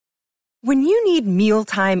When you need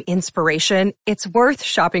mealtime inspiration, it's worth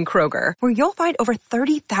shopping Kroger, where you'll find over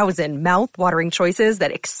 30,000 mouth-watering choices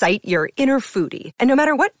that excite your inner foodie. And no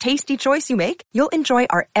matter what tasty choice you make, you'll enjoy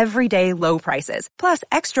our everyday low prices, plus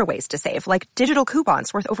extra ways to save, like digital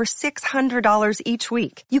coupons worth over $600 each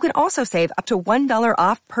week. You can also save up to $1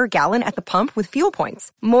 off per gallon at the pump with fuel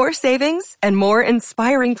points. More savings and more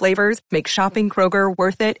inspiring flavors make shopping Kroger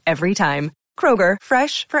worth it every time. Kroger,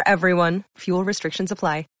 fresh for everyone. Fuel restrictions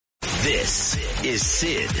apply. This is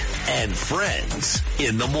Sid and Friends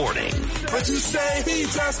in the morning. But you say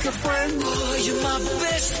he's just a friend. Oh, you're my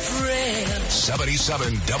best friend.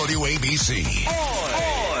 77 WABC.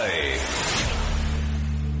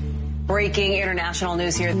 Breaking international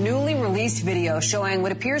news here. Newly released video showing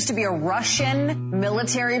what appears to be a Russian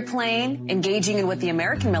military plane engaging in what the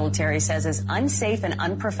American military says is unsafe and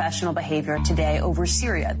unprofessional behavior today over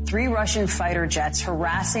Syria. 3 Russian fighter jets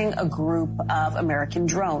harassing a group of American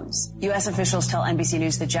drones. U.S. officials tell NBC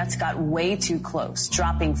News the jets got way too close,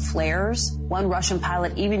 dropping flares. One Russian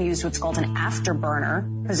pilot even used what's called an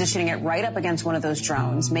afterburner, positioning it right up against one of those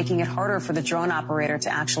drones, making it harder for the drone operator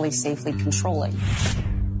to actually safely control it.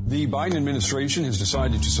 The Biden administration has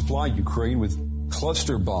decided to supply Ukraine with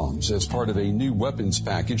cluster bombs as part of a new weapons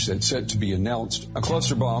package that's set to be announced.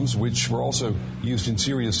 Cluster bombs, which were also used in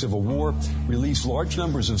Syria's civil war, release large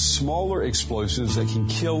numbers of smaller explosives that can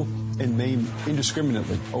kill and maim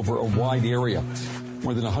indiscriminately over a wide area.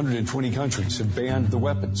 More than 120 countries have banned the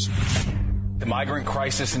weapons. The migrant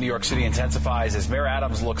crisis in New York City intensifies as Mayor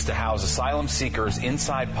Adams looks to house asylum seekers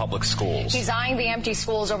inside public schools. He's eyeing the empty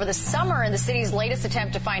schools over the summer in the city's latest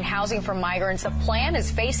attempt to find housing for migrants. The plan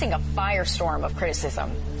is facing a firestorm of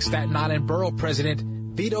criticism. Staten Island Borough President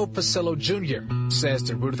Vito Pasillo Jr. says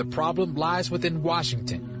the root of the problem lies within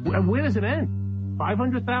Washington. Where does it end?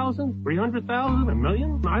 500,000? 300,000? A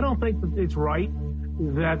million? I don't think that it's right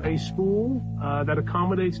that a school that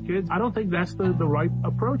accommodates kids, I don't think that's the right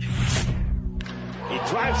approach. He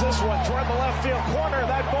drives this one toward the left field corner.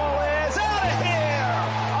 That ball is out of here.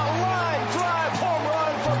 A line drive home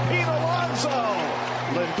run for Pete Alonso.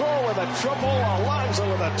 Lindor with a triple, Alonso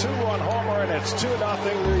with a 2-run homer, and it's 2-0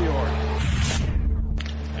 New York.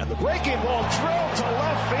 And the breaking ball drilled to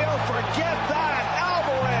left field. Forget that.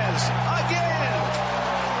 Alvarez again.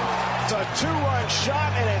 It's a 2-run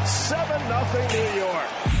shot, and it's 7-0 New York.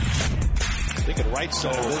 Thinking right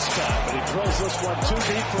center this time, but he drills this one too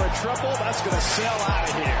deep for a triple. That's going to sail out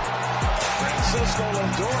of here. Francisco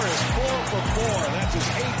Lindor is 4 for 4. That's his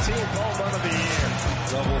 18th home run of the year.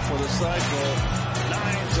 Double for the cycle.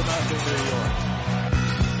 9-0 New York.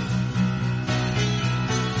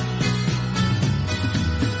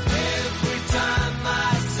 Every time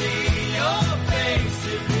I see your face,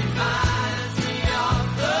 it reminds me of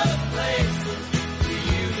the places we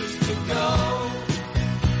used to go.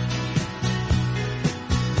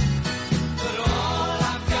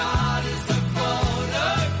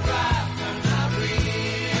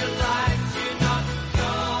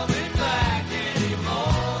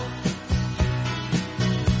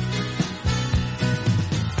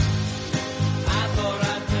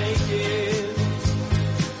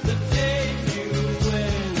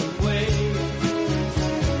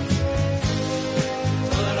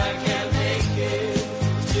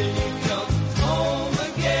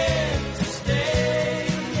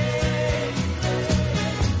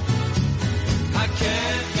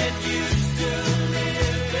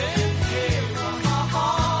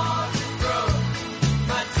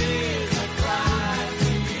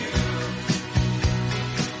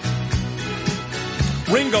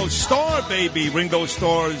 Ringo Starr, baby. Ringo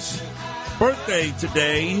Starr's birthday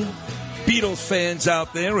today. Beatles fans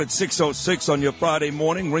out there at 6:06 on your Friday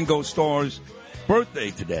morning. Ringo Starr's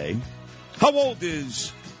birthday today. How old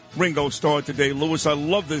is Ringo Starr today, Lewis? I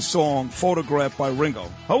love this song, Photographed by Ringo.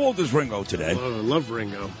 How old is Ringo today? Oh, I love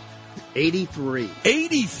Ringo. 83.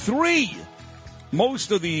 83!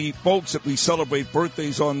 Most of the folks that we celebrate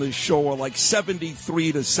birthdays on this show are like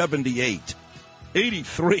 73 to 78.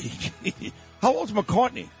 83. How old's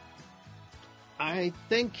McCartney? I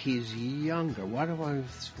think he's younger. Why do I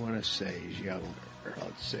want to say he's younger?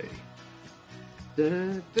 Let's see.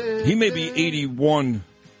 He may be 81,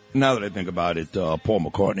 now that I think about it, Paul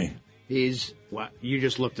McCartney. He's, what? You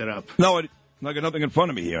just looked it up. No, I got nothing in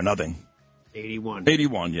front of me here, nothing. 81.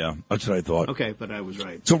 81, yeah. That's what I thought. Okay, but I was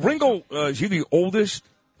right. So Ringo, is he the oldest?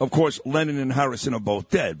 Of course, Lennon and Harrison are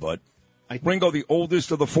both dead, but Ringo the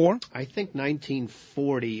oldest of the four? I think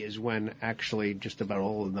 1940 is when actually just about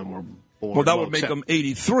all of them were born. Well, that would make him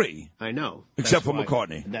 83. I know. Except for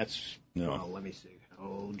McCartney. Well, let me see. How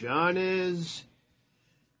old John is.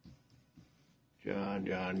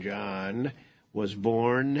 John. was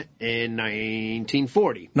born in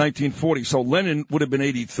 1940. 1940. So Lennon would have been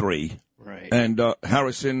 83. Right. And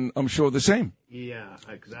Harrison, I'm sure, the same. Yeah,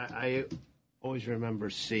 because I always remember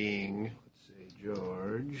seeing, let's see,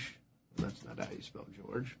 George. That's not how you spell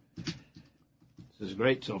George. This is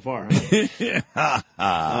great so far.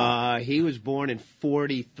 Huh? He was born in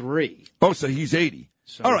 43. Oh, so he's 80.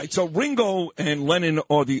 So, all right, so Ringo and Lennon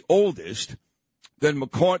are the oldest, then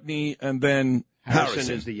McCartney, and then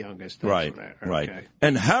Harrison is the youngest. That's right, what I heard. right. Okay.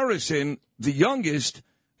 And Harrison, the youngest,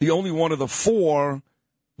 the only one of the four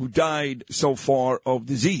who died so far of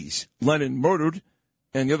disease. Lennon murdered,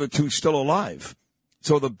 and the other two still alive.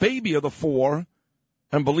 So the baby of the four,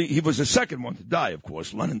 and he was the second one to die, of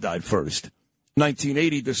course. Lennon died first.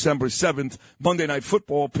 1980, December 7th, Monday Night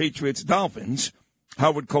Football, Patriots, Dolphins.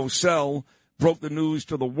 Howard Cosell broke the news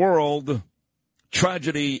to the world.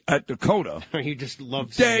 Tragedy at Dakota. You just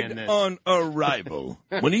love saying Dead this. on arrival.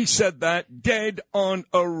 When he said that, dead on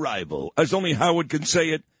arrival, as only Howard can say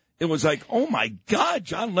it, it was like, oh, my God,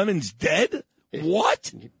 John Lennon's dead?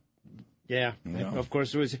 What? Yeah, of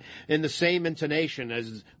course, it was in the same intonation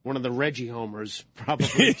as one of the Reggie homers,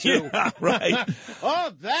 probably, too. Yeah, right.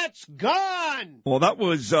 Oh, that's gone! Well, that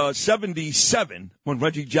was 77 when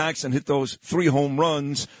Reggie Jackson hit those 3 home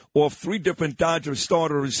runs off 3 different Dodger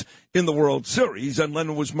starters in the World Series, and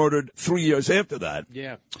Lennon was murdered 3 years after that.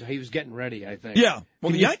 Yeah, he was getting ready, I think. Yeah.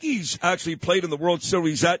 Well, the Yankees actually played in the World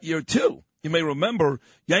Series that year, too. You may remember,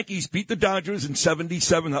 Yankees beat the Dodgers in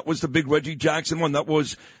 77. That was the big Reggie Jackson one. That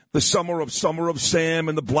was the Summer of Sam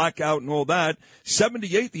and the blackout and all that.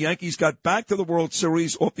 78, the Yankees got back to the World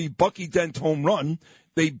Series off the Bucky Dent home run.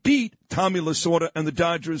 They beat Tommy Lasorda and the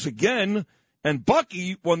Dodgers again, and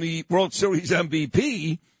Bucky won the World Series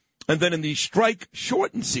MVP. And then in the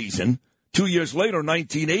strike-shortened season, 2 years later,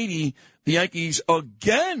 1980, the Yankees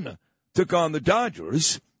again took on the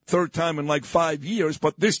Dodgers, third time in like 5 years,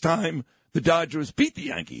 but this time the Dodgers beat the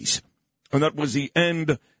Yankees. And that was the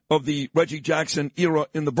end of the Reggie Jackson era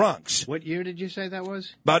in the Bronx. What year did you say that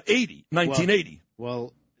was? About 1980.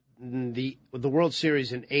 Well, the World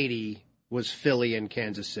Series in 80 was Philly and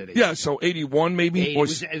Kansas City. Yeah, so 81 maybe? 80, it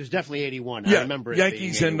was definitely 81. Yeah, I remember it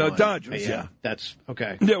Yankees being and Dodgers, yeah. That's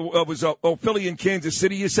okay. Yeah, it was Philly and Kansas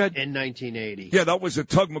City, you said? In 1980. Yeah, that was a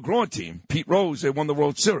Tug McGraw team. Pete Rose, they won the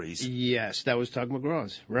World Series. Yes, that was Tug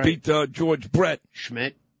McGraw's, right. Beat George Brett.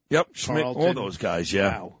 Schmidt. Yep, Schmidt, Carlton. all those guys,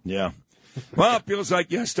 yeah. Wow. Yeah. Well, it feels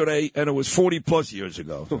like yesterday, and it was 40-plus years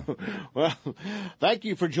ago. Well, thank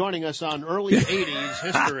you for joining us on early 80s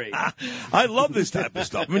history. I love this type of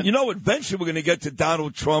stuff. I mean, eventually we're going to get to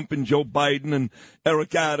Donald Trump and Joe Biden and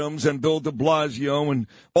Eric Adams and Bill de Blasio and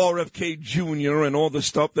RFK Jr. and all the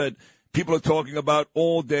stuff that people are talking about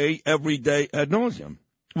all day, every day, ad nauseum.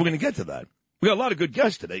 We're going to get to that. We got a lot of good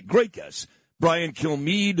guests today, great guests. Brian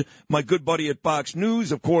Kilmeade, my good buddy at Fox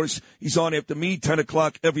News. Of course, he's on after me, 10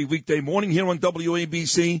 o'clock every weekday morning here on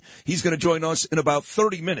WABC. He's going to join us in about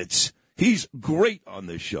 30 minutes. He's great on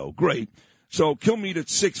this show, great. So Kilmeade at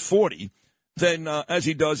 6:40. Then, as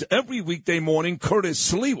he does every weekday morning,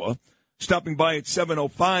 Curtis Sliwa stopping by at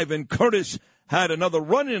 7:05. And Curtis had another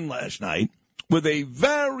run-in last night with a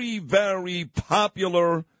very, very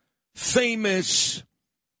popular, famous,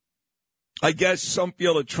 I guess some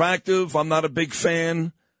feel attractive, I'm not a big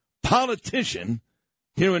fan, politician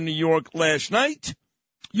here in New York last night.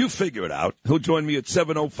 You figure it out. He'll join me at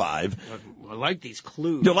 7:05. I like these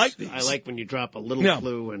clues. You like these? I like when you drop a little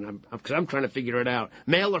clue, and because I'm trying to figure it out.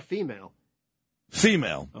 Male or female?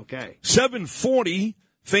 Female. Okay. 7:40,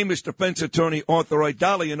 famous defense attorney Arthur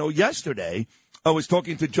Idali. Yesterday I was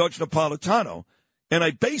talking to Judge Napolitano, and I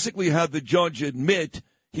basically had the judge admit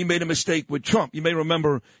he made a mistake with Trump. You may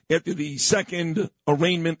remember after the second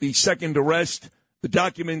arraignment, the second arrest, the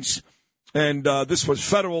documents, and this was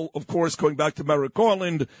federal, of course, going back to Merrick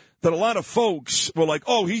Garland, that a lot of folks were like,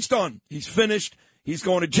 oh, he's done. He's finished. He's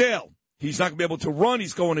going to jail. He's not going to be able to run.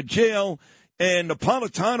 He's going to jail. And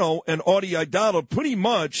Napolitano and Artie Idala pretty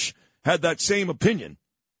much had that same opinion.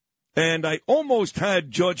 And I almost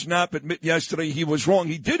had Judge Knapp admit yesterday he was wrong.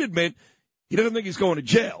 He did admit he doesn't think he's going to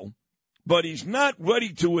jail. But he's not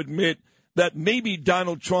ready to admit that maybe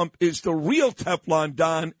Donald Trump is the real Teflon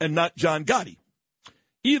Don and not John Gotti.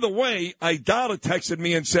 Either way, Idala texted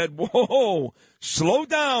me and said, whoa, slow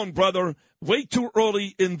down, brother. Way too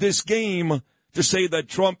early in this game to say that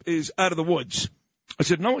Trump is out of the woods. I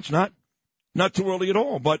said, no, it's not. Not too early at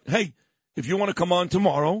all. But, hey, if you want to come on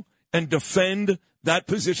tomorrow and defend that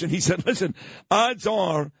position, he said, listen, odds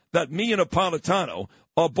are that me and Napolitano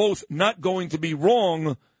are both not going to be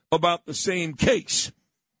wrong about the same case.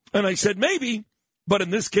 And I said, maybe, but in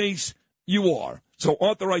this case, you are. So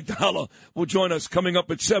Arthur Aidala will join us coming up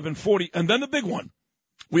at 7:40. And then the big one.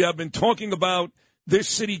 We have been talking about this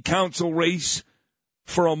city council race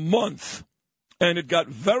for a month, and it got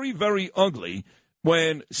very, very ugly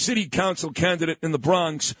when city council candidate in the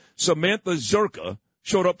Bronx, Samantha Zerka,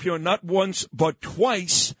 showed up here not once but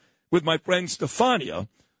twice with my friend Stefania,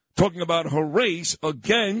 talking about her race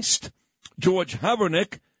against George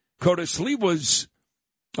Havernick, Curtis Lewa's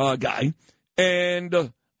guy,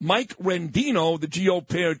 and Mike Rendino, the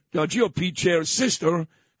GOP chair's sister,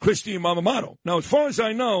 Christy Mamamoto. Now, as far as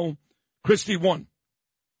I know, Christy won.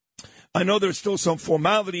 I know there's still some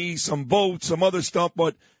formalities, some votes, some other stuff,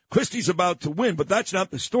 but Christy's about to win. But that's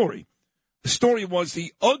not the story. The story was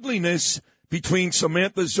the ugliness between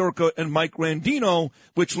Samantha Zerka and Mike Rendino,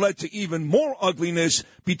 which led to even more ugliness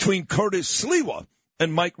between Curtis Sliwa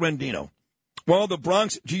and Mike Rendino. Well, the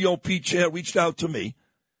Bronx GOP chair reached out to me.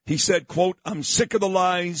 He said, quote, I'm sick of the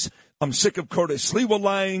lies. I'm sick of Curtis Sliwa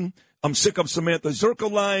lying. I'm sick of Samantha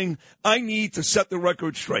Zerka lying. I need to set the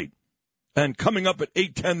record straight. And coming up at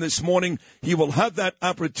 8:10 this morning, he will have that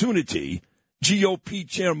opportunity. GOP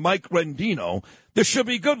chair Mike Rendino. This should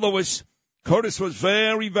be good, Lewis. Curtis was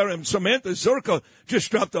very, very... Samantha Zerka just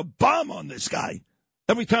dropped a bomb on this guy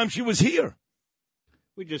every time she was here.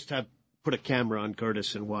 We just have put a camera on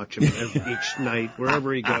Curtis and watch him each night,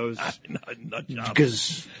 wherever he goes.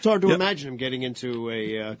 Because it's hard to imagine him getting into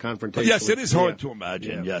a confrontation. Yes, it is hard to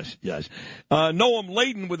imagine. Yeah. Yes. Noam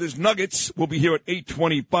Layden with his Nuggets will be here at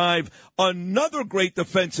 8:25. Another great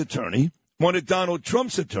defense attorney, one of Donald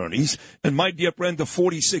Trump's attorneys, and my dear friend of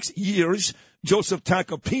 46 years, Joseph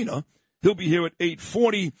Tacopina. He'll be here at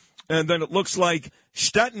 8:40. And then it looks like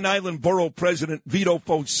Staten Island Borough President Vito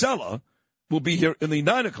Fossella will be here in the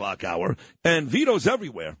 9 o'clock hour. And Vito's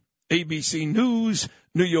everywhere. ABC News,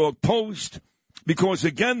 New York Post, because,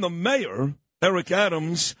 again, the mayor, Eric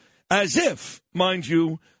Adams, as if, mind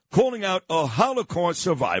you, calling out a Holocaust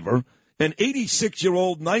survivor, an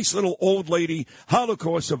 86-year-old, nice little old lady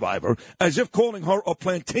Holocaust survivor, as if calling her a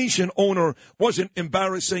plantation owner wasn't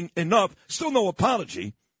embarrassing enough. Still no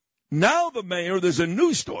apology. Now the mayor, there's a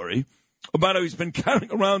news story about how he's been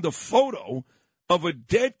carrying around a photo of a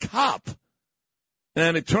dead cop.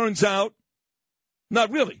 And it turns out, not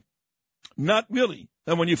really.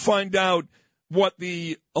 And when you find out what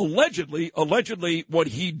the allegedly what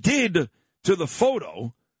he did to the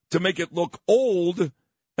photo to make it look old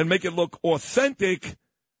and make it look authentic,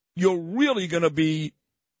 you're really going to be,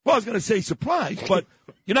 well, I was going to say surprised, but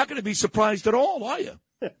you're not going to be surprised at all, are you?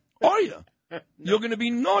 Are you? You're going to be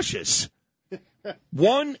nauseous.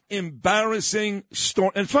 One embarrassing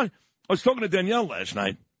story. And it's funny, I was talking to Danielle last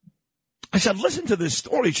night. I said, listen to this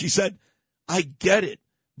story. She said, I get it,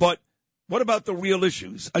 but what about the real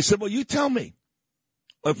issues? I said, well, you tell me.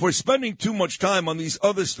 If we're spending too much time on these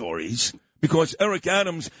other stories because Eric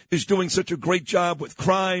Adams is doing such a great job with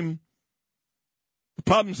crime, the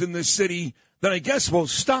problems in this city, then I guess we'll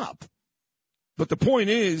stop. But the point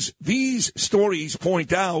is, these stories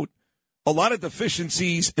point out a lot of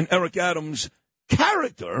deficiencies in Eric Adams'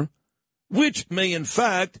 character, which may, in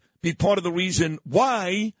fact, be part of the reason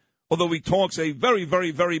why, although he talks a very,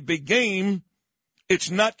 very, very big game,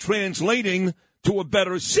 it's not translating to a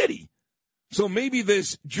better city. So maybe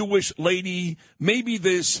this Jewish lady, maybe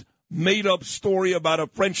this made-up story about a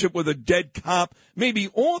friendship with a dead cop, maybe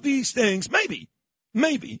all these things,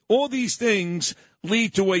 maybe all these things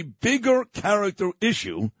lead to a bigger character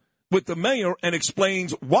issue with the mayor and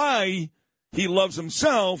explains why he loves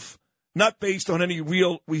himself, not based on any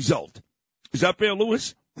real result. Is that fair,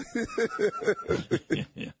 Lewis?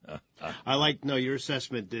 I like, your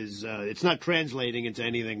assessment is, it's not translating into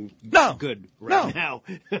anything good now.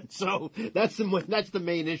 So that's the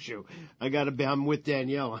main issue. I'm with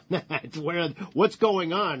Danielle on that. It's what's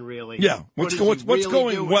going on, really? Yeah. What's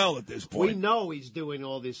going well at this point? We know he's doing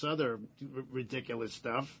all this other ridiculous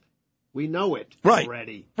stuff. We know it right.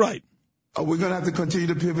 already. Right. We're going to have to continue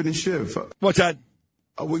to pivot and shift. What's that?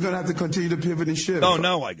 We're going to have to continue to pivot and shift. Oh,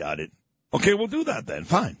 no, I got it. Okay, we'll do that then.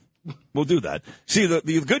 Fine. We'll do that. See, the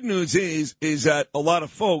good news is that a lot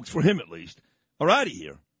of folks, for him at least, are out of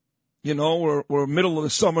here. You know, we're middle of the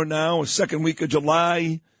summer now, second week of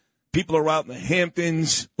July. People are out in the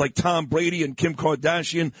Hamptons, like Tom Brady and Kim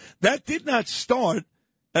Kardashian. That did not start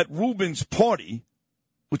at Ruben's party,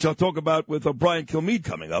 which I'll talk about with Brian Kilmeade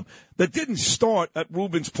coming up. That didn't start at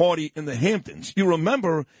Ruben's party in the Hamptons. You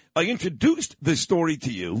remember I introduced this story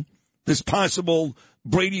to you, this possible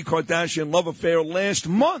Brady-Kardashian love affair last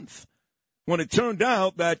month, when it turned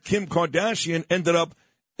out that Kim Kardashian ended up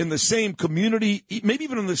in the same community, maybe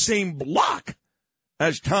even in the same block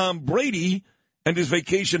as Tom Brady and his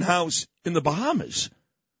vacation house in the Bahamas.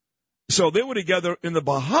 So they were together in the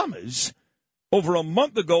Bahamas over a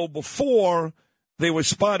month ago before they were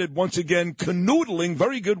spotted once again canoodling,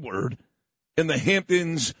 very good word, in the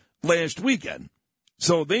Hamptons last weekend.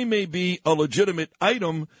 So they may be a legitimate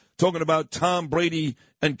item talking about Tom Brady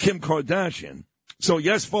and Kim Kardashian. So,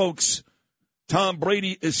 yes, folks, Tom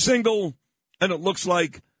Brady is single, and it looks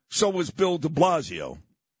like so is Bill de Blasio.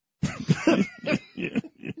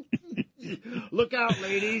 Look out,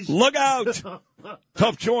 ladies. Look out.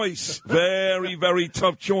 Tough choice. Very, very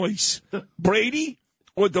tough choice. Brady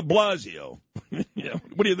or de Blasio? Yeah.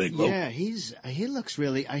 What do you think, Lou? Yeah, he looks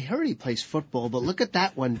really. I heard he plays football, but look at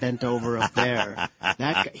that one bent over up there.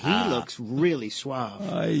 He looks really suave.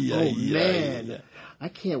 Man, I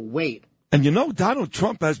can't wait. And you know, Donald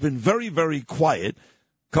Trump has been very, very quiet.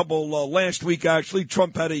 Last week, actually,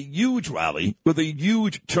 Trump had a huge rally with a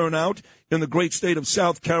huge turnout in the great state of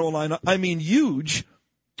South Carolina. I mean, huge,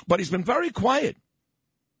 but he's been very quiet.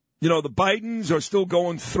 You know, the Bidens are still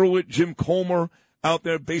going through it. Jim Comer out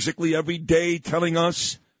there basically every day telling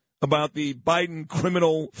us about the Biden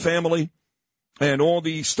criminal family and all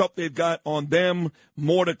the stuff they've got on them.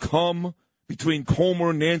 More to come between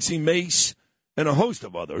Comer, Nancy Mace, and a host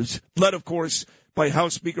of others, led, of course, by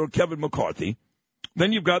House Speaker Kevin McCarthy.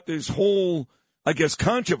 Then you've got this whole, I guess,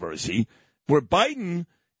 controversy where Biden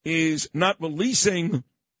is not releasing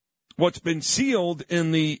what's been sealed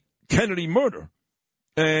in the Kennedy murder.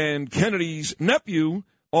 And Kennedy's nephew,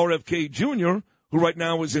 RFK Jr., who right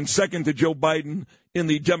now is in second to Joe Biden in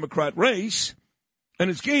the Democrat race, and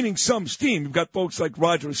is gaining some steam. You've got folks like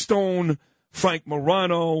Roger Stone, Frank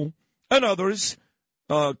Morano, and others.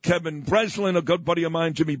 Kevin Breslin, a good buddy of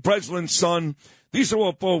mine, Jimmy Breslin's son. These are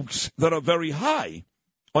all folks that are very high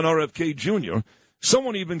on RFK Jr.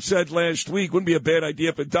 Someone even said last week, wouldn't be a bad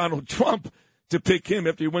idea for Donald Trump to pick him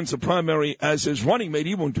after he wins the primary as his running mate.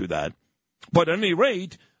 He won't do that. But at any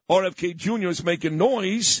rate, RFK Jr. is making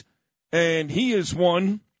noise, and he is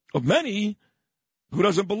one of many who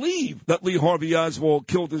doesn't believe that Lee Harvey Oswald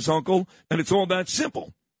killed his uncle, and it's all that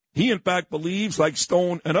simple. He, in fact, believes, like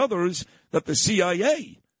Stone and others, that the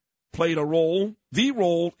CIA played a role, the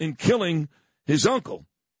role in killing his uncle.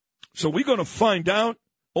 So we're going to find out,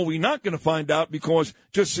 or we're not going to find out, because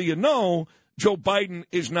just so you know, Joe Biden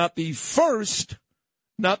is not the first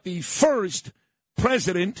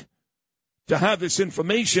president to have this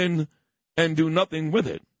information and do nothing with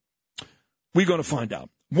it. We're going to find out.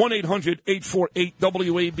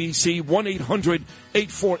 1-800-848-WABC,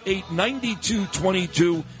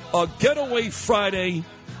 1-800-848-9222. A getaway Friday.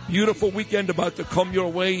 Beautiful weekend about to come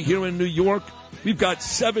your way here in New York. We've got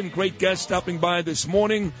 7 great guests stopping by this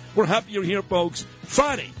morning. We're happy you're here, folks.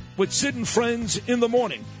 Friday with Sid and Friends in the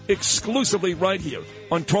morning, exclusively right here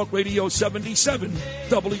on Talk Radio 77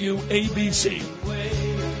 WABC.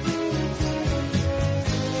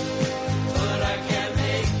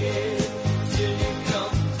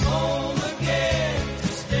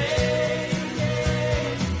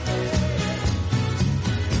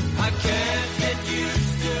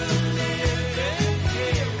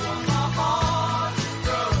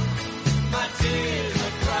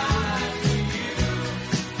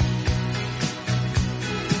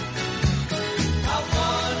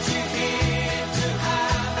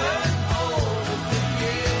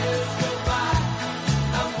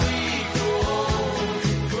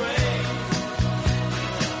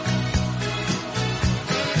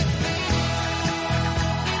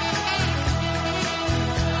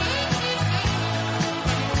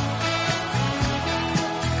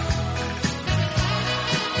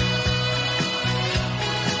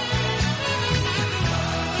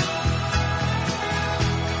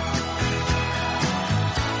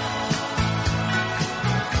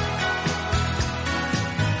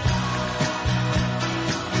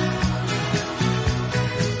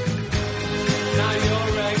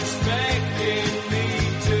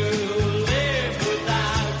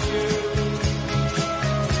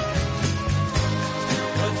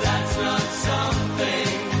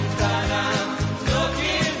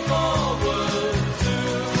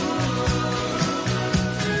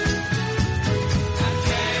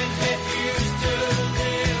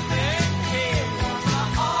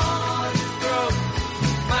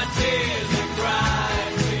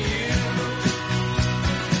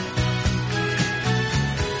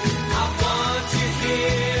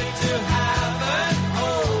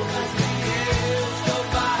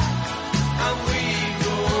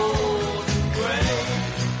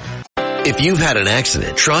 If you've had an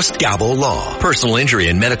accident, trust Gabo Law. Personal injury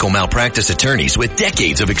and medical malpractice attorneys with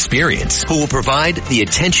decades of experience who will provide the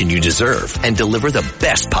attention you deserve and deliver the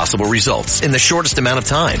best possible results in the shortest amount of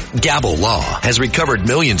time. Gabo Law has recovered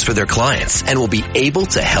millions for their clients and will be able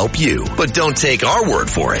to help you. But don't take our word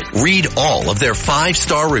for it. Read all of their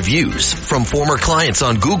 5-star reviews from former clients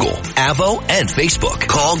on Google, Avo, and Facebook.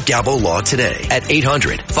 Call Gabo Law today at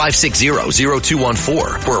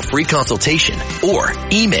 800-560-0214 for a free consultation or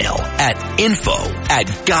email at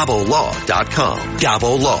info@gabolaw.com.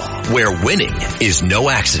 Gabo Law, where winning is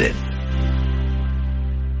no accident.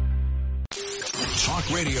 Talk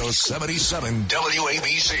Radio 77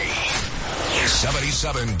 WABC.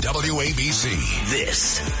 77 WABC.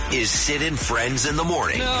 This is Sid and Friends in the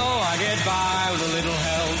Morning. No, I get by with a little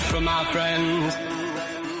help from my friends.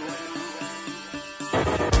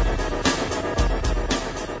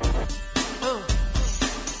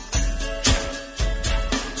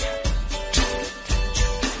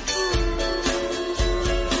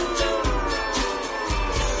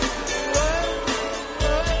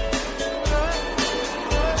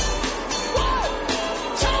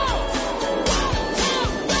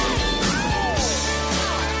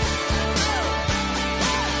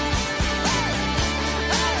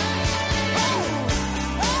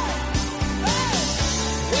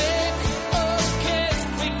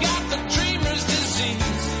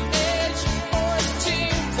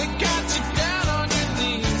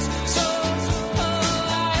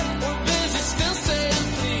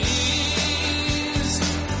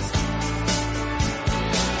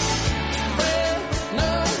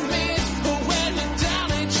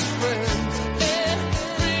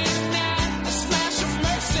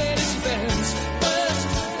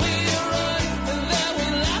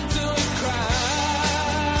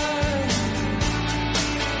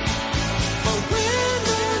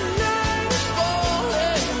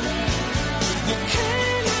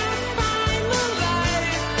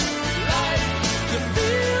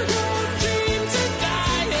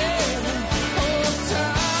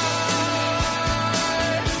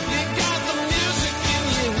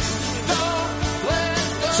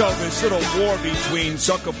 So this little war between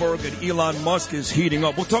Zuckerberg and Elon Musk is heating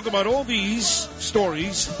up. We'll talk about all these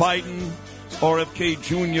stories, Biden, RFK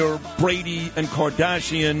Jr., Brady and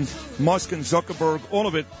Kardashian, Musk and Zuckerberg, all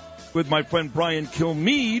of it with my friend Brian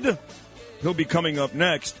Kilmeade. He'll be coming up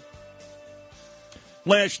next.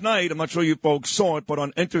 Last night, I'm not sure you folks saw it, but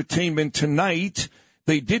on Entertainment Tonight,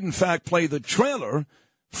 they did in fact play the trailer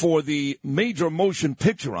for the major motion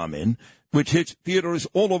picture I'm in, which hits theaters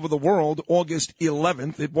all over the world August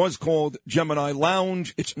 11th. It was called Gemini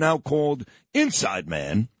Lounge. It's now called Inside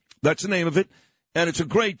Man. That's the name of it. And it's a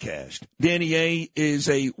great cast. Danny A. is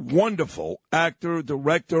a wonderful actor,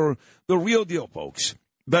 director, the real deal, folks.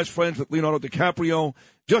 Best friends with Leonardo DiCaprio,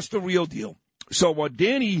 just the real deal. So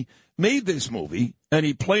Danny made this movie, and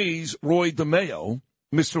he plays Roy DeMeo,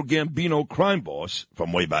 Mr. Gambino crime boss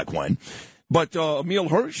from way back when. But Emile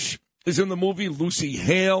Hirsch is in the movie, Lucy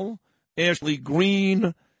Hale, Ashley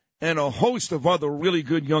Greene, and a host of other really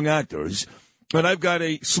good young actors. And I've got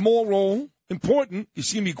a small role, important. You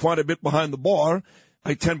see me quite a bit behind the bar.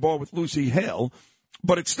 I 10-bar with Lucy Hale.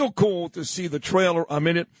 But it's still cool to see the trailer. I'm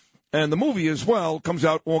in it. And the movie as well comes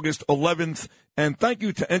out August 11th. And thank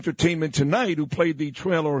you to Entertainment Tonight, who played the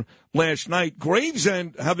trailer last night.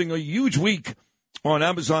 Gravesend having a huge week on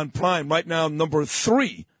Amazon Prime. Right now, number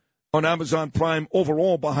 3 on Amazon Prime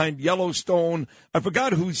overall behind Yellowstone. I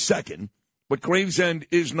forgot who's second, but Gravesend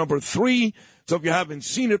is number 3. So if you haven't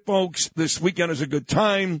seen it, folks, this weekend is a good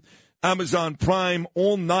time. Amazon Prime,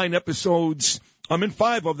 all 9 episodes. I'm in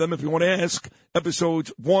 5 of them, if you want to ask.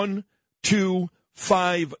 Episodes 1, 2,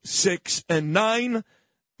 5, 6, and 9.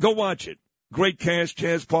 Go watch it. Great cast,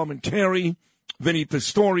 Chaz Palminteri, Vinny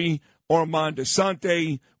Pastore, Armand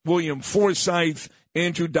Asante, William Forsythe,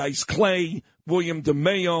 Andrew Dice Clay, William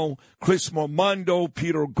DeMeo, Chris Mormondo,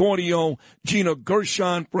 Peter Gaudio, Gina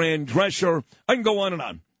Gershon, Fran Drescher. I can go on and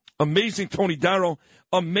on. Amazing Tony Darrow.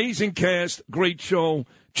 Amazing cast. Great show.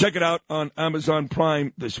 Check it out on Amazon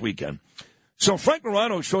Prime this weekend. So Frank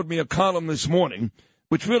Morano showed me a column this morning,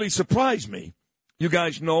 which really surprised me. You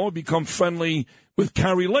guys know I've become friendly with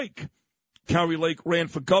Carrie Lake. Carrie Lake ran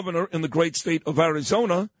for governor in the great state of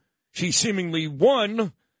Arizona. She seemingly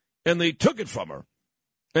won, and they took it from her.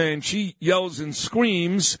 And she yells and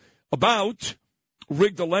screams about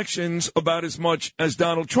rigged elections about as much as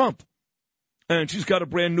Donald Trump. And she's got a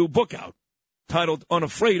brand new book out titled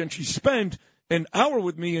Unafraid, and she spent an hour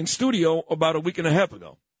with me in studio about a week and a half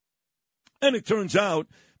ago. And it turns out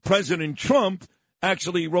President Trump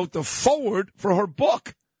actually wrote the foreword for her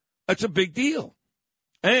book. That's a big deal.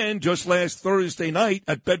 And just last Thursday night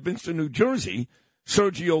at Bedminster, New Jersey,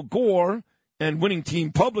 Sergio Gore and Winning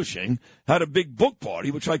Team Publishing had a big book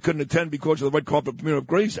party, which I couldn't attend because of the red carpet premiere of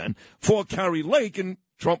Grey's End, for Carrie Lake, and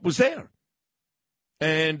Trump was there.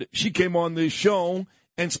 And she came on this show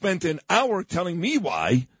and spent an hour telling me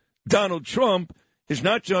why Donald Trump is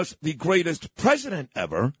not just the greatest president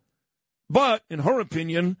ever, but, in her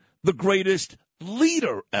opinion, the greatest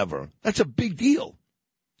leader ever. That's a big deal.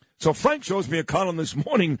 So Frank shows me a column this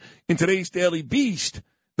morning in today's Daily Beast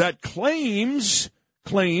that claims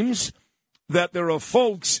that there are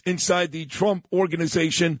folks inside the Trump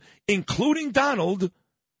organization, including Donald,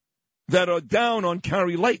 that are down on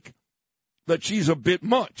Carrie Lake, that she's a bit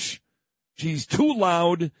much. She's too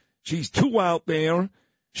loud. She's too out there.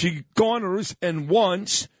 She garners and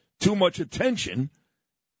wants too much attention,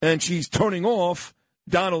 and she's turning off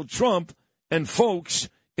Donald Trump and folks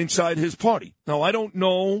inside his party. Now, I don't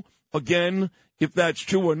know, again, if that's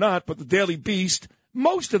true or not, but the Daily Beast,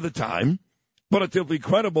 most of the time, relatively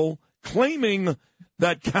credible, claiming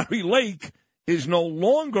that Carrie Lake is no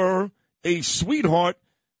longer a sweetheart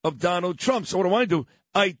of Donald Trump. So what do?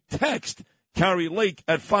 I text Carrie Lake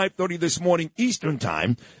at 5:30 this morning Eastern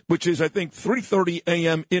Time, which is, I think, 3:30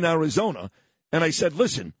 a.m. in Arizona. And I said,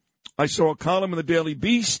 listen, I saw a column in the Daily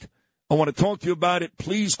Beast. I want to talk to you about it.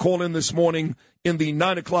 Please call in this morning in the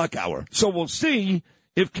 9 o'clock hour. So we'll see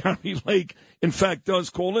if Carrie Lake, in fact, does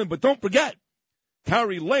call in. But don't forget,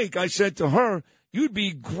 Carrie Lake, I said to her, you'd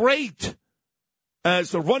be great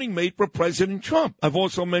as the running mate for President Trump. I've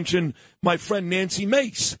also mentioned my friend Nancy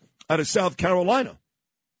Mace out of South Carolina.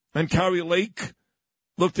 And Carrie Lake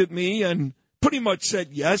looked at me and pretty much said,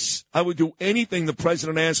 yes, I would do anything the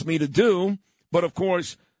president asked me to do. But, of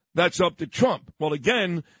course, that's up to Trump. Well,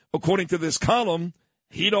 again, according to this column,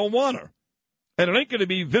 he don't want her. And it ain't going to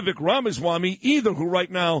be Vivek Ramaswamy either, who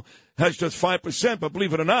right now has just 5%. But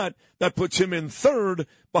believe it or not, that puts him in third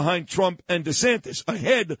behind Trump and DeSantis,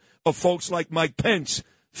 ahead of folks like Mike Pence,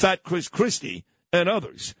 Fat Chris Christie, and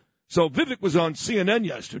others. So Vivek was on CNN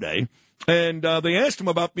yesterday, and they asked him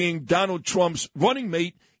about being Donald Trump's running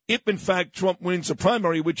mate if, in fact, Trump wins the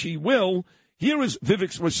primary, which he will. Here is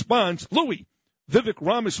Vivek's response. Louis, Vivek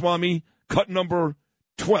Ramaswamy, cut number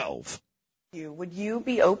 12. Would you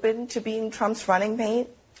be open to being Trump's running mate?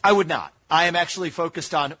 I would not. I am actually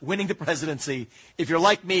focused on winning the presidency. If you're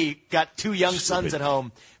like me, got two young sons at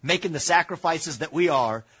home, making the sacrifices that we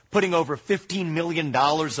are, putting over $15 million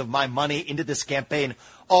of my money into this campaign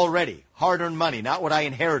already. Hard-earned money, not what I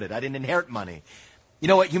inherited. I didn't inherit money. You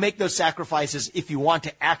know what? You make those sacrifices if you want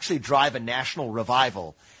to actually drive a national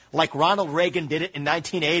revival. Like Ronald Reagan did it in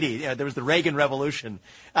 1980. There was the Reagan Revolution.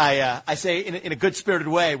 I say in a good-spirited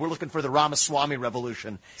way, we're looking for the Ramaswamy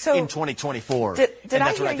Revolution in 2024. And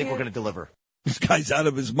that's what I think we're going to deliver. This guy's out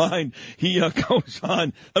of his mind. He goes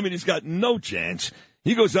on. I mean, he's got no chance.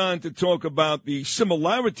 He goes on to talk about the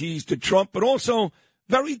similarities to Trump, but also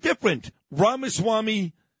very different.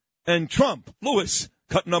 Ramaswamy and Trump. Lewis,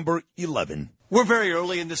 cut number 11. We're very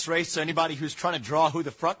early in this race, so anybody who's trying to draw who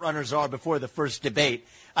the front runners are before the first debate,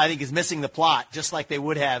 I think is missing the plot, just like they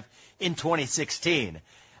would have in 2016.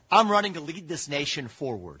 I'm running to lead this nation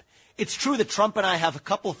forward. It's true that Trump and I have a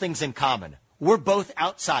couple things in common. We're both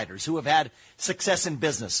outsiders who have had success in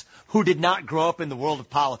business, who did not grow up in the world of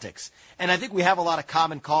politics. And I think we have a lot of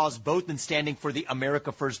common cause, both in standing for the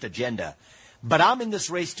America First agenda. But I'm in this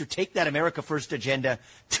race to take that America First agenda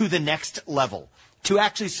to the next level, to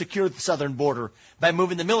actually secure the southern border by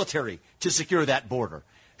moving the military to secure that border,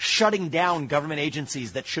 shutting down government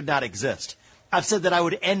agencies that should not exist. I've said that I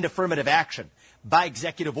would end affirmative action by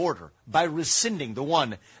executive order, by rescinding the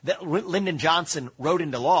one that Lyndon Johnson wrote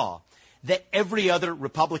into law, that every other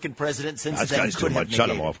Republican president since then could have negated. Shut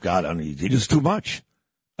him off. God, I mean, he's just too much.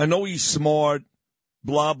 I know he's smart,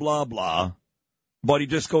 blah, blah, blah, but he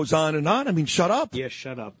just goes on and on. I mean, shut up. Yeah,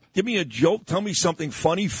 shut up. Give me a joke. Tell me something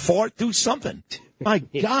funny. Fart. Do something. My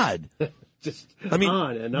God. I mean,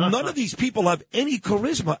 on and on. None of these people have any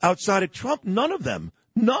charisma outside of Trump. None of them.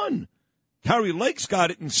 None. Carrie Lake's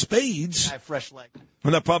got it in spades. I have fresh leg.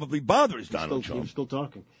 And that probably bothers Donald Trump. He's still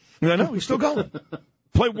talking. I know. He's still going.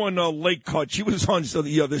 Play one Lake cut. She was on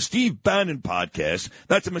the Steve Bannon podcast.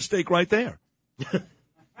 That's a mistake right there.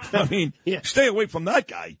 I mean, Stay away from that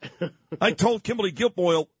guy. I told Kimberly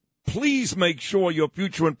Guilfoyle, please make sure your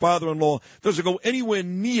future and father-in-law doesn't go anywhere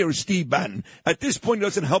near Steve Bannon. At this point, he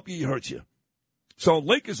doesn't help you, he hurts you. So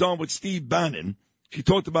Lake is on with Steve Bannon. She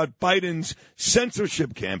talked about Biden's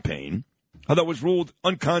censorship campaign, how that was ruled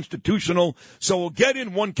unconstitutional. So we'll get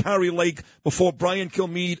in one Carrie Lake before Brian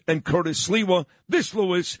Kilmeade and Curtis Sliwa. This,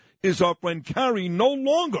 Lewis, is our friend Carrie, no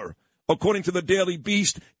longer, according to the Daily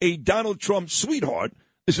Beast, a Donald Trump sweetheart.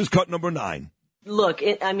 This is cut number 9. Look,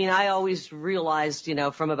 I always realized,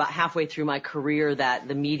 from about halfway through my career that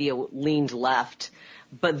the media leaned left.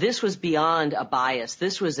 But this was beyond a bias.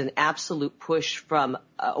 This was an absolute push from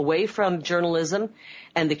away from journalism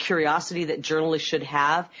and the curiosity that journalists should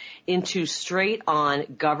have into straight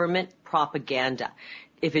on government propaganda.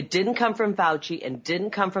 If it didn't come from Fauci and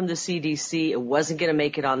didn't come from the CDC, it wasn't going to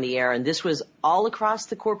make it on the air. And this was all across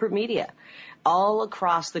the corporate media, all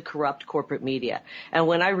across the corrupt corporate media. And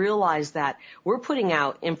when I realized that we're putting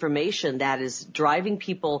out information that is driving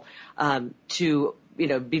people to,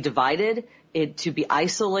 be divided, to be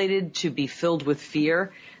isolated, to be filled with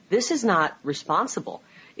fear, this is not responsible.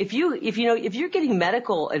 If you're getting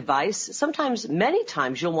medical advice, many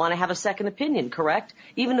times you'll want to have a second opinion, correct?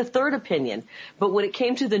 Even a third opinion. But when it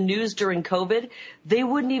came to the news during COVID, they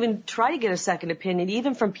wouldn't even try to get a second opinion,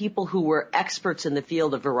 even from people who were experts in the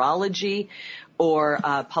field of virology or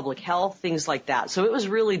public health, things like that. So it was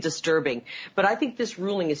really disturbing. But I think this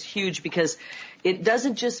ruling is huge because it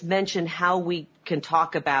doesn't just mention how we can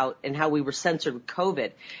talk about and how we were censored with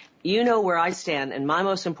COVID. You know where I stand, and my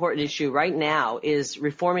most important issue right now is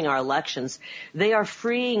reforming our elections. They are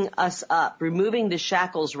freeing us up, removing the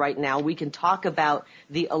shackles right now. We can talk about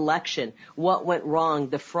the election, what went wrong,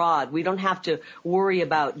 the fraud. We don't have to worry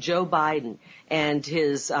about Joe Biden and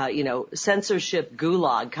his, censorship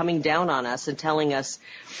gulag coming down on us and telling us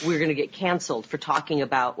we're going to get canceled for talking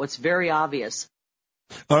about what's very obvious.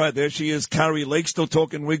 All right, there she is, Carrie Lake, still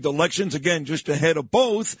talking rigged elections. Again, just ahead of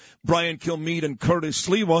both Brian Kilmeade and Curtis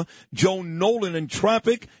Sliwa. Joe Nolan in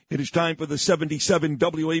traffic. It is time for the 77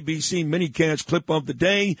 WABC minicast clip of the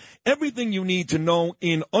day. Everything you need to know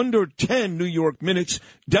in under 10 New York minutes.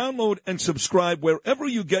 Download and subscribe wherever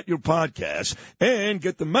you get your podcasts and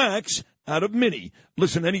get the max out of Mini.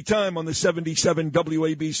 Listen anytime on the 77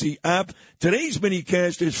 WABC app. Today's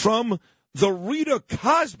minicast is from The Rita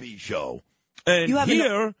Cosby Show. And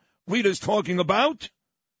here, Rita's talking about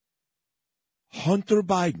Hunter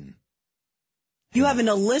Biden. You have an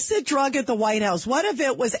illicit drug at the White House. What if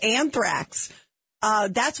it was anthrax?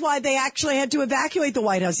 That's why they actually had to evacuate the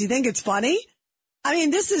White House. You think it's funny? I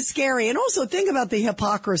mean, this is scary. And also think about the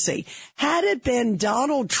hypocrisy. Had it been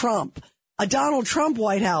Donald Trump, a Donald Trump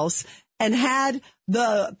White House, and had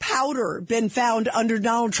the powder been found under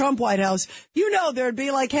Donald Trump White House, there'd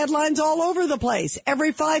be like headlines all over the place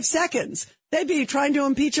every 5 seconds. They'd be trying to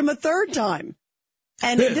impeach him a third time.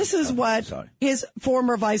 And this is what his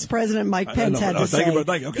former Vice President Mike Pence had to say.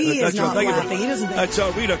 He is not laughing. He doesn't think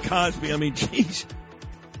that's Rita Cosby. I mean, jeez.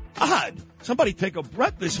 Odd. Somebody take a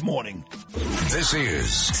breath this morning. This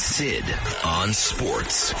is Sid on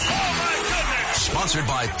Sports. Oh, my goodness. Sponsored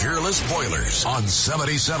by Peerless Boilers on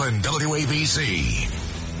 77 WABC.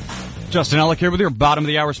 Justin Ellick here with your bottom of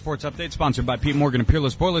the hour sports update, sponsored by Pete Morgan and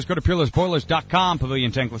Peerless Boilers. Go to peerlessboilers.com,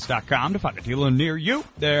 paviliontankless.com to find a dealer near you.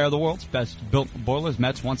 They're the world's best built boilers.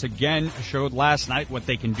 Mets once again showed last night what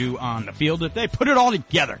they can do on the field if they put it all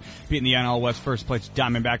together. Beating the NL West first place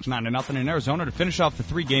Diamondbacks 9-0 in Arizona to finish off the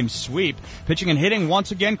 3-game sweep. Pitching and hitting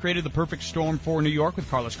once again created the perfect storm for New York, with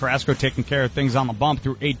Carlos Carrasco taking care of things on the bump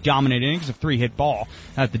through 8 dominant innings of 3-hit ball.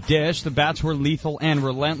 At the dish, the bats were lethal and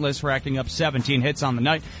relentless, racking up 17 hits on the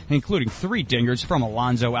night, including 3 dingers from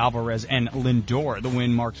Alonso, Alvarez, and Lindor. The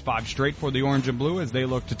win marks 5 straight for the Orange and Blue as they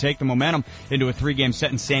look to take the momentum into a 3-game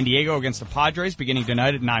set in San Diego against the Padres beginning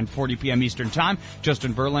tonight at 9:40 p.m. Eastern Time.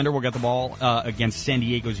 Justin Verlander will get the ball against San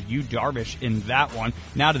Diego's Yu Darvish in that one.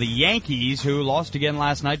 Now to the Yankees, who lost again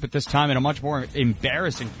last night, but this time in a much more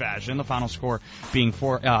embarrassing fashion. The final score being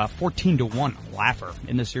 14-1 laugher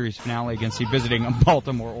in the series finale against the visiting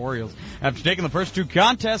Baltimore Orioles. After taking the first 2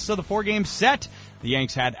 contests of the 4-game set, the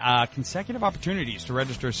Yanks had consecutive opportunities to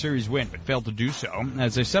register a series win, but failed to do so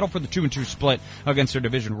as they settled for the 2-2 split against their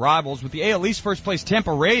division rivals. With the AL East first place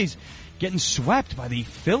Tampa Rays getting swept by the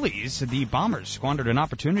Phillies, the Bombers squandered an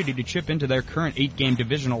opportunity to chip into their current 8-game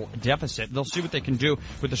divisional deficit. They'll see what they can do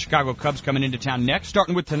with the Chicago Cubs coming into town next,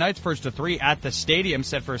 starting with tonight's first of 3 at the stadium,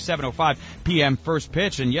 set for a 7:05 p.m. first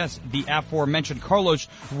pitch. And yes, the aforementioned Carlos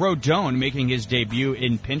Rodon making his debut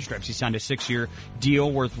in pinstripes. He signed a 6-year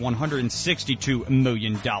deal worth $162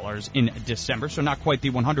 million in December, so not quite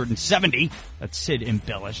the 170 that Sid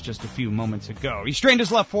embellished just a few moments ago. He strained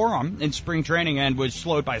his left forearm in spring training and was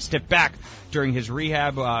slowed by a stiff back during his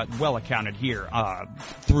rehab, well accounted here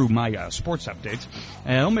through my sports updates.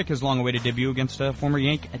 And he'll make his long-awaited debut against former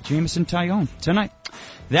Yank Jameson Taillon tonight.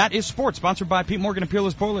 That is sports, sponsored by Pete Morgan and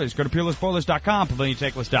Peerless Boilers. Go to peerlessboilers.com,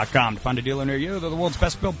 paviliontankless.com to find a dealer near you. They're the world's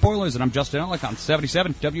best-built boilers, and I'm Justin Ellick on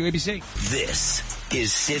 77 WABC. This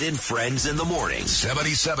is Sid and Friends in the Morning.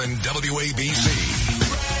 77 WABC.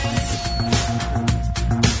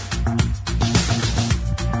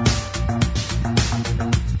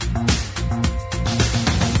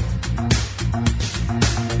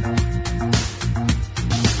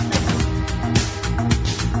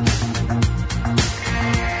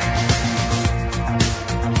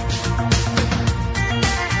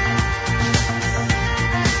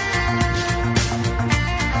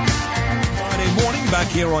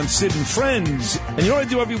 on Sid and Friends. And you know what I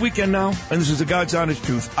do every weekend now? And this is the God's honest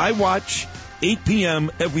truth. I watch 8 p.m.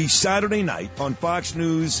 every Saturday night on Fox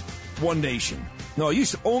News One Nation. No, I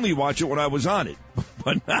used to only watch it when I was on it.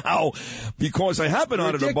 But now, because I have been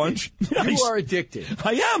on it a bunch. You are addicted.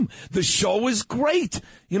 I am. The show is great.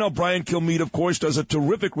 You know, Brian Kilmeade, of course, does a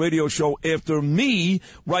terrific radio show after me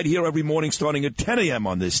right here every morning starting at 10 a.m.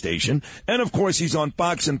 on this station. And, of course, he's on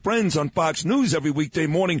Fox and Friends on Fox News every weekday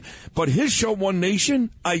morning. But his show, One Nation,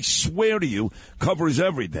 I swear to you, covers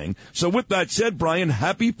everything. So with that said, Brian,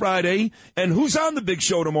 happy Friday. And who's on the big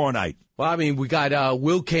show tomorrow night? Well, I mean, we got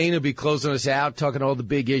Will Cain will be closing us out, talking all the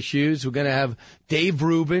big issues. We're going to have Dave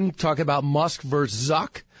Rubin talking about Musk versus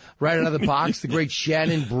Zuck right out of the box. The great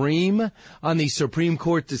Shannon Bream on the Supreme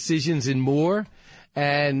Court decisions and more.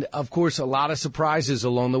 And, of course, a lot of surprises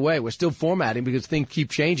along the way. We're still formatting because things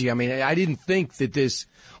keep changing. I mean, I didn't think that this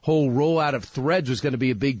whole rollout of Threads was going to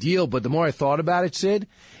be a big deal, but the more I thought about it, Sid,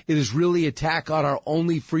 it is really an attack on our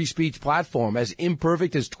only free speech platform. As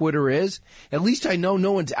imperfect as Twitter is, at least I know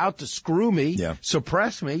no one's out to screw me,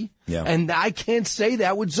 suppress me, and I can't say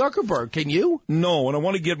that with Zuckerberg. Can you? No, and I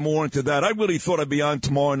want to get more into that. I really thought I'd be on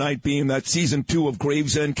tomorrow night, being that season 2 of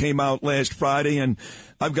Gravesend came out last Friday, and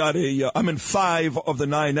I've got I'm in 5 of the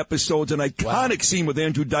 9 episodes, an iconic scene with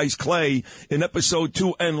Andrew Dice Clay in episode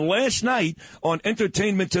 2. And last night on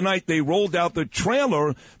Entertainment Tonight, they rolled out the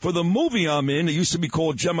trailer for the movie I'm in. It used to be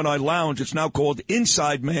called Gemini Lounge. It's now called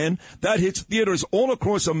Inside Man. That hits theaters all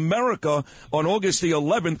across America on August the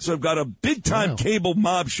 11th. So I've got a big-time cable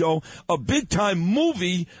mob show, a big-time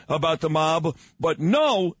movie about the mob. But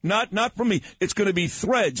no, not for me. It's going to be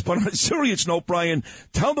Threads. But on a serious note, Brian,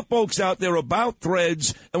 tell the folks out there about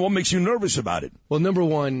Threads and what makes you nervous about it. Well, number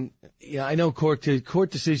one, I know court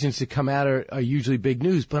decisions that come out are usually big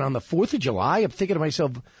news, but on the 4th of July, I'm thinking to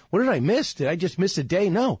myself, what did I miss? Did I just miss a day?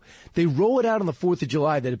 No. They roll it out on the 4th of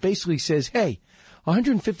July that it basically says, hey,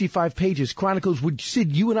 155 pages chronicles what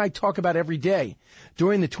Sid, you and I talk about every day.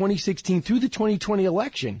 During the 2016 through the 2020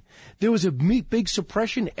 election, there was a big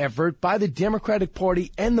suppression effort by the Democratic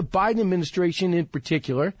Party and the Biden administration in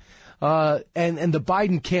particular, and the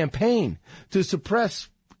Biden campaign to suppress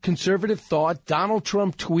conservative thought, Donald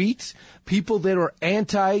Trump tweets, people that are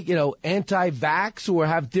anti-vax or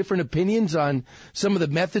have different opinions on some of the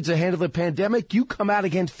methods of handling the pandemic. You come out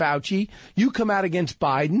against Fauci. You come out against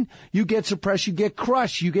Biden. You get suppressed. You get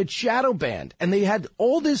crushed. You get shadow banned. And they had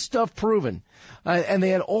all this stuff proven. And they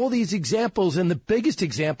had all these examples. And the biggest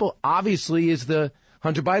example, obviously, is the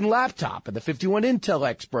Hunter Biden laptop and the 51 Intel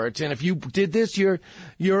experts. And if you did this, your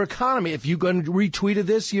economy, if you retweeted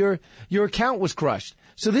this, your account was crushed.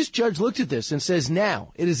 So this judge looked at this and says,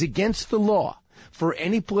 now it is against the law for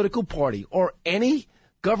any political party or any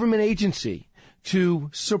government agency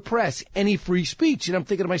to suppress any free speech. And I'm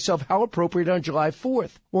thinking to myself, how appropriate on July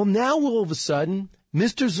 4th? Well, now all of a sudden,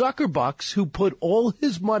 Mr. Zuckerbucks, who put all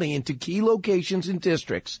his money into key locations and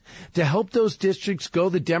districts to help those districts go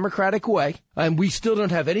the Democratic way, and we still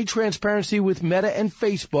don't have any transparency with Meta and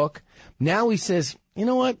Facebook, now he says, you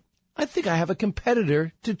know what? I think I have a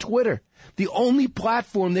competitor to Twitter, the only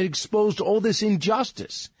platform that exposed all this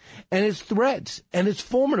injustice. And it's Threads, and it's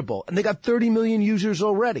formidable, and they got 30 million users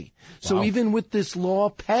already. Wow. So even with this law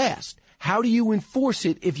passed, how do you enforce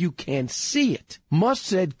it if you can't see it? Musk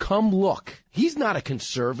said, come look. He's not a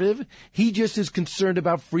conservative. He just is concerned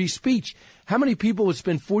about free speech. How many people would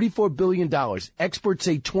spend $44 billion? Experts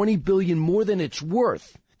say $20 billion more than it's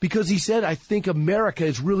worth. Because he said, I think America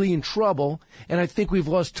is really in trouble, and I think we've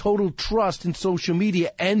lost total trust in social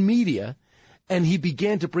media and media. And he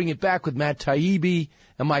began to bring it back with Matt Taibbi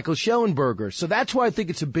and Michael Schellenberger. So that's why I think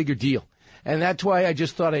it's a bigger deal. And that's why I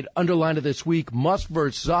just thought I'd underline it this week. Musk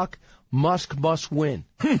versus Zuck. Musk must win.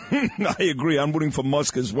 I agree. I'm rooting for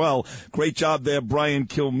Musk as well. Great job there, Brian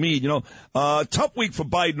Kilmeade. You know, tough week for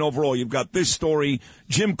Biden overall. You've got this story.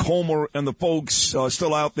 Jim Comer and the folks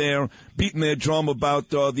still out there beating their drum about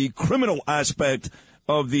the criminal aspect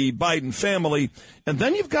of the Biden family. And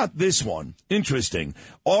then you've got this one. Interesting.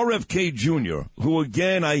 RFK Jr., who,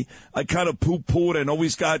 again, I kind of poo-pooed. I know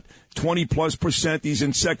he's got 20+%. He's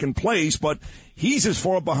in second place, but he's as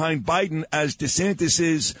far behind Biden as DeSantis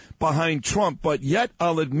is behind Trump. But yet,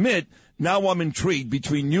 I'll admit, now I'm intrigued.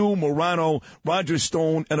 Between you, Morano, Roger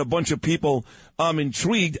Stone, and a bunch of people, I'm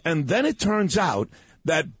intrigued. And then it turns out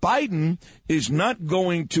that Biden is not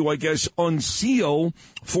going to, I guess, unseal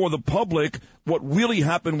for the public what really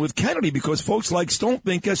happened with Kennedy, because folks like Stone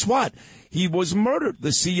think, guess what? He was murdered.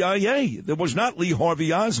 The CIA. There was not Lee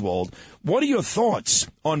Harvey Oswald. What are your thoughts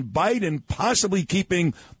on Biden possibly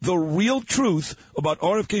keeping the real truth about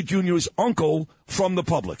RFK Jr.'s uncle from the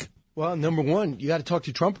public? Well, number one, you got to talk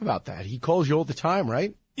to Trump about that. He calls you all the time,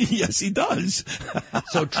 right? Yes, he does.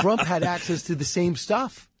 So Trump had access to the same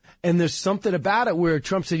stuff. And there's something about it where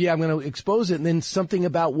Trump said, yeah, I'm going to expose it. And then something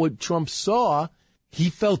about what Trump saw, he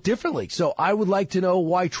felt differently. So I would like to know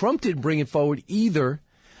why Trump didn't bring it forward either.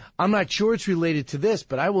 I'm not sure it's related to this,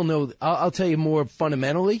 but I will know. I'll tell you more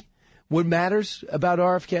fundamentally what matters about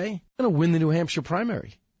RFK. He's going to win the New Hampshire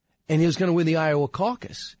primary. And he was going to win the Iowa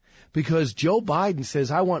caucus because Joe Biden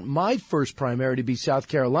says, I want my first primary to be South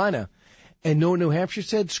Carolina. And New Hampshire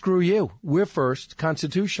said, screw you. We're first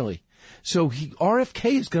constitutionally. So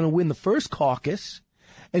RFK is going to win the first caucus,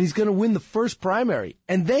 and he's going to win the first primary.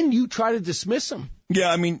 And then you try to dismiss him. Yeah,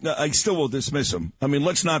 I mean, I still will dismiss him. I mean,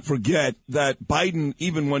 let's not forget that Biden,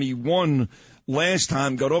 even when he won last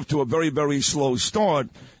time, got off to a very, very slow start.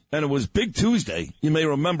 And it was Big Tuesday, you may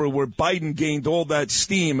remember, where Biden gained all that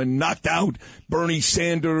steam and knocked out Bernie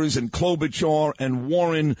Sanders and Klobuchar and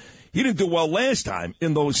Warren. He didn't do well last time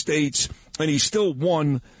in those states, and he still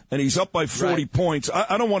won, and he's up by 40 points.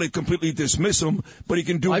 I don't want to completely dismiss him, but he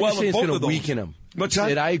can do well in both of those. I say it's going to weaken him. What's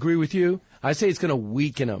that? I agree with you. I say it's going to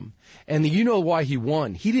weaken him. And you know why he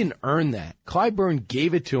won. He didn't earn that. Clyburn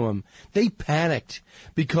gave it to him. They panicked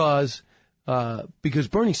because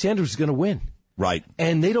Bernie Sanders was going to win. Right.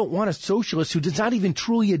 And they don't want a socialist who's not even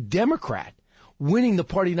truly a Democrat winning the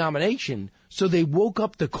party nomination. So they woke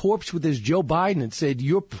up the corpse with this Joe Biden and said,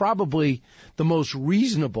 you're probably the most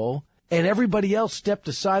reasonable. And everybody else stepped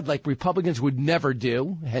aside like Republicans would never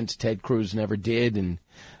do. Hence, Ted Cruz never did. And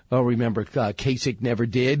remember, Kasich never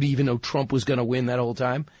did, even though Trump was going to win that whole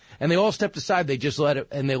time. And they all stepped aside. They just let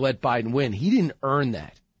Biden win. He didn't earn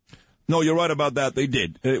that. No, you're right about that. They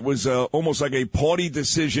did. It was almost like a party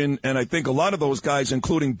decision, and I think a lot of those guys,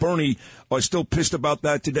 including Bernie, are still pissed about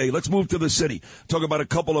that today. Let's move to the city. Talk about a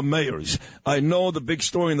couple of mayors. I know the big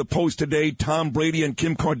story in the Post today, Tom Brady and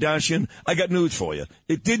Kim Kardashian. I got news for you.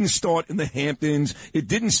 It didn't start in the Hamptons. It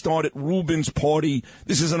didn't start at Rubin's party.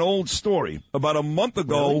 This is an old story. About a month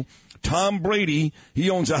ago, really? Tom Brady, he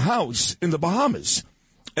owns a house in the Bahamas.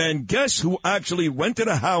 And guess who actually rented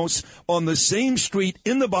a house on the same street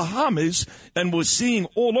in the Bahamas and was seeing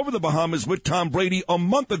all over the Bahamas with Tom Brady a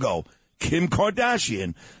month ago? Kim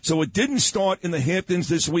Kardashian. So it didn't start in the Hamptons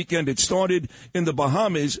this weekend. It started in the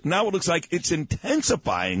Bahamas. Now it looks like it's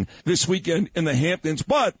intensifying this weekend in the Hamptons.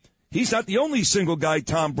 But he's not the only single guy,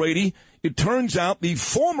 Tom Brady. It turns out the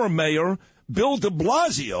former mayor, Bill de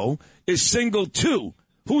Blasio, is single too.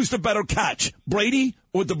 Who's the better catch, Brady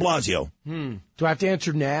or de Blasio? Do I have to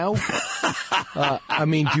answer now? I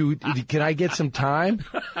mean, can I get some time?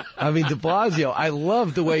 I mean, de Blasio, I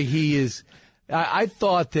love the way he is. I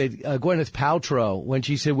thought that Gwyneth Paltrow, when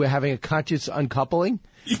she said we're having a conscious uncoupling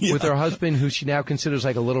with her husband, who she now considers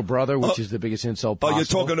like a little brother, which is the biggest insult possible. You're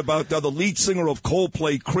talking about the lead singer of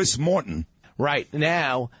Coldplay, Chris Martin. Right.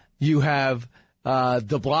 Now you have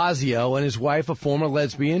de Blasio and his wife, a former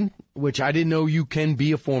lesbian, which I didn't know you can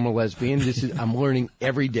be a former lesbian. I'm learning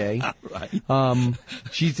every day. Right.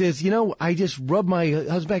 She says, I just rubbed my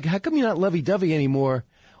husband back. How come you're not lovey-dovey anymore?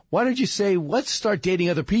 Why don't you say, let's start dating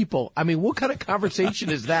other people? I mean, what kind of conversation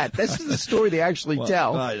is that? This is the story they actually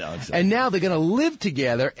tell. I know, and now they're going to live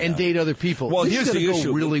together and date other people. Well, this here's is the going to issue.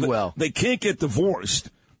 go really well. They can't get divorced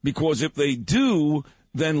because if they do,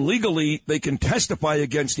 then legally they can testify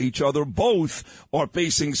against each other. Both are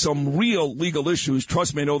facing some real legal issues.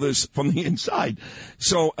 Trust me, I know this from the inside.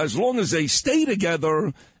 So as long as they stay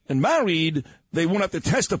together and married, they won't have to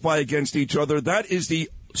testify against each other. That is the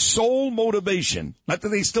sole motivation. Not that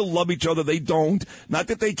they still love each other, they don't. Not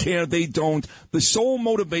that they care, they don't. The sole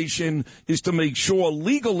motivation is to make sure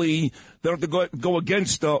legally they don't have to go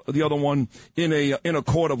against the other one in a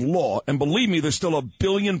court of law. And believe me, there's still $1.5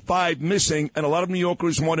 billion missing, and a lot of New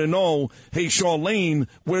Yorkers want to know, hey, Charlene,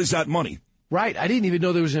 where's that money? Right. I didn't even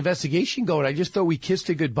know there was an investigation going. I just thought we kissed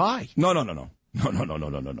it goodbye. No.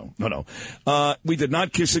 We did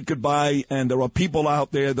not kiss it goodbye, and there are people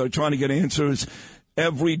out there that are trying to get answers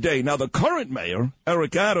every day. Now, the current mayor,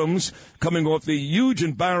 Eric Adams, coming off the huge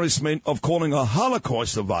embarrassment of calling a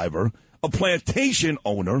Holocaust survivor a plantation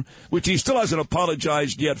owner, which he still hasn't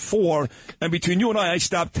apologized yet for. And between you and I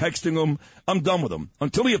stopped texting him. I'm done with him.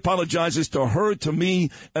 Until he apologizes to her, to me,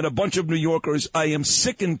 and a bunch of New Yorkers, I am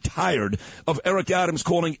sick and tired of Eric Adams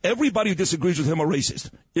calling everybody who disagrees with him a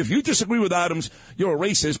racist. If you disagree with Adams, you're a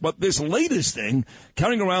racist. But this latest thing,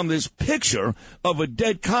 carrying around this picture of a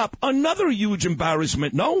dead cop, another huge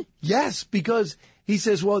embarrassment, no? Yes, because he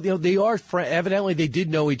says, well, they are evidently they did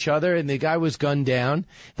know each other, and the guy was gunned down.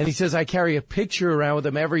 And he says, I carry a picture around with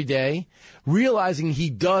him every day, realizing he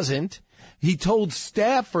doesn't. He told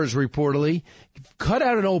staffers reportedly, cut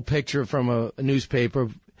out an old picture from a newspaper,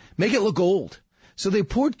 make it look old. So they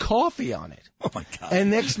poured coffee on it. Oh, my God.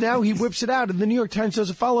 And next now he whips it out. And the New York Times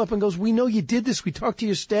does a follow-up and goes, we know you did this. We talked to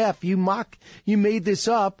your staff. You made this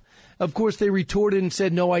up. Of course, they retorted and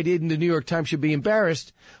said, no, I didn't. The New York Times should be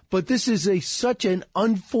embarrassed. But this is such an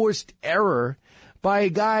unforced error by a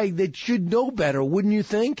guy that should know better, wouldn't you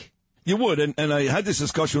think? You would. And I had this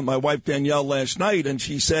discussion with my wife, Danielle, last night, and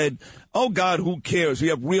she said, oh, God, who cares? We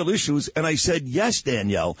have real issues. And I said, yes,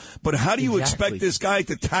 Danielle, but how do you expect this guy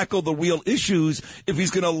to tackle the real issues if he's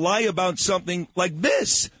going to lie about something like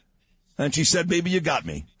this? And she said, baby, you got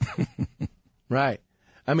me. Right.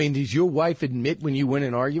 I mean, does your wife admit when you win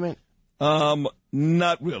an argument?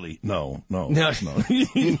 Not really. No. That's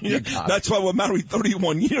why we're married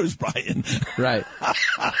 31 years, Brian. Right.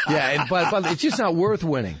 Yeah, but it's just not worth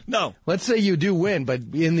winning. No. Let's say you do win, but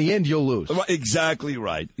in the end, you'll lose. Exactly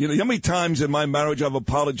right. You know how many times in my marriage I've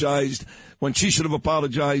apologized when she should have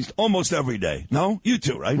apologized? Almost every day. No? You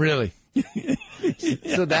too, right? Really?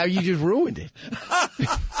 So now you just ruined it.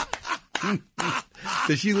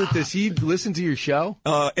 Does she listen to your show?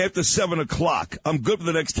 After 7 o'clock. I'm good for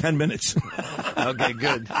the next 10 minutes. Okay,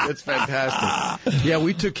 good. That's fantastic. Yeah,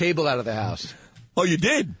 we took cable out of the house. Oh, you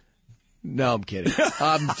did? No, I'm kidding.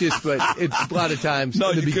 But it's a lot of times.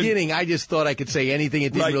 In the beginning, I just thought I could say anything.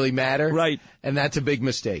 It didn't really matter. Right. And that's a big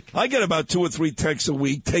mistake. I get about 2 or 3 texts a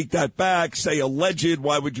week. Take that back. Say alleged.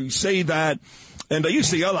 Why would you say that? And I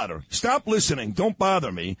used to yell at her, stop listening. Don't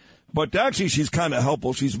bother me. But actually, she's kind of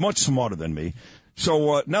helpful. She's much smarter than me.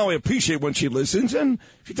 So now I appreciate when she listens, and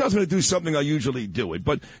if she tells me to do something, I usually do it.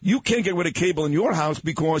 But you can't get rid of cable in your house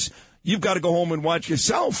because you've got to go home and watch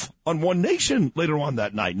yourself on One Nation later on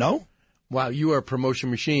that night, no? Wow, you are a promotion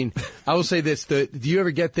machine. I will say this. Do you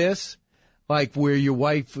ever get this? Like where your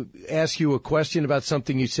wife asks you a question about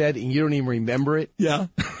something you said, and you don't even remember it? Yeah.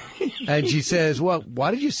 And she says, well,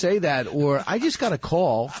 why did you say that? Or I just got a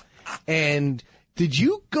call, and... did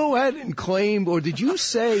you go ahead and claim, or did you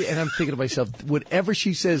say, and I'm thinking to myself, whatever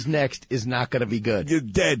she says next is not going to be good. You're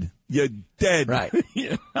dead. You're dead. Right.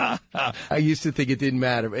 I used to think it didn't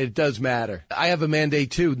matter. It does matter. I have a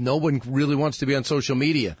mandate, too. No one really wants to be on social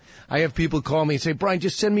media. I have people call me and say, Brian,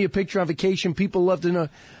 just send me a picture on vacation. People love to know.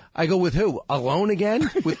 I go, with who? Alone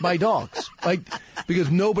again? With my dogs.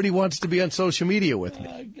 Because nobody wants to be on social media with me.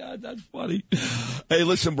 Oh, my God, that's funny. Hey,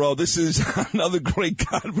 listen, bro, this is another great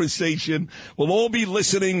conversation. We'll all be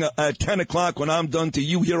listening at 10 o'clock when I'm done to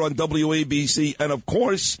you here on WABC. And, of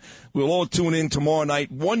course, we'll all tune in tomorrow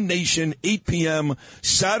night, One Nation, 8 p.m.,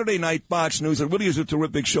 Saturday night, Fox News. It really is a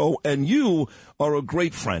terrific show, and you are a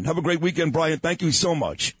great friend. Have a great weekend, Brian. Thank you so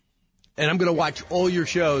much. And I'm going to watch all your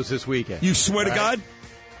shows this weekend. You swear to God?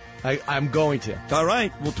 I'm going to. All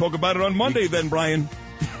right. We'll talk about it on Monday then, Brian.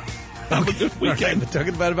 Have a good weekend. Right, we're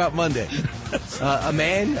talking about Monday. A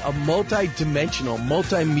man, a multi-dimensional,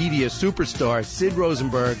 multimedia superstar, Sid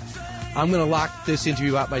Rosenberg. I'm going to lock this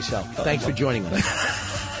interview out myself. Thanks for joining us.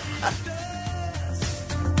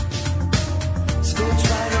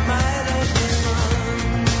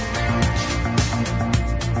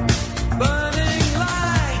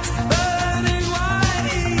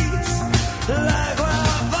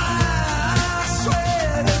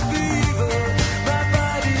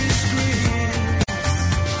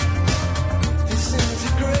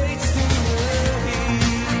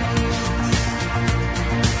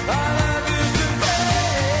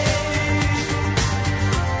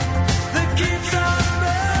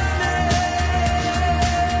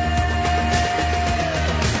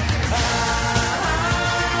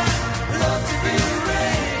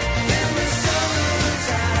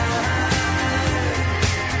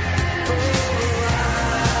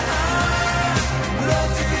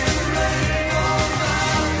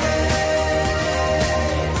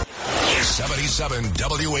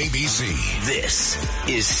 WABC. This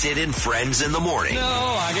is Sid and Friends in the Morning. No,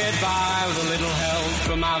 I get by with a little help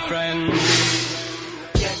from my friends.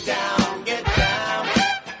 Get down, get down.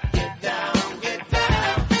 Get down, get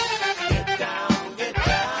down. Get down, get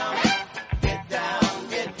down. Get down,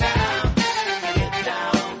 get down. Get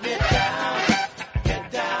down, get down.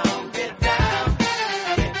 Get down, get down.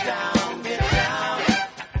 Get down, get down.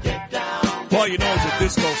 Get down. Well, you know, it's a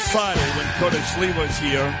Disco Friday when Curtis Lee was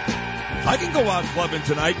here. I can go out clubbing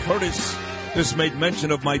tonight. Curtis just made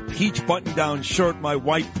mention of my peach button-down shirt, my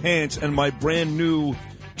white pants, and my brand-new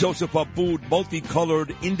Joseph Abboud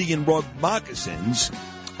multicolored Indian rug moccasins.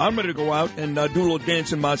 I'm ready to go out and do a little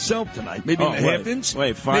dancing myself tonight. Maybe in the Hamptons.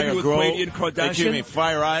 Wait, Fire maybe with Grove. Brady and Kardashian. Excuse me,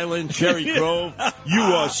 Fire Island, Cherry Grove. You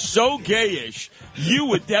are so gayish. You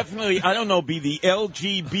would definitely, I don't know, be the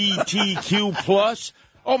LGBTQ+.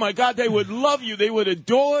 Oh, my God, they would love you. They would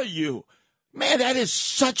adore you. Man, that is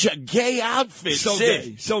such a gay outfit. So Sid.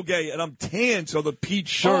 gay, so gay, and I'm tan, so the peach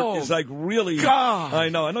shirt is like really. God, I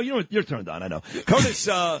know. You're turned on. I know. Curtis,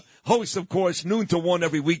 host, of course, noon to 1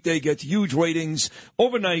 every weekday, gets huge ratings,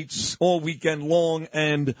 overnights all weekend long,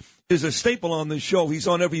 and is a staple on this show. He's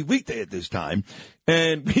on every weekday at this time,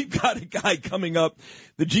 and we've got a guy coming up,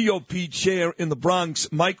 the GOP chair in the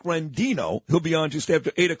Bronx, Mike Rendino. He'll be on just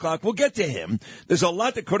after 8 o'clock. We'll get to him. There's a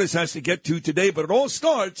lot that Curtis has to get to today, but it all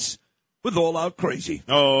starts with All Out Crazy.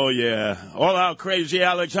 Oh, yeah. All Out Crazy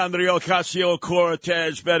Alexandria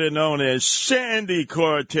Ocasio-Cortez, better known as Sandy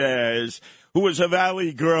Cortez, who was a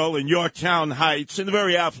valley girl in Yorktown Heights in the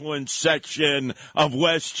very affluent section of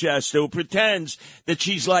Westchester, who pretends that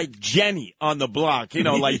she's like Jenny on the block,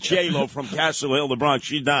 like J-Lo from Castle Hill, the Bronx.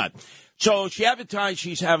 She's not. So she advertised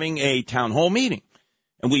she's having a town hall meeting.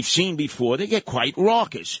 And we've seen before, they get quite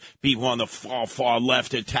raucous. People on the far, far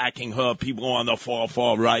left attacking her, people on the far,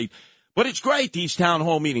 far right. But it's great, these town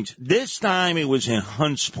hall meetings. This time it was in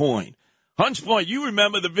Hunts Point. Hunts Point, you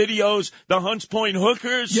remember the videos, the Hunts Point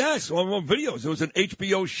hookers? Yes, on videos. It was an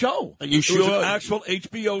HBO show. Are you sure? It was an actual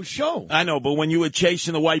HBO show. I know, but when you were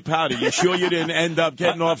chasing the white powder, you sure you didn't end up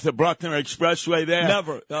getting off the Bruckner Expressway there?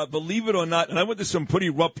 Never. Believe it or not, and I went to some pretty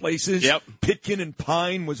rough places. Yep. Pitkin and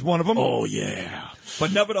Pine was one of them. Oh, yeah.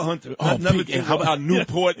 But never to Hunter. Oh, how about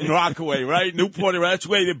Newport and Rockaway, right? Newport, that's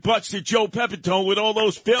where they busted Joe Pepitone with all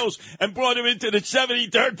those pills and brought him into the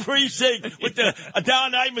 73rd precinct with the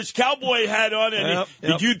Don Imus cowboy hat on. And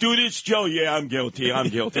did you do this, Joe? Yeah, I'm guilty.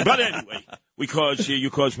 But anyway, you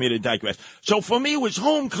caused me to digress. So for me, it was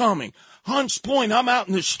homecoming. Hunts Point, I'm out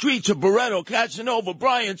in the streets of Barretto, Casanova,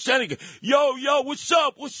 Bryan, Seneca. Yo, what's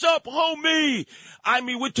up, homie? I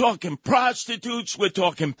mean, we're talking prostitutes, we're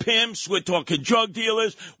talking pimps, we're talking drug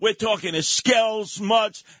dealers, we're talking skells,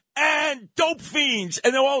 mutts, and dope fiends,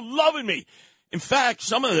 and they're all loving me. In fact,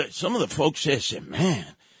 some of the folks there said, man,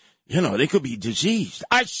 they could be diseased.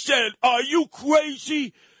 I said, are you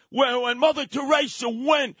crazy? Well, when Mother Teresa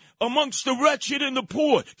went amongst the wretched and the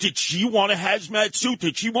poor, did she want a hazmat suit?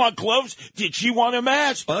 Did she want gloves? Did she want a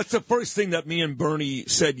mask? Well, that's the first thing that me and Bernie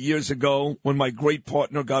said years ago when my great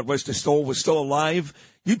partner, God rest his soul, was still alive.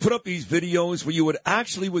 You put up these videos where you would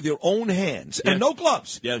actually, with your own hands, and no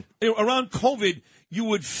gloves, around COVID, you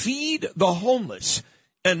would feed the homeless.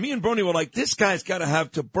 And me and Bernie were like, this guy's got to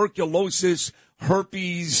have tuberculosis,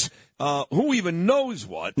 herpes, who even knows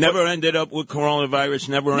what. Never ended up with coronavirus,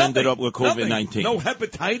 ended up with COVID-19. No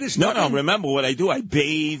hepatitis? No, remember what I do? I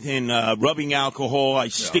bathe in rubbing alcohol. I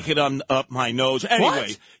stick it up my nose. Anyway,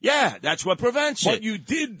 what? Yeah, that's what prevents it. You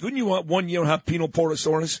did, didn't you 1 year have penile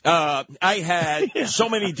porosaurus? I had so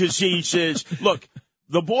many diseases. Look,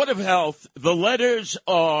 the Board of Health, the letters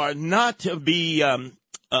are not to be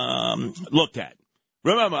looked at.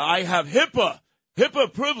 Remember, I have HIPAA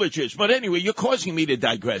privileges. But anyway, you're causing me to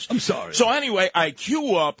digress. I'm sorry. So anyway, I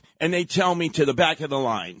queue up, and they tell me to the back of the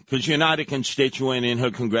line, because you're not a constituent in her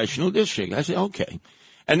congressional district. I say, okay.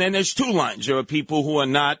 And then there's two lines. There are people who are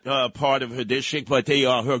not part of her district, but they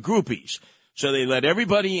are her groupies. So they let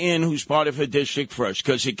everybody in who's part of her district first,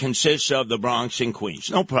 because it consists of the Bronx and Queens.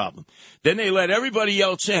 No problem. Then they let everybody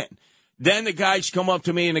else in. Then the guys come up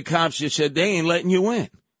to me, and the cops just said, they ain't letting you in.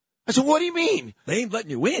 I said, what do you mean? They ain't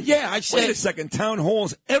letting you in. Yeah, I said. Wait a second, town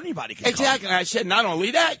halls, everybody can Exactly. come. I said, not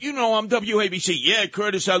only that, I'm WABC. Yeah,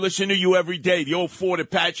 Curtis, I listen to you every day, the old Fort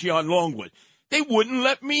Apache on Longwood. They wouldn't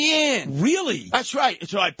let me in. Really? That's right.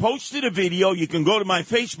 So I posted a video. You can go to my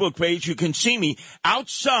Facebook page. You can see me.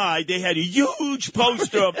 Outside, they had a huge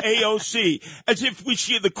poster of AOC, as if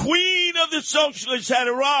the queen of the socialists had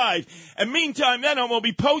arrived. And meantime, then I'm going to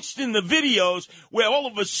be posting the videos where all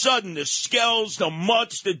of a sudden the skells, the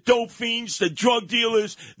mutts, the dope fiends, the drug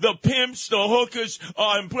dealers, the pimps, the hookers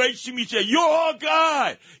are embracing me. Say, you're our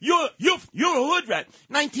guy. You're a hood rat.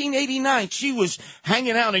 1989, she was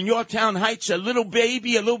hanging out in Yorktown Heights, a little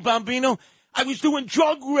baby, a little bambino. I was doing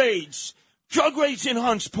drug raids in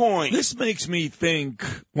Hunts Point. This makes me think,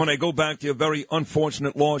 when I go back to your very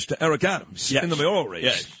unfortunate loss to Eric Adams in the mayoral race.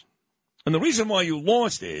 Yes. And the reason why you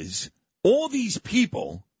lost is all these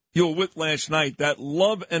people you were with last night that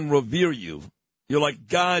love and revere you, you're like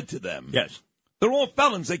God to them. Yes. They're all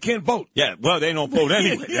felons. They can't vote. Yeah, well, they don't vote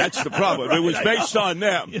anyway. That's the problem. Right. It was based on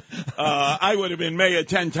them. I would have been mayor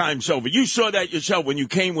 10 times over. You saw that yourself when you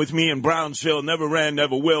came with me in Brownsville. Never ran,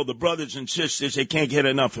 never will. The brothers and sisters, they can't get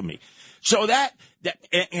enough of me. So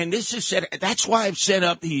and this is said, that's why I've set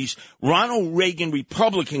up these Ronald Reagan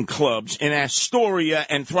Republican clubs in Astoria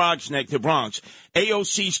and Throgs Neck, the Bronx,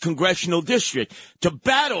 AOC's congressional district, to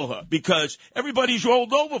battle her because everybody's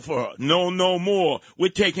rolled over for her. No more. We're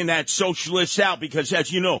taking that socialist out because,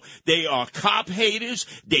 as you know, they are cop haters.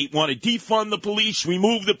 They want to defund the police,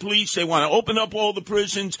 remove the police. They want to open up all the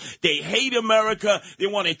prisons. They hate America. They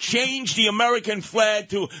want to change the American flag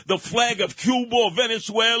to the flag of Cuba or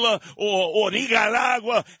Venezuela or Nicaragua.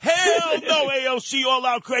 Hell no, AOC, all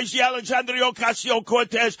out crazy Alexandria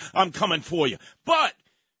Ocasio-Cortez. I'm coming for you. But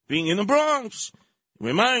being in the Bronx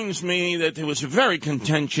reminds me that there was a very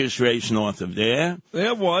contentious race north of there.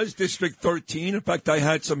 There was, District 13. In fact, I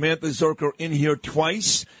had Samantha Zerker in here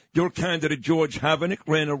twice. Your candidate, George Havanick,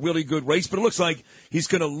 ran a really good race, but it looks like he's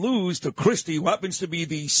going to lose to Christie, who happens to be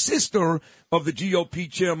the sister of the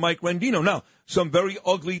GOP chair, Mike Rendino. Now, some very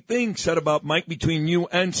ugly things said about Mike between you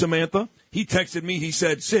and Samantha. He texted me. He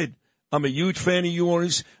said, Sid, I'm a huge fan of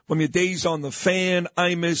yours. From your days on The Fan,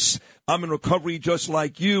 I'm in recovery just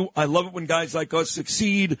like you. I love it when guys like us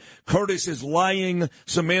succeed. Curtis is lying.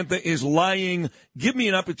 Samantha is lying. Give me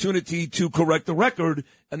an opportunity to correct the record.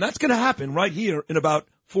 And that's going to happen right here in about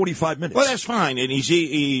 45 minutes. Well, that's fine. And he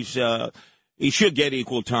should get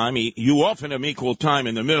equal time. You offered him equal time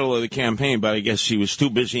in the middle of the campaign, but I guess he was too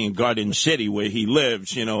busy in Garden City where he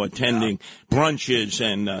lives, attending brunches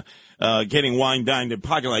and getting wine dined in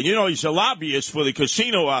parking lot. He's a lobbyist for the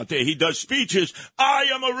casino out there. He does speeches. I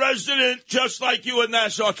am a resident just like you in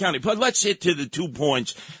Nassau County. But let's hit to the 2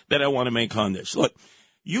 points that I want to make on this. Look,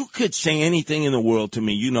 you could say anything in the world to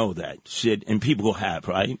me. You know that, Sid, and people have,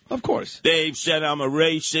 right? Of course. They've said I'm a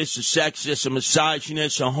racist, a sexist, a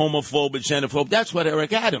misogynist, a homophobe, a xenophobe. That's what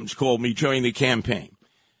Eric Adams called me during the campaign.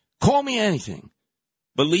 Call me anything.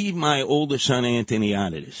 But leave my older son Anthony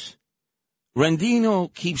out of this.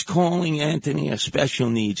 Rendino keeps calling Anthony a special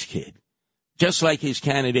needs kid, just like his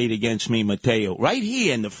candidate against me, Mateo, right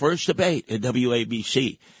here in the first debate at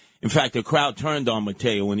WABC. In fact, the crowd turned on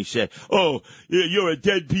Mateo when he said, oh, you're a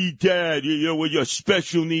deadbeat dad. You're a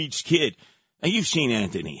special needs kid. And you've seen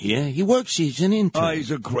Anthony here. He works. He's an intern.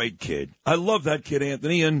 He's a great kid. I love that kid,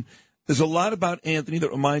 Anthony. And there's a lot about Anthony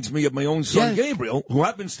that reminds me of my own son, Gabriel, who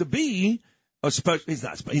happens to be a special.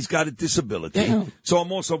 He's got a disability. Yeah. So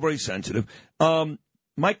I'm also very sensitive. Mike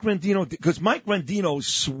Rendino, because Mike Rendino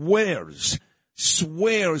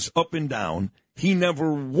swears up and down. He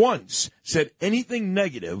never once said anything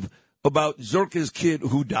negative about Zerka's kid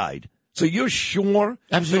who died. So you're sure?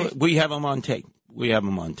 Absolutely. We have him on tape.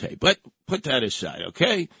 But put that aside,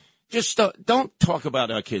 okay? Just don't talk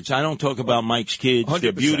about our kids. I don't talk about Mike's kids. 100%.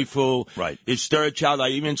 They're beautiful. Right. His third child, I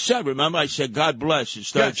even said, remember I said, God bless. His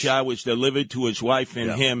third child was delivered to his wife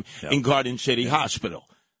and him in Garden City Hospital.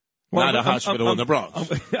 Well, not a hospital in the Bronx.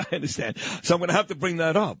 I understand. So I'm going to have to bring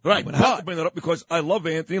that up. Right. I'm going to have to bring that up because I love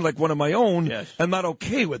Anthony like one of my own. Yes. I'm not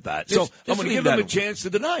okay with that. So I'm going to give him a chance to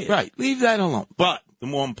deny it. Right. Leave that alone. But the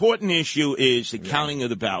more important issue is the counting of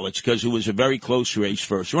the ballots because it was a very close race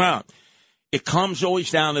first round. It comes always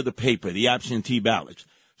down to the paper, the absentee ballots.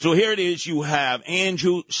 So here it is. You have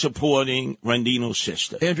Andrew supporting Rendino's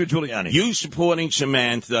sister. Andrew Giuliani. You supporting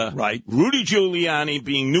Samantha. Right. Rudy Giuliani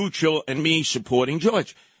being neutral and me supporting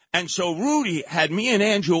George. And so Rudy had me and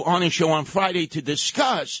Andrew on his show on Friday to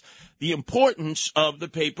discuss the importance of the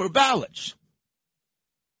paper ballots.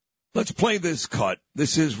 Let's play this cut.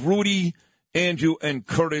 This is Rudy, Andrew, and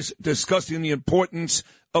Curtis discussing the importance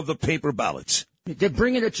of the paper ballots. They're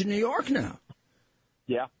bringing it to New York now.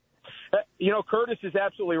 Yeah. Curtis is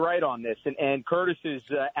absolutely right on this, and Curtis has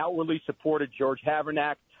outwardly supported George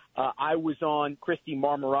Havanick. I was on Christy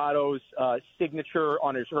Marmorato's signature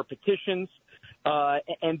on her petitions.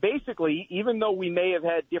 And basically, even though we may have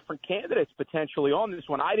had different candidates potentially on this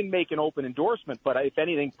one, I didn't make an open endorsement, but if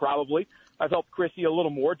anything, probably I've helped Chrissy a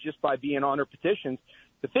little more just by being on her petitions.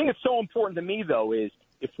 The thing that's so important to me, though, is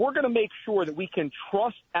if we're going to make sure that we can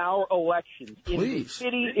trust our elections in this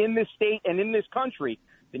city, in this state, and in this country,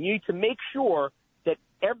 then you need to make sure that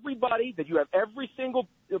that you have every single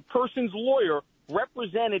person's lawyer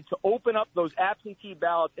represented to open up those absentee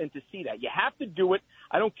ballots and to see that. You have to do it.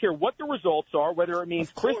 I don't care what the results are, whether it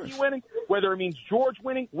means Christie winning, whether it means George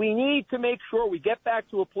winning. We need to make sure we get back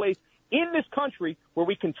to a place in this country where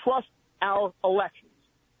we can trust our elections.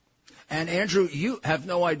 And, Andrew, you have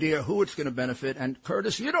no idea who it's going to benefit. And,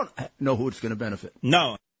 Curtis, you don't know who it's going to benefit.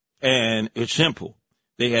 No. And it's simple.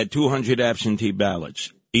 They had 200 absentee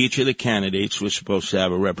ballots. Each of the candidates was supposed to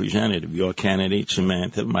have a representative. Your candidate,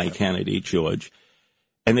 Samantha, my candidate, George.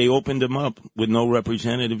 And they opened them up with no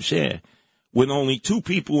representatives there. with only two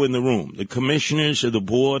people in the room, the commissioners of the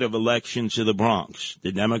Board of Elections of the Bronx,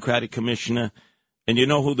 the Democratic commissioner, and you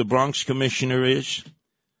know who the Bronx commissioner is?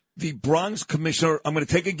 The Bronx commissioner, I'm going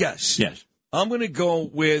to take a guess. Yes. I'm going to go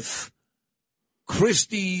with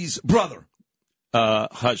Christie's brother.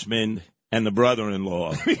 Husband and the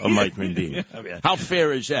brother-in-law of Mike Rendino. How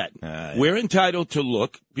fair is that? We're entitled to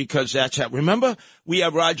look because that's how. Remember, we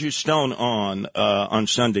have Roger Stone on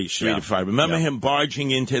Sundays 3 to 5. Remember him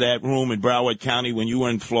barging into that room in Broward County when you were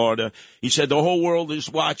in Florida? He said the whole world is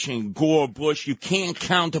watching. Gore, Bush, you can't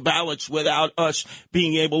count the ballots without us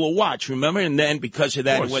being able to watch. Remember? And then because of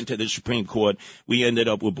that, it went to the Supreme Court. We ended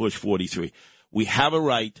up with Bush 43. We have a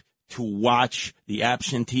right to watch the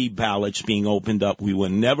absentee ballots being opened up. We were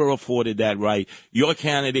never afforded that right. Your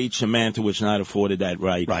candidate, Samantha, was not afforded that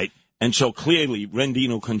right. Right. And so clearly,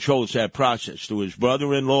 Rendino controls that process through his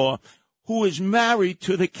brother-in-law, who is married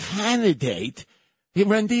to the candidate,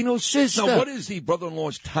 Rendino's sister. Now, what is the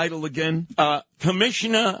brother-in-law's title again?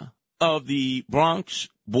 Commissioner of the Bronx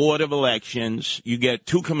Board of Elections. You get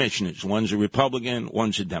two commissioners. One's a Republican,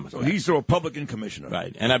 one's a Democrat. So he's the Republican commissioner.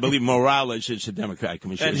 Right. And I believe Morales is the Democratic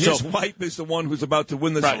commissioner. And his wife is the one who's about to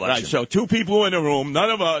win this election. Right. So two people in a room, none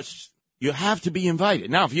of us. You have to be invited.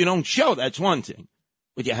 Now, if you don't show, that's one thing.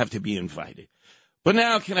 But you have to be invited. But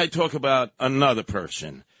now can I talk about another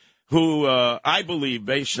person who I believe,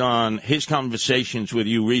 based on his conversations with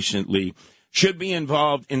you recently, should be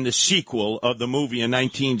involved in the sequel of the movie in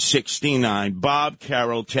 1969, Bob,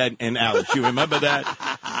 Carol, Ted, and Alice. You remember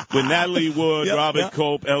that? With Natalie Wood, Robert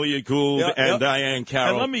Cope, Elliot Gould, and Diane Carroll.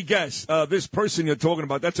 And let me guess, this person you're talking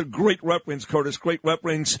about, that's a great reference, Curtis, great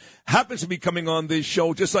reference, happens to be coming on this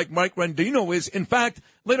show just like Mike Rendino is, in fact,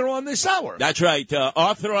 later on this hour. That's right.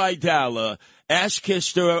 Arthur Aidala,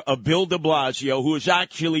 ass-kisser of Bill de Blasio, who is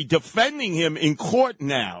actually defending him in court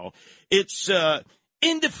now. It's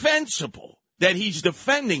indefensible that he's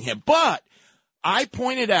defending him. But I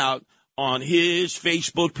pointed out on his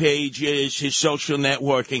Facebook pages, his social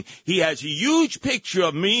networking, he has a huge picture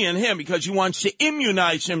of me and him because he wants to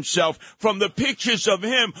immunize himself from the pictures of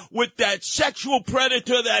him with that sexual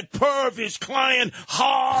predator, that perv, his client,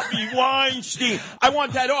 Harvey Weinstein. I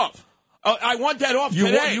want that off. I want that off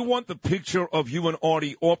today. You want the picture of you and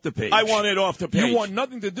Artie off the page. I want it off the page. You want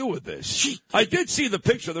nothing to do with this. I did see the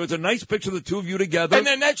picture. There was a nice picture of the two of you together. And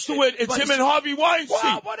then next to it, it's him and Harvey Weinstein.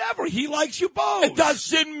 Well, whatever. He likes you both. It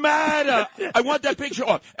doesn't matter. I want that picture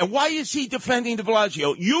off. And why is he defending de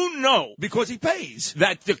Blasio? You know. Because he pays.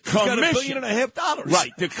 That the commission. He's got $1.5 billion.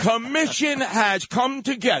 Right. The commission has come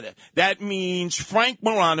together. That means Frank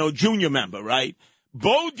Morano, junior member, right?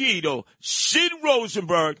 Bo Dietl, Sid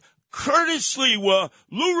Rosenberg, Curtis Lewa,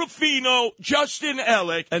 Lou Rufino, Justin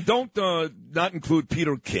Ellick. And don't not include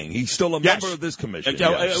Peter King. He's still a member of this commission.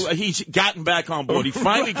 He's gotten back on board. He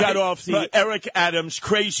finally got off the Eric Adams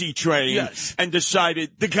crazy train and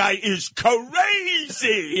decided the guy is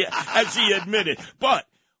crazy, as he admitted. But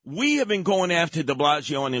we have been going after de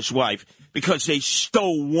Blasio and his wife because they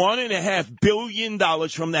stole $1.5 billion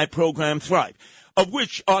from that program, Thrive, of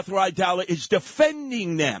which Arthur Aidala is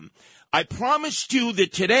defending them. I promised you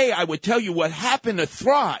that today I would tell you what happened to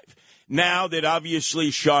Thrive. Now that obviously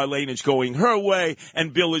Charlene is going her way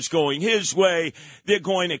and Bill is going his way, they're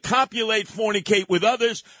going to copulate, fornicate with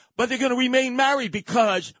others, but they're going to remain married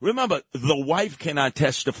because, remember, the wife cannot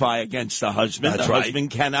testify against the husband. That's the right.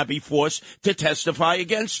 husband cannot be forced to testify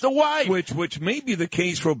against the wife. Which may be the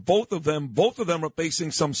case for both of them. Both of them are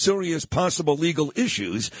facing some serious possible legal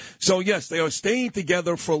issues. So, yes, they are staying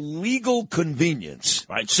together for legal convenience.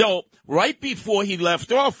 Right. So, right before he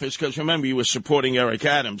left office, because remember, he was supporting Eric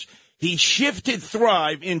Adams, he shifted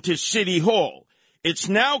Thrive into City Hall. It's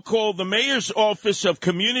now called the Mayor's Office of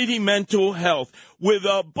Community Mental Health with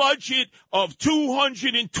a budget of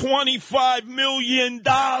 $225 million.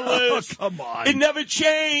 Oh, come on. It never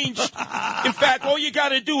changed. In fact, all you got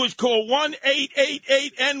to do is call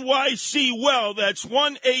 1-888-NYC-WELL. That's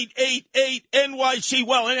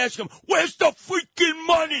 1-888-NYC-WELL and ask them, where's the freaking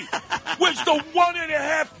money? Where's the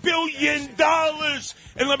 $1.5 billion?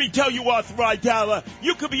 And let me tell you, Arthur Aidala,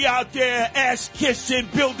 you could be out there ass-kissing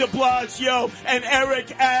Bill de Blasio and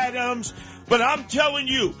Eric Adams. But I'm telling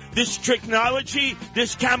you, this technology,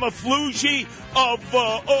 this camouflage of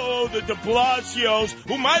the de Blasios,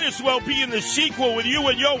 who might as well be in the sequel with you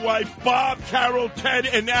and your wife, Bob, Carol, Ted,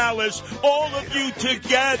 and Alice, all of you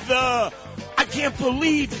together. I can't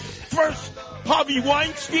believe first Harvey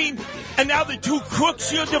Weinstein, and now the two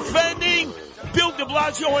crooks you're defending. Bill de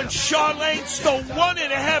Blasio and Charlene stole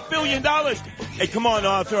 $1.5 billion. Hey, come on,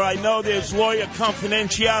 Arthur. I know there's lawyer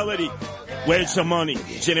confidentiality. Where's the money?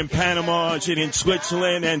 Is it in Panama? Is it in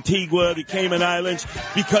Switzerland, Antigua, the Cayman Islands?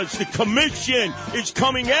 Because the commission is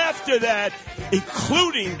coming after that,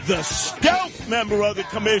 including the stealth member of the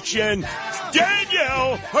commission,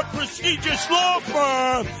 Danielle, her prestigious law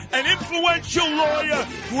firm, an influential lawyer,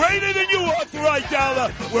 greater than you, Arthur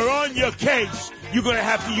Aidala. We're on your case. You're going to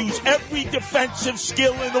have to use every defensive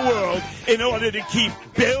skill in the world in order to keep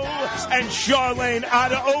Bill and Charlene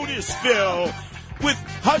out of Otisville. With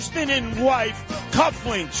husband and wife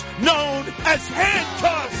cufflinks known as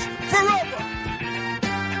handcuffs forever.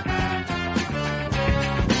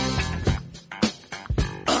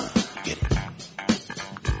 Get it.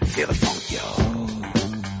 Feel the funk, yo.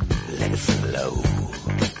 Let it flow.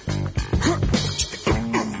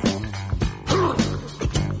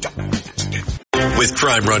 With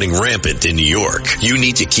crime running rampant in New York, you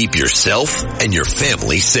need to keep yourself and your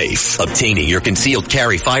family safe. Obtaining your concealed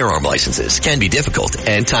carry firearm licenses can be difficult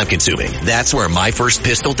and time-consuming. That's where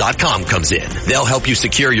MyFirstPistol.com comes in. They'll help you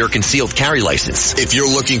secure your concealed carry license. If you're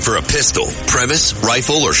looking for a pistol, premise,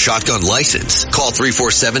 rifle, or shotgun license, call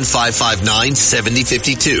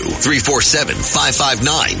 347-559-7052.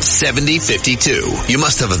 347-559-7052. You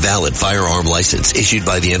must have a valid firearm license issued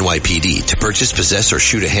by the NYPD to purchase, possess, or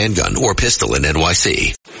shoot a handgun or pistol in NYC.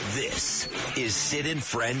 This is Sid and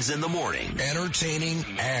Friends in the Morning. Entertaining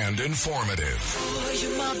and informative. Oh,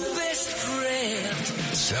 you're my best friend.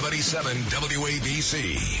 77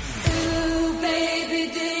 WABC. Ooh,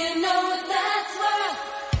 baby, do you know that's what?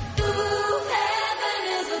 Ooh, heaven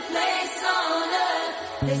is a place on earth.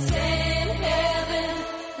 They say in heaven,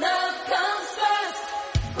 love comes first.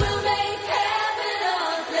 We'll make heaven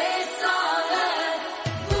a place on earth.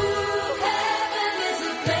 Ooh, heaven is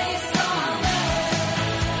a place on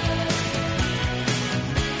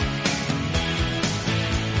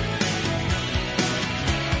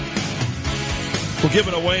We're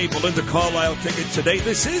giving away Belinda Carlisle tickets today.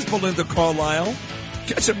 This is Belinda Carlisle.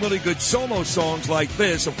 Get some really good solo songs like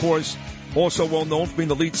this. Of course, also well known for being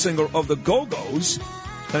the lead singer of the Go-Go's.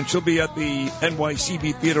 And she'll be at the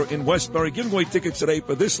NYCB Theater in Westbury. Giving away tickets today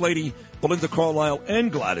for this lady, Belinda Carlisle,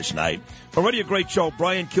 and Gladys Knight. Already a great show.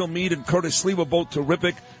 Brian Kilmeade and Curtis Lee were both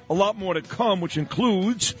terrific. A lot more to come, which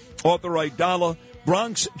includes Arthur Aidala,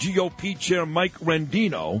 Bronx GOP Chair Mike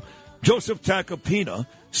Rendino, Joseph Tacopina,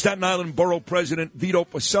 Staten Island Borough President Vito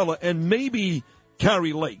Pasella, and maybe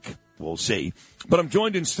Carrie Lake. We'll see. But I'm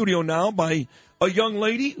joined in studio now by a young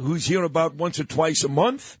lady who's here about once or twice a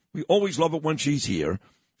month. We always love it when she's here.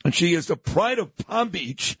 And she is the pride of Palm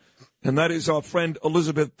Beach, and that is our friend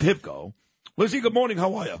Elizabeth Pivko. Lizzie, good morning.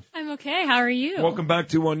 How are you? I'm okay. How are you? Welcome back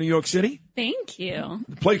to New York City. Thank you.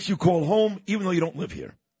 The place you call home, even though you don't live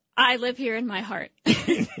here. I live here in my heart.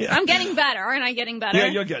 I'm getting better. Aren't I getting better? Yeah,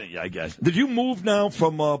 you're getting it, I guess. Did you move now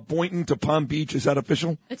from Boynton to Palm Beach? Is that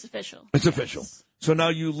official? It's official. It's official. So now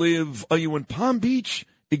you live, are you in Palm Beach?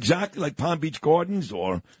 Exactly like Palm Beach Gardens,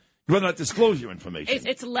 or you rather not disclose your information?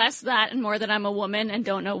 It's less that and more that I'm a woman and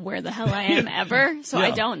don't know where the hell I am ever. So Yeah.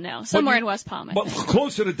 I don't know. Somewhere in West Palm, I But think.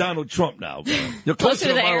 closer to Donald Trump now. You're Closer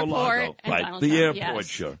to the Mar-a-Lago. airport and Right, Donald the Trump, airport, yes.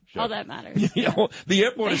 sure. All that matters. Yeah, well, the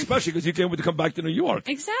airport especially because you can't wait to come back to New York.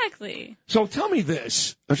 Exactly. So tell me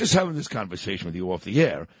this. I was just having this conversation with you off the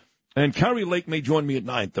air, and Carrie Lake may join me at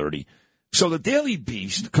 9:30. So the Daily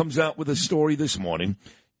Beast comes out with a story this morning,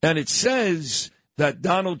 and it says that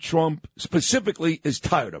Donald Trump specifically is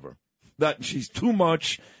tired of her, that she's too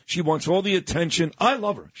much. She wants all the attention. I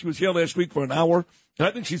love her. She was here last week for an hour, and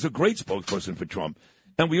I think she's a great spokesperson for Trump.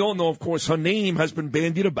 And we all know, of course, her name has been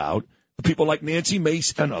bandied about, people like Nancy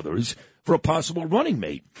Mace and others, for a possible running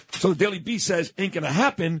mate. So the Daily Beast says, ain't going to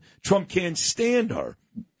happen. Trump can't stand her.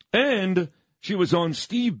 And she was on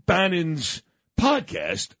Steve Bannon's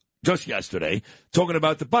podcast just yesterday talking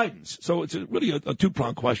about the Bidens. So it's really a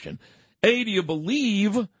two-pronged question. A, do you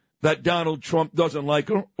believe that Donald Trump doesn't like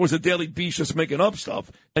her, or is the Daily Beast just making up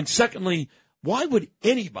stuff? And secondly, why would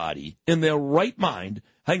anybody in their right mind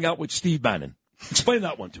hang out with Steve Bannon? Explain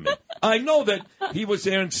that one to me. I know that he was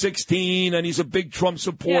there in 2016 and he's a big Trump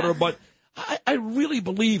supporter, but I really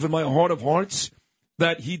believe in my heart of hearts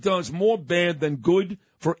that he does more bad than good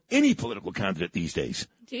for any political candidate these days.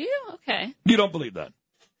 Do you? Okay. You don't believe that?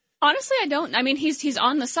 Honestly, I don't. I mean, he's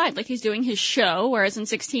on the side, like he's doing his show. Whereas in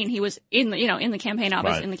 2016, he was in the campaign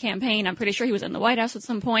office. Right. In the campaign, I'm pretty sure he was in the White House at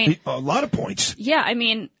some point. A lot of points. Yeah, I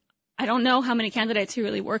mean, I don't know how many candidates he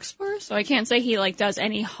really works for, so I can't say he does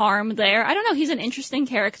any harm there. I don't know. He's an interesting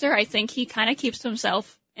character. I think he kind of keeps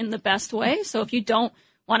himself in the best way. So if you don't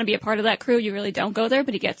want to be a part of that crew, you really don't go there.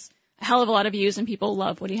 But he gets a hell of a lot of views, and people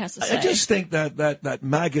love what he has to say. I just think that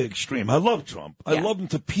MAGA extreme. I love Trump. I love him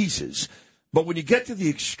to pieces. But when you get to the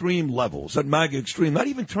extreme levels, that MAGA extreme, that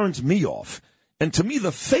even turns me off. And to me,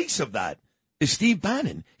 the face of that is Steve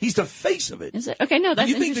Bannon. He's the face of it. Is it? Okay, no,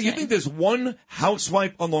 that's interesting. You think there's one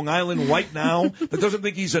housewife on Long Island right now that doesn't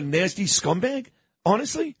think he's a nasty scumbag?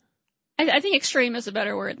 Honestly? I think extreme is a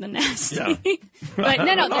better word than nasty. Yeah. But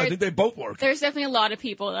no, I think they both work. There's definitely a lot of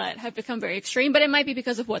people that have become very extreme, but it might be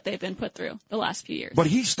because of what they've been put through the last few years. But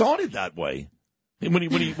he started that way. When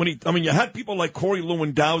he, I mean, you had people like Corey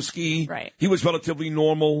Lewandowski. Right. He was relatively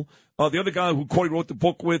normal. The other guy who Corey wrote the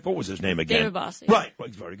book with, what was his name again? David Bossie. Right.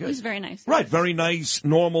 He's very good. He's very nice. Right. Very nice,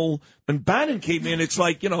 normal. And Bannon came in. It's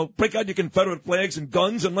like, break out your Confederate flags and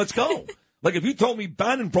guns and let's go. Like, if you told me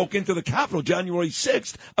Bannon broke into the Capitol January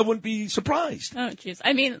 6th, I wouldn't be surprised. Oh, jeez.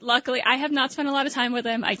 I mean, luckily, I have not spent a lot of time with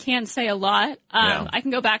him. I can't say a lot. I can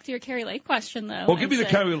go back to your Carrie Lake question, though. Well, give me the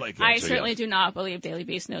Carrie Lake answer. I certainly do not believe Daily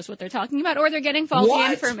Beast knows what they're talking about, or they're getting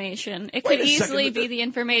faulty information. It could easily be the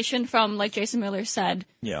information from, like Jason Miller said,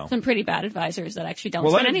 some pretty bad advisors that actually don't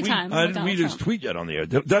spend any time with I didn't Donald read Trump. his tweet yet on the air.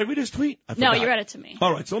 Did I read his tweet? I No, forgot. you read it to me.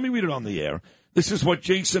 All right, so let me read it on the air. This is what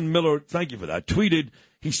Jason Miller, thank you for that, tweeted.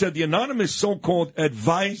 He said the anonymous so-called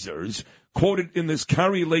advisors quoted in this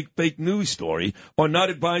Carrie Lake fake news story are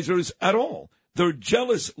not advisors at all. They're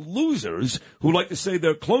jealous losers who like to say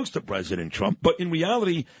they're close to President Trump, but in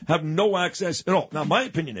reality have no access at all. Now, my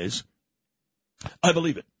opinion is, I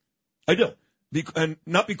believe it. I do. And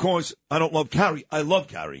not because I don't love Carrie. I love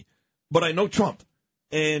Carrie. But I know Trump.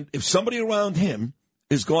 And if somebody around him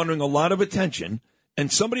is garnering a lot of attention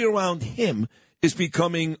and somebody around him is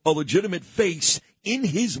becoming a legitimate face in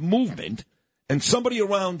his movement, and somebody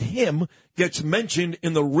around him gets mentioned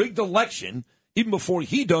in the rigged election, even before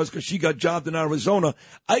he does because she got jobbed in Arizona,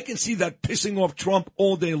 I can see that pissing off Trump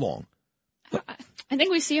all day long. I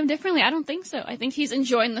think we see him differently. I don't think so. I think he's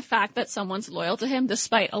enjoying the fact that someone's loyal to him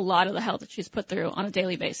despite a lot of the hell that she's put through on a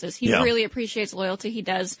daily basis. He really appreciates loyalty. He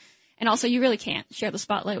does. And also, you really can't share the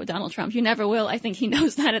spotlight with Donald Trump. You never will. I think he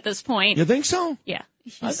knows that at this point. You think so? Yeah.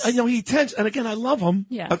 I know he tends, and again, I love him.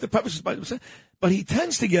 Yeah. But he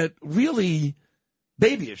tends to get really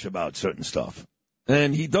babyish about certain stuff.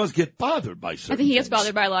 And he does get bothered by certain I think he gets things.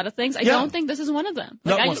 bothered by a lot of things. I don't think this is one of them.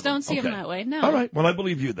 I just don't see him that way. No. All right. Well, I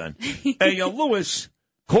believe you then. Hey, Lewis,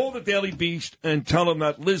 call the Daily Beast and tell them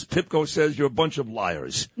that Liz Pipko says you're a bunch of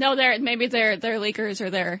liars. No, maybe they're leakers or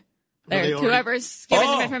they're whoever's giving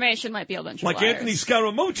them information might be a bunch of like liars. Anthony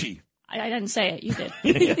Scaramucci. I didn't say it. You did.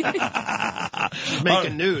 He's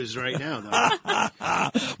making news right now, though.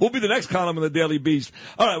 We'll be the next column of the Daily Beast.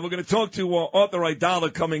 All right, we're going to talk to Arthur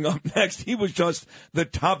Aidala coming up next. He was just the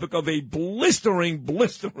topic of a blistering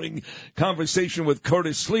conversation with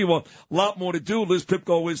Curtis Sliwa. A lot more to do. Liz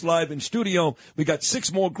Pipko is live in studio. We got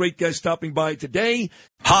 6 more great guests stopping by today.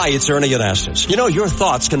 Hi, it's Ernie Anastas. You know, your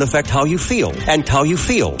thoughts can affect how you feel, and how you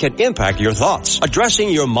feel can impact your thoughts. Addressing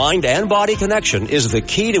your mind and body connection is the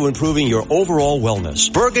key to improving your overall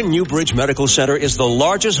wellness. Bergen Newbridge Medical Center is the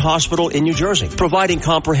largest hospital in New Jersey, providing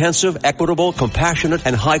comprehensive, equitable, compassionate,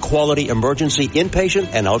 and high-quality emergency inpatient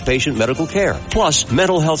and outpatient medical care, plus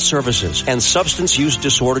mental health services and substance use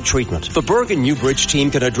disorder treatment. The Bergen Newbridge team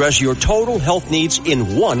can address your total health needs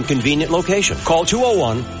in one convenient location. Call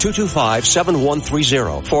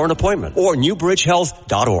 201-225-7130 for an appointment or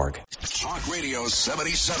newbridgehealth.org. Talk Radio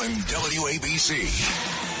 77 WABC.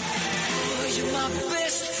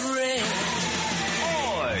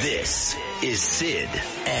 This is Sid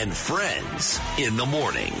and Friends in the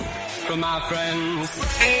morning. From my friends.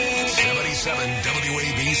 77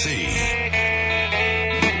 WABC.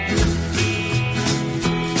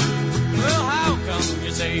 Well, how come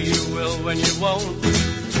you say you will when you won't?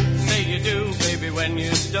 Say you do, baby, when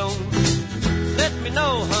you don't. Let me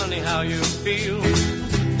know, honey, how you feel.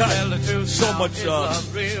 Tell the truth. So much,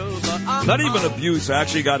 not even abuse. I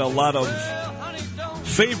actually got a lot of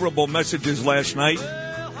favorable messages last night.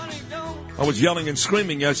 I was yelling and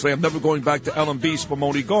screaming yesterday, I'm never going back to L&B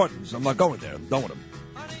Spumoni Gardens. I'm not going there. I'm done with them.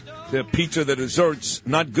 Their pizza, their desserts,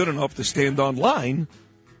 not good enough to stand online.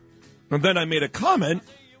 And then I made a comment.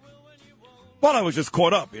 Well, I was just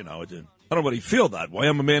caught up, I don't really feel that way.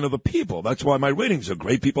 I'm a man of the people. That's why my ratings are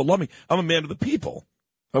great. People love me. I'm a man of the people.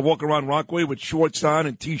 I walk around Rockaway with shorts on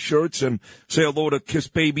and T-shirts and say hello to Kiss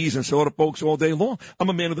babies and say hello to folks all day long. I'm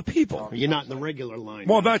a man of the people. You're not in the regular line.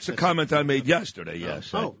 Well, that's a comment I made yesterday,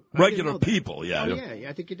 yes. Regular people, yeah. Oh, yeah,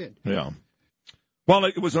 I think you did. Yeah. Well,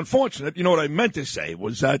 it was unfortunate. You know what I meant to say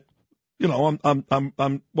was that, well,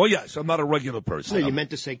 yes, I'm not a regular person. No, you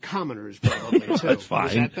meant to say commoners, probably, too. That's fine.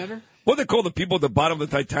 Was that better? What they call the people at the bottom of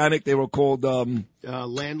the Titanic? They were called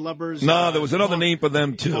landlubbers. No, there was another name for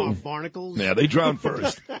them too. Barnacles. Yeah, they drowned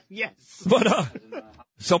first. Yes. But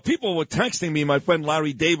So people were texting me, my friend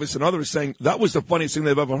Larry Davis and others, saying that was the funniest thing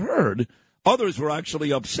they've ever heard. Others were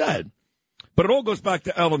actually upset. But it all goes back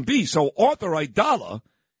to L&B. So Arthur Aidala,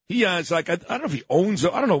 he has, like, I don't know if he owns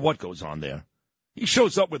it. I don't know what goes on there. He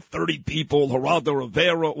shows up with 30 people, Geraldo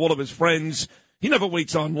Rivera, all of his friends. He never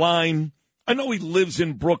waits online. I know he lives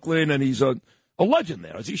in Brooklyn, and he's a legend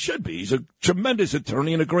there, as he should be. He's a tremendous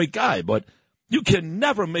attorney and a great guy. But you can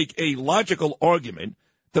never make a logical argument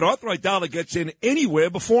that Arthur Aidala gets in anywhere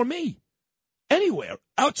before me. Anywhere.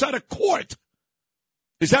 Outside of court.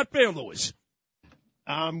 Is that fair, Lewis?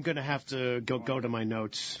 I'm going to have to go to my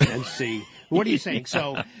notes and see. What are you saying?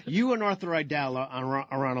 So you and Arthur Aidala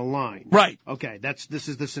are on a line. Right. Okay, this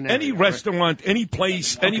is the scenario. Any restaurant, any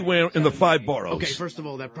place, anywhere in the 5 boroughs. Okay, first of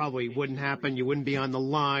all, that probably wouldn't happen. You wouldn't be on the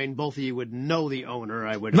line. Both of you would know the owner,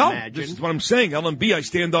 I would imagine. No, this is what I'm saying. L&B, I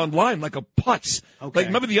stand on line like a putz. Okay. Like,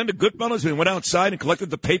 remember the end of Goodfellas when he went outside and collected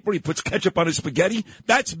the paper? He puts ketchup on his spaghetti?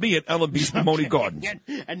 That's me at L&B's Pomoni Gardens.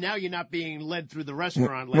 And now you're not being led through the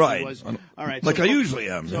restaurant like right. he was. All right. Like I usually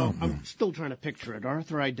am. So I'm still trying to picture it.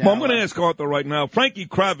 Arthur Aidala. Well, I'm going to ask Arthur right now. Frankie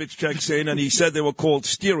Kravitz checks in, and he said they were called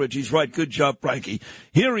steerage. He's right. Good job, Frankie.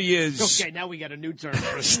 Here he is. Okay, now we got a new term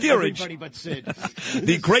for steerage. Everybody but Sid.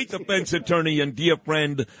 The great defense attorney and dear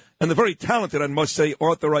friend, and the very talented, I must say,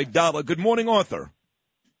 Arthur Aidala. Good morning, Arthur.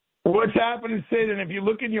 What's happening, Sid? And if you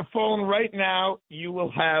look in your phone right now, you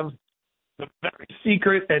will have the very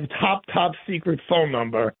secret and top secret phone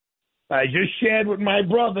number I just shared with my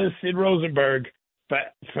brother, Sid Rosenberg.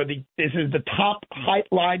 But this is the top height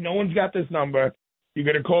line. No one's got this number. You're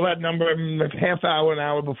going to call that number a half hour, an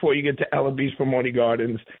hour before you get to L&B's Pomoni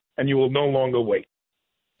Gardens, and you will no longer wait.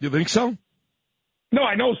 You think so? No,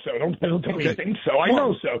 I know so. Don't tell me you think so. I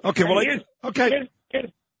know so. Okay,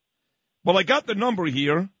 well, I got the number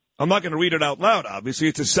here. I'm not going to read it out loud, obviously.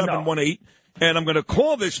 It's a 718, and I'm going to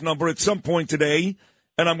call this number at some point today,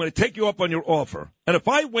 and I'm going to take you up on your offer. And if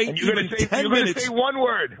I wait even 10 minutes... You're going to say one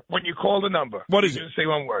word when you call the number. What is it? You're going to say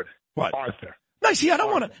one word. What? Arthur. No, see, I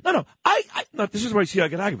don't want to... No, no, this is where I see I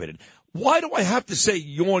get aggravated. Why do I have to say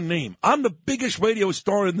your name? I'm the biggest radio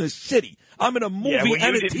star in this city. I'm in a movie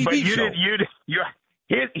and a TV show.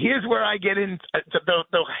 Here's where I get in,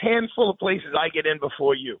 the handful of places I get in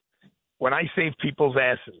before you. When I save people's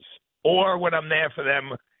asses, or when I'm there for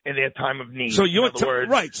them in their time of need. So you're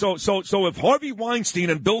right. So if Harvey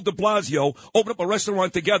Weinstein and Bill de Blasio open up a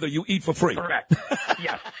restaurant together, you eat for free. Correct.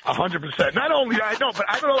 Yes, 100%. Not only I know, but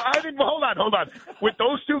I don't know. I didn't. Hold on. With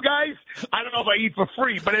those two guys, I don't know if I eat for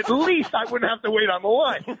free, but at least I wouldn't have to wait on the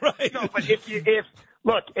line. Right. No, but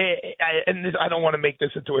look, I don't want to make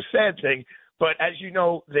this into a sad thing. But as you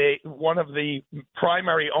know, one of the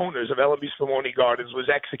primary owners of L&B's Pomoni Gardens was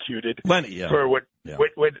executed. Lenny, yeah.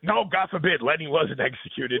 No, God forbid, Lenny wasn't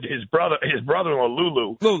executed. His brother-in-law,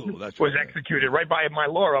 Lulu was executed right by my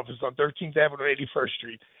law office on 13th Avenue, 81st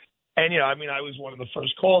Street. And, I was one of the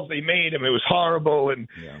first calls they made him. It was horrible. And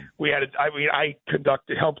I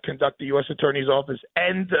helped conduct the U.S. Attorney's Office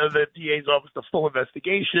and the DA's office, the full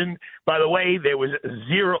investigation. By the way, there was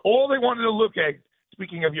zero. All they wanted to look at,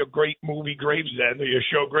 speaking of your great movie Gravesend, or your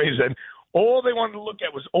show Gravesend, all they wanted to look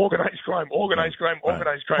at was organized crime. Well,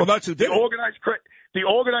 that's who did The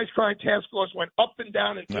organized crime task force went up and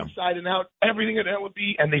down and inside and out, everything at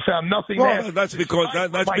L&B, and they found nothing there. That's because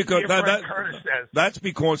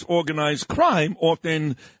organized crime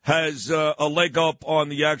often has a leg up on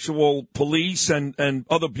the actual police and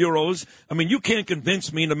other bureaus. I mean, you can't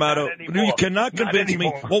convince me, no matter you cannot convince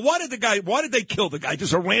me. Well, why did they kill the guy?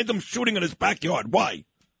 Just a random shooting in his backyard. Why?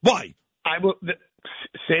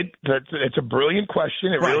 Sid, it's a brilliant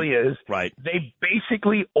question. It really is. Right. They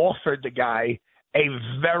basically offered the guy a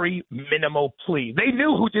very minimal plea. They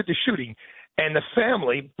knew who did the shooting, and the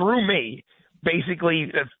family, through me,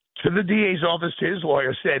 basically to the DA's office, to his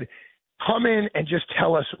lawyer, said, come in and just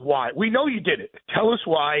tell us why. We know you did it. Tell us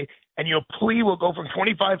why, and your plea will go from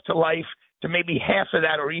 25 to life to maybe half of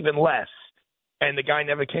that or even less. And the guy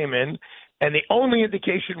never came in, and the only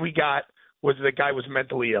indication we got was the guy was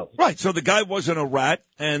mentally ill. Right, so the guy wasn't a rat,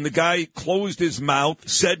 and the guy closed his mouth,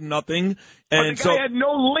 said nothing, and but the guy had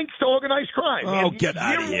no links to organized crime. Oh, get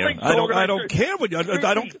out of here! I don't care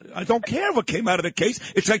I don't care what came out of the case.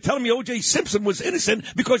 It's like telling me O.J. Simpson was innocent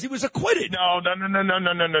because he was acquitted. No.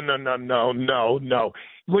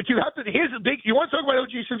 What you have to you want to talk about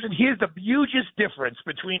O.J. Simpson? Here's the hugest difference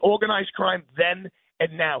between organized crime then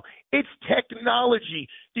and now. It's technology.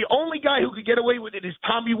 The only guy who could get away with it is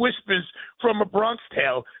Tommy Whispers from A Bronx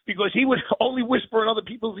Tale, because he would only whisper in other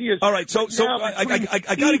people's ears. All right, so I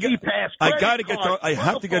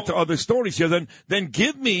have to get to other stories here. Then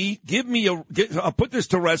give me I'll put this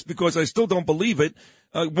to rest because I still don't believe it.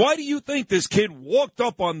 Why do you think this kid walked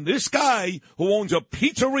up on this guy who owns a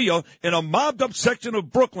pizzeria in a mobbed-up section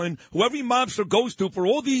of Brooklyn, who every mobster goes to for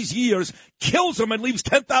all these years, kills him and leaves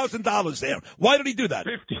 $10,000 there? Why did he do that?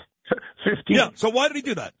 15. Yeah, so why did he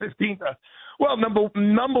do that? 15. Well,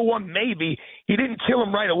 number one, maybe he didn't kill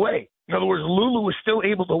him right away. In other words, Lulu was still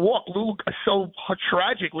able to walk. Lulu so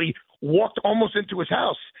tragically walked almost into his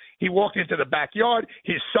house. He walked into the backyard.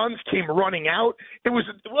 His sons came running out. It was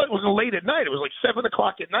late at night. It was like 7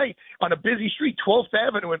 o'clock at night on a busy street, 12th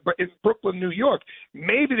Avenue in Brooklyn, New York.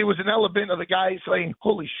 Maybe there was an element of the guy saying,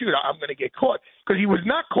 holy shoot, I'm going to get caught. Because he was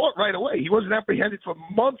not caught right away. He wasn't apprehended for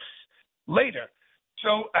months later.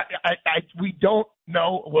 So we don't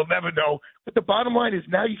know. We'll never know. But the bottom line is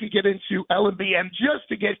now you can get into L&B. And just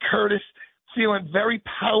to get Curtis feeling very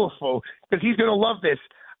powerful, because he's going to love this,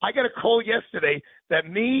 I got a call yesterday that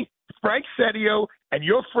me, Frank Setio, and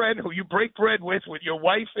your friend who you break bread with your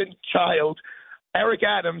wife and child, Eric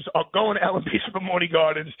Adams, are going to L&B Super Morning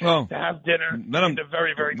Gardens to have dinner in the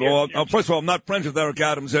very, very near future. First of all, I'm not friends with Eric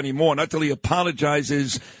Adams anymore, not till he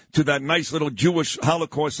apologizes to that nice little Jewish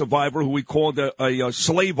Holocaust survivor who we called a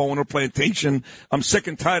slave owner plantation. I'm sick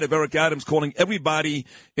and tired of Eric Adams calling everybody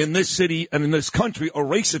in this city and in this country a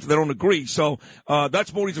racist. They don't agree. So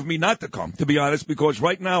that's more reason for me not to come, to be honest, because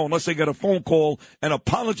right now, unless I get a phone call, an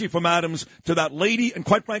apology from Adams to that lady, and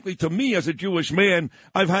quite frankly to me as a Jewish man,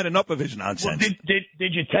 I've had enough of his nonsense. Well,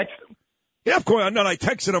 did you text him? Yeah, of course. I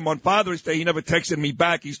texted him on Father's Day. He never texted me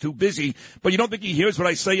back. He's too busy. But you don't think he hears what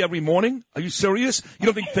I say every morning? Are you serious? You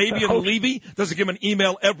don't think Fabian Levy doesn't give him an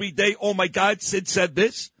email every day? Oh, my God, Sid said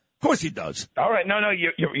this? Of course he does. All right. No,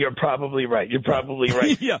 you're probably right. You're probably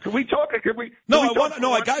right. Yeah. Can we talk?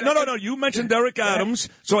 No. You mentioned Derek Adams,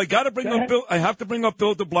 so I got to bring up Bill. I have to bring up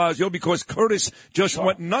Bill de Blasio because Curtis just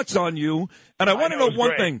went nuts on you. And I want to know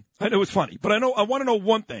one thing. I know it's funny, but I want to know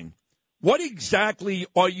one thing. What exactly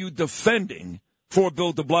are you defending for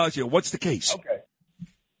Bill de Blasio? What's the case? Okay.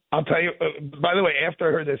 I'll tell you. By the way, after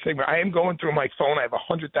I heard this segment, I am going through my phone. I have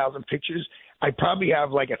 100,000 pictures. I probably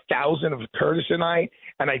have like 1,000 of Curtis and I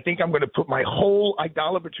think I'm going to put my whole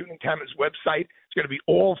Idala Bertunin-Kamens website. It's going to be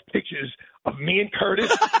all pictures of me and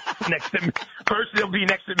Curtis next to me. First, they'll be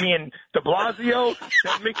next to me and de Blasio.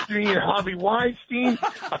 Then next to me and Harvey Weinstein.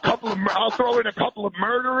 I'll throw in a couple of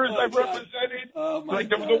murderers I've represented. Like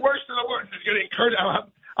the worst of the worst is going to Curtis.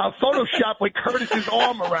 I'll Photoshop like Curtis's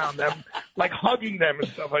arm around them, like hugging them and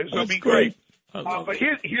stuff. So it'll be great. But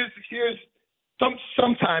here's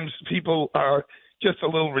sometimes people are just a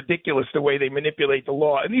little ridiculous the way they manipulate the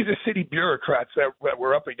law. And these are city bureaucrats that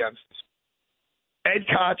we're up against. Ed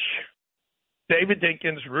Koch, David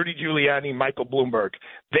Dinkins, Rudy Giuliani, Michael Bloomberg.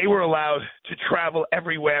 They were allowed to travel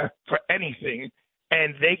everywhere for anything,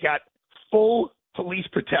 and they got full police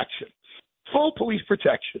protection,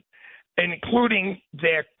 including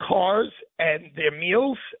their cars and their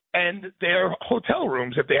meals and their hotel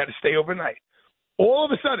rooms if they had to stay overnight. All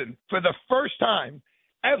of a sudden, for the first time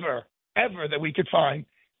ever that we could find,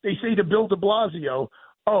 they say to Bill de Blasio,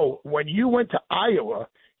 when you went to Iowa,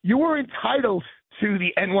 you were entitled to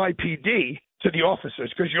the NYPD, to the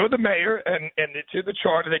officers, because you're the mayor and it's in the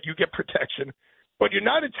charter that you get protection, but you're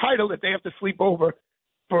not entitled if they have to sleep over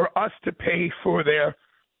for us to pay for their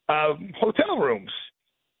hotel rooms.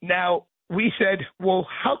 Now, we said, well,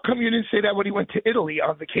 how come you didn't say that when he went to Italy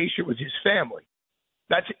on vacation with his family?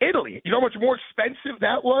 That's Italy. You know how much more expensive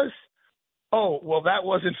that was? Oh, well, that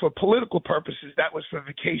wasn't for political purposes. That was for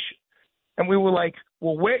vacation. And we were like,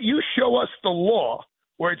 well, where you show us the law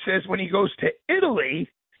where it says when he goes to Italy,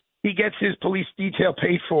 he gets his police detail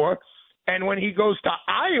paid for. And when he goes to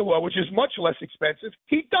Iowa, which is much less expensive,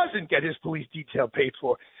 he doesn't get his police detail paid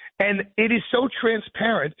for. And it is so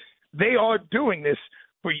transparent. They are doing this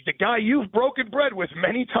for the guy you've broken bread with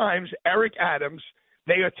many times, Eric Adams.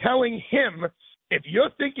 They are telling him, if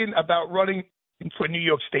you're thinking about running for New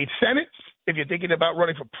York State Senate, if you're thinking about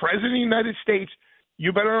running for President of the United States,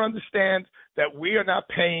 you better understand that we are not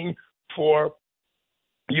paying for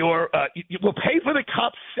your we'll pay for the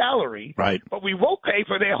cop's salary, right? But we won't pay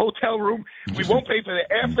for their hotel room. We won't pay for their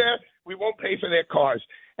airfare. We won't pay for their cars.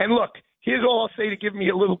 And look, here's all I'll say to give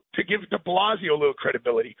de Blasio a little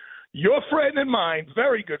credibility. Your friend and mine,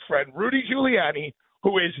 very good friend, Rudy Giuliani,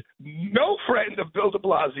 who is no friend of Bill de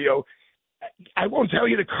Blasio, I won't tell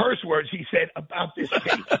you the curse words he said about this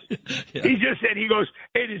case. Yeah. He just said, he goes,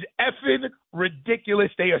 it is effing ridiculous.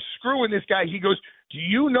 They are screwing this guy. He goes, do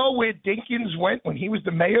you know where Dinkins went when he was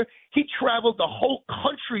the mayor? He traveled the whole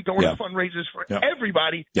country going to fundraisers for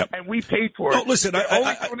everybody, and we paid for it. Oh, listen, They're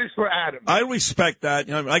only doing this for Adam. I respect that.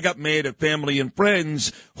 You know, I got mad at family and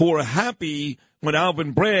friends who are happy when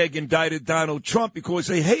Alvin Bragg indicted Donald Trump because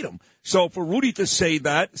they hate him. So for Rudy to say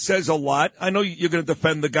that says a lot. I know you're going to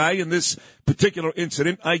defend the guy in this particular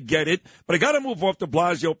incident. I get it. But I got to move off de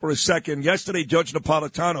Blasio for a second. Yesterday, Judge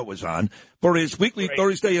Napolitano was on for his weekly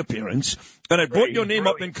Thursday appearance. And I brought your name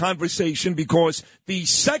up in conversation because the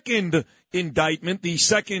second indictment, the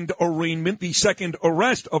second arraignment, the second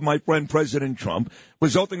arrest of my friend President Trump,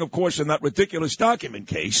 resulting, of course, in that ridiculous document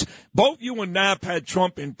case. Both you and Knapp had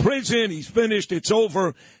Trump in prison. He's finished. It's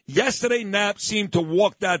over. Yesterday, Knapp seemed to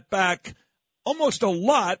walk that back almost a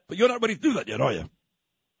lot, but you're not ready to do that yet, are you?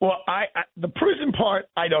 Well, the prison part,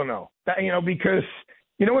 I don't know. Because,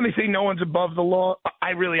 when they say no one's above the law,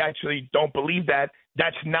 I really actually don't believe that.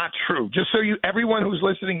 That's not true. Just so everyone who's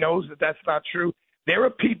listening knows that that's not true. There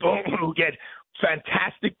are people who get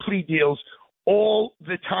fantastic plea deals all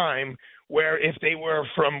the time where if they were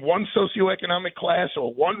from one socioeconomic class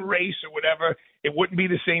or one race or whatever, it wouldn't be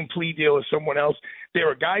the same plea deal as someone else. There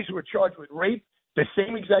are guys who are charged with rape, the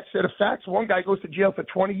same exact set of facts. One guy goes to jail for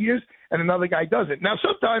 20 years and another guy doesn't. Now,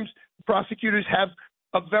 sometimes prosecutors have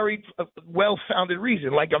a very well-founded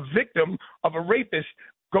reason, like a victim of a rapist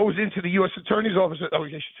goes into the U.S. Attorney's office, or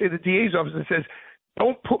I should say the DA's office, and says,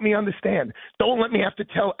 don't put me on the stand. Don't let me have to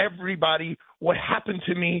tell everybody what happened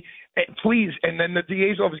to me, please. And then the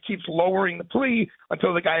DA's office keeps lowering the plea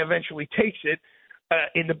until the guy eventually takes it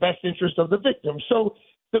in the best interest of the victim. So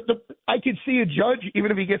I could see a judge,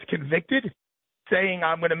 even if he gets convicted, saying,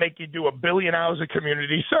 I'm going to make you do 1 billion hours of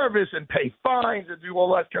community service and pay fines and do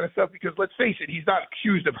all that kind of stuff, because let's face it, he's not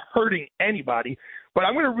accused of hurting anybody. But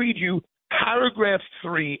I'm going to read you paragraph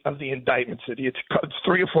 3 of the indictment, City. It's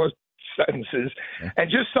 3 or 4 sentences,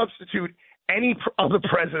 and just substitute any other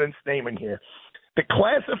president's name in here. The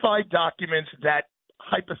classified documents that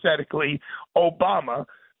hypothetically Obama,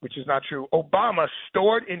 which is not true, Obama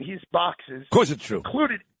stored in his boxes. Of course it's true.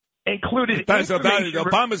 Included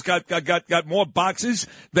Obama's got more boxes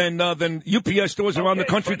than UPS stores around the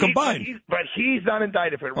country combined. But he's not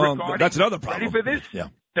indicted for it. That's another problem. Ready for this? Yeah.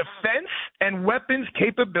 Defense and weapons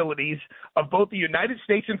capabilities of both the United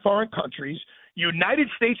States and foreign countries, United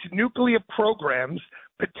States nuclear programs,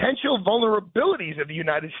 potential vulnerabilities of the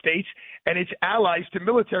United States and its allies to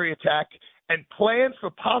military attack, and plans for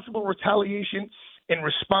possible retaliation in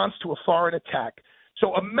response to a foreign attack.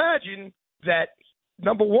 So imagine that,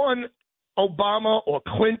 number one, Obama or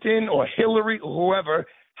Clinton or Hillary or whoever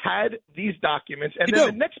had these documents, and then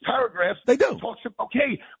the next paragraph talks about,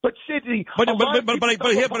 okay, but Sidney, but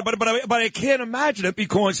I can't imagine it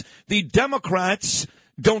because the Democrats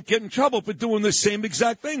don't get in trouble for doing the same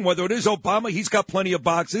exact thing. Whether it is Obama, he's got plenty of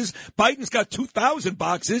boxes. Biden's got 2,000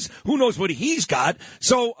 boxes. Who knows what he's got?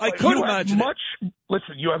 So I could imagine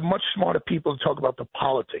Listen, you have much smarter people to talk about the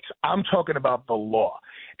politics. I'm talking about the law.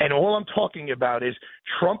 And all I'm talking about is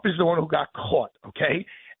Trump is the one who got caught, okay?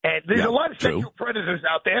 And there's a lot of sexual predators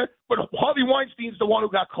out there, but Harvey Weinstein's the one who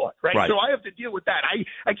got caught, right? So I have to deal with that.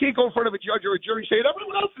 I can't go in front of a judge or a jury saying,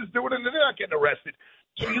 everyone else is doing it and they're not getting arrested.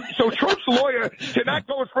 So Trump's lawyer cannot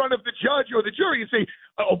go in front of the judge or the jury and say,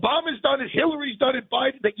 Obama's done it, Hillary's done it,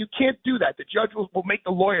 Biden, that you can't do that. The judge will make the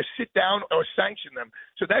lawyer sit down or sanction them.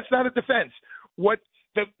 So that's not a defense. What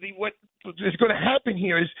is going to happen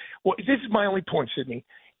here is, this is my only point, Sidney.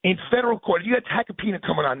 In federal court, you got Tacopina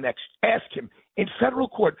coming on next. Ask him. In federal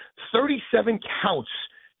court, 37 counts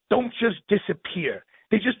don't just disappear.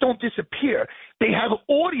 They just don't disappear. They have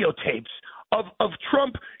audio tapes of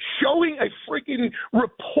Trump showing a freaking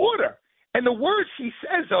reporter. And the words he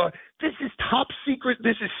says are, this is top secret.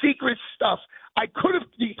 This is secret stuff. I could have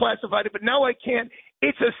declassified it, but now I can't.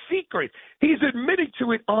 It's a secret. He's admitting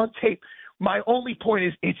to it on tape. My only point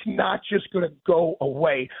is it's not just going to go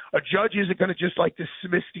away. A judge isn't going to just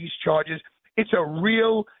dismiss these charges. It's a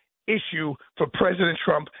real issue for President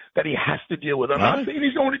Trump that he has to deal with. I'm not saying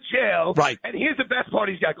he's going to jail. Right. And here's the best part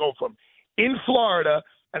he's got going for him. In Florida,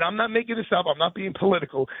 and I'm not making this up, I'm not being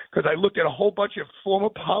political, because I looked at a whole bunch of former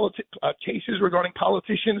cases regarding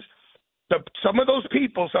politicians. Some of those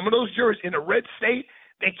people, some of those jurors in a red state,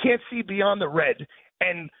 they can't see beyond the red.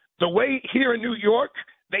 And the way here in New York,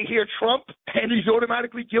 they hear Trump and he's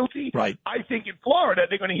automatically guilty. Right. I think in Florida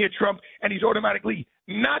they're going to hear Trump and he's automatically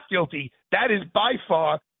not guilty. That is by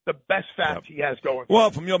far the best fact he has going. Well,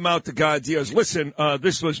 from your mouth to God's ears, listen,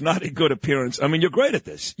 this was not a good appearance. I mean, you're great at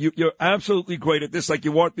this. You're absolutely great at this, like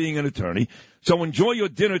you are being an attorney. So enjoy your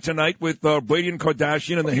dinner tonight with Brady and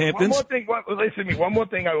Kardashian in the Hamptons. Listen to me. One more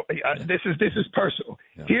thing. This is personal.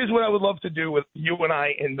 Yeah. Here's what I would love to do with you and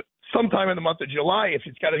I sometime in the month of July. If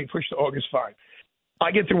it's got to be pushed to August, fine. I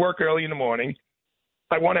get to work early in the morning.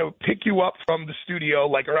 I want to pick you up from the studio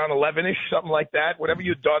like around 11-ish, something like that. Whenever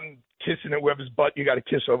you're done kissing at whoever's butt you got to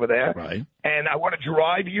kiss over there. Right. And I want to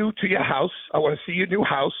drive you to your house. I want to see your new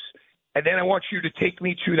house. And then I want you to take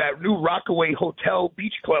me to that new Rockaway Hotel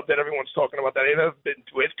Beach Club that everyone's talking about that I've never been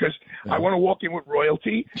to it because I want to walk in with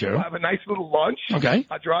royalty. Sure. I'll have a nice little lunch. Okay.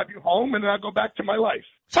 I'll drive you home, and then I'll go back to my life.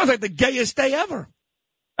 Sounds like the gayest day ever.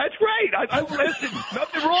 That's right. I listen,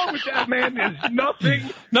 nothing wrong with that, man. There's nothing.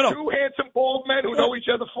 No. Two handsome bald men who know each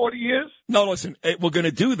other 40 years. No, listen, we're going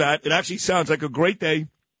to do that. It actually sounds like a great day.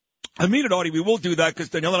 I mean it, Artie. We will do that because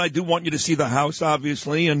Danielle and I do want you to see the house,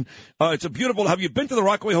 obviously. And it's a beautiful. Have you been to the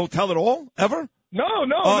Rockaway Hotel at all? Ever? No.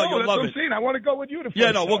 That's what I'm saying. I want to go with you.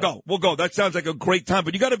 We'll go. That sounds like a great time.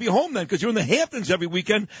 But you got to be home then because you're in the Hamptons every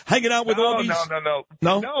weekend, hanging out with all these.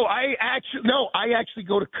 No. I actually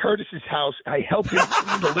go to Curtis's house. I help him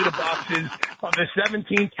clean the litter boxes of the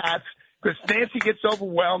 17 cats because Nancy gets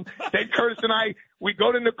overwhelmed. Then Curtis and I, we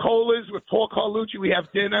go to Nicola's with Paul Carlucci. We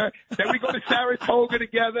have dinner. Then we go to Saratoga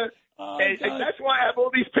together. And that's why I have all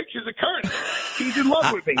these pictures of Curtis. He's in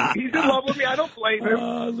love with me. I don't blame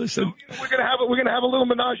him. Listen, so, we're gonna have a little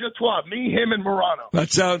menage a trois. Me, him, and Morano.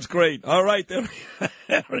 That sounds great. All right, there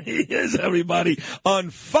he is, everybody, on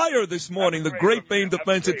fire this morning. The great famed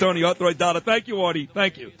defense attorney Arthur Aidala. Thank you, Artie.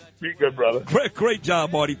 Thank you. Be good, brother. Great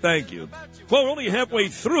job, Artie. Thank you. Well, we're only halfway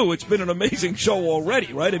through. It's been an amazing show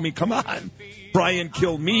already, right? I mean, come on. Brian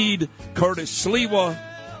Kilmeade, Curtis Sliwa,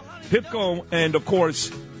 Pipco, and of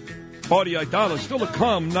course, Artie Aidala. Still to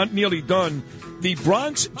come, not nearly done. The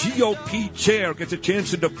Bronx GOP chair gets a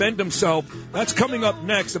chance to defend himself. That's coming up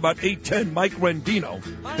next, about 8:10, Mike Rendino.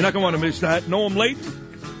 You're not going to want to miss that. Noam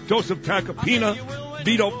Layton, Joseph Tacopina,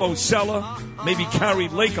 Vito Bosella, maybe Carrie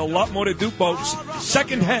Lake. A lot more to do, folks.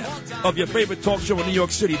 Second half of your favorite talk show in New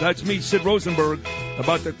York City. That's me, Sid Rosenberg,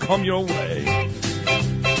 about to come your way.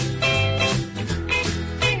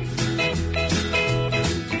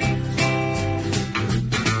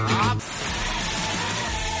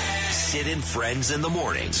 Sid and Friends in the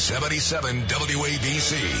morning. 77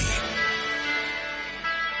 WABC.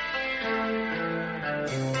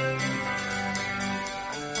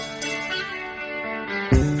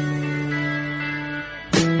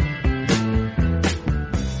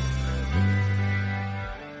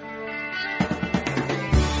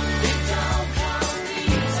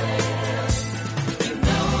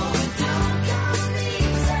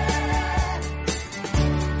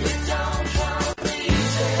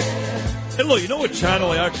 You know what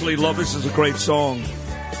channel I actually love? This is a great song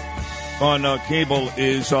on cable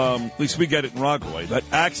is, at least we get it in Rockaway, that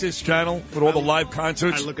Access channel with all the live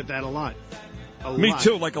concerts. I look at that a lot. Me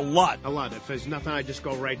too, like a lot. A lot. If there's nothing, I just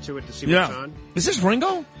go right to it to see Yeah. what's on. Is this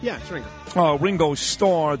Ringo? Yeah, it's Ringo. Ringo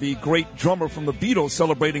Starr, the great drummer from the Beatles,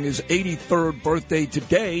 celebrating his 83rd birthday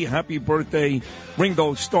today. Happy birthday,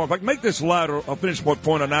 Ringo Starr. If I can make this louder, I'll finish my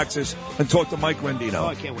point on Access and talk to Mike Rendino. Oh,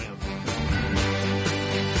 I can't wait.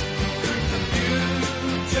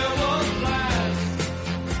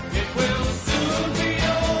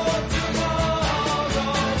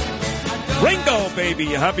 Ringo, baby,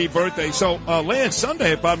 happy birthday. So last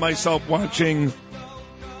Sunday I found myself watching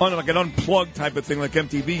on like an unplugged type of thing like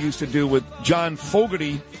MTV used to do with John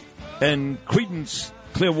Fogerty and Creedence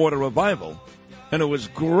Clearwater Revival. And it was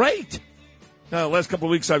great. The last couple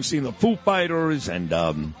of weeks I've seen the Foo Fighters and,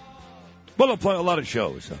 I'm playing a lot of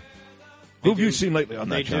shows. Who have you seen lately on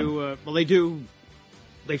that channel?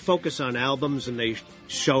 They focus on albums and they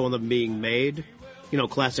show them being made. You know,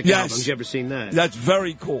 classic Yes. albums. You ever seen that? That's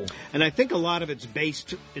very cool. And I think a lot of it's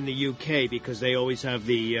based in the UK because they always have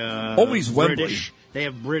the Always Wembley. British. They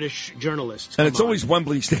have British journalists, And it's come on. always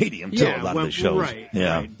Wembley Stadium, too, a lot of the shows. Right,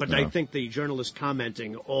 yeah. right. But I think the journalists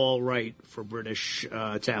commenting all right for British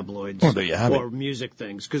tabloids Oh, there you have or it. music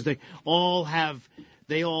things because they all have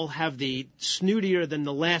the snootier than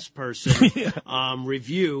the last person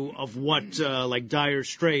review of what like Dire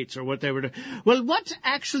Straits or what they were doing. Well, what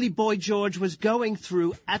actually Boy George was going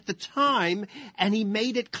through at the time, and he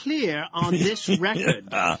made it clear on this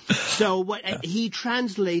record. So what he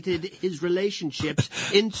translated his relationships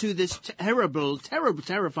into this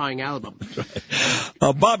terrifying album.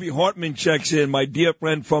 Bobby Hartman checks in, my dear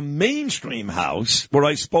friend from Mainstream House, where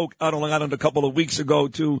I spoke out on Long Island a couple of weeks ago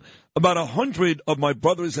to about 100 of my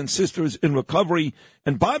brothers and sisters in recovery.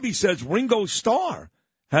 And Bobby says Ringo Starr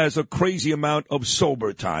has a crazy amount of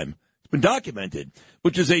sober time. It's been documented,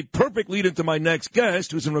 which is a perfect lead into my next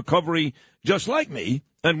guest, who's in recovery just like me,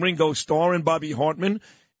 and Ringo Starr and Bobby Hartman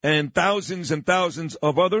and thousands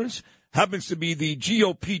of others. Happens to be the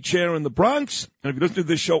GOP chair in the Bronx. And if you listen to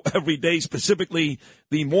this show every day, specifically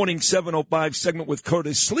the Morning 705 segment with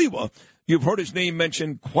Curtis Sliwa, you've heard his name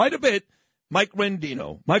mentioned quite a bit. Mike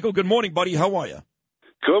Rendino. Michael, good morning, buddy. How are you?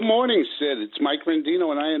 Good morning, Sid. It's Mike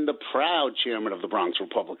Rendino, and I am the proud chairman of the Bronx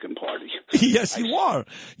Republican Party. Yes, you are.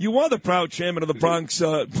 You are the proud chairman of the Bronx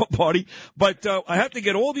Party. But I have to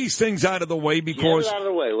get all these things out of the way because... Get it out of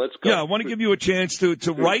the way. Let's go. Yeah, I want to give you a chance to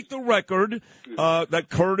write the record that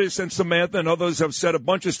Curtis and Samantha and others have said a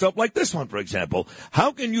bunch of stuff like this one, for example.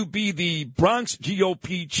 How can you be the Bronx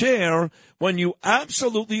GOP chair when you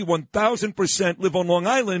absolutely 1,000% live on Long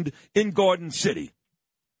Island in Garden City?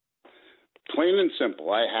 Plain and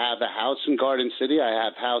simple. I have a house in Garden City. I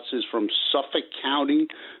have houses from Suffolk County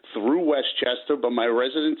through Westchester, but my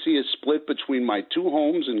residency is split between my two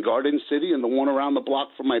homes in Garden City and the one around the block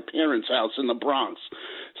from my parents' house in the Bronx.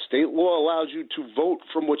 State law allows you to vote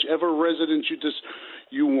from whichever residence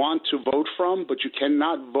you want to vote from, but you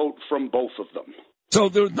cannot vote from both of them. So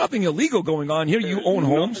there's nothing illegal going on here. You own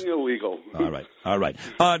homes? Nothing illegal. All right.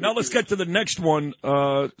 Now let's get to the next one.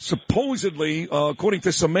 Supposedly, according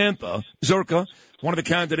to Samantha Zerka, one of the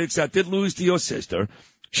candidates that did lose to your sister,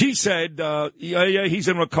 she said, yeah, he's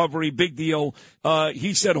in recovery, big deal.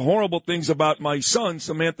 He said horrible things about my son.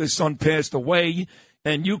 Samantha's son passed away,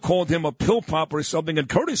 and you called him a pill popper or something. And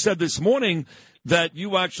Curtis said this morning that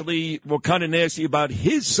you actually were kind of nasty about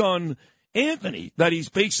his son, Anthony, that he's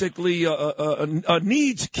basically a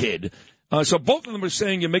needs kid. So both of them are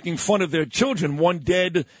saying you're making fun of their children, one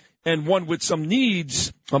dead and one with some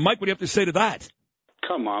needs. Mike, what do you have to say to that?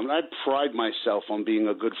 Come on, I pride myself on being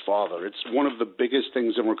a good father. It's one of the biggest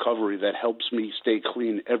things in recovery that helps me stay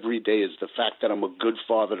clean every day is the fact that I'm a good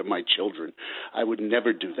father to my children. I would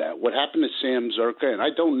never do that. What happened to Sam Zerka, and I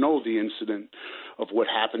don't know the incident of what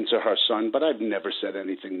happened to her son, but I've never said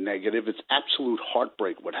anything negative. It's absolute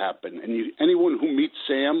heartbreak what happened. And anyone who meets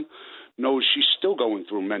Sam knows she's still going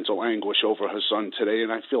through mental anguish over her son today,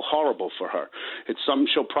 and I feel horrible for her. It's something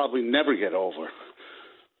she'll probably never get over.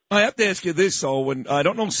 I have to ask you this, though. And I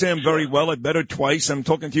don't know Sam very well. I've met her twice. I'm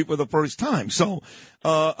talking to you for the first time. So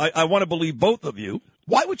I want to believe both of you.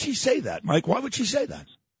 Why would she say that, Mike? Why would she say that?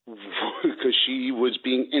 Because she was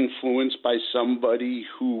being influenced by somebody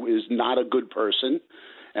who is not a good person.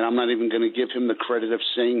 And I'm not even going to give him the credit of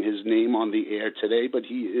saying his name on the air today, but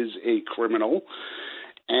he is a criminal.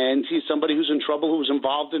 And he's somebody who's in trouble, who was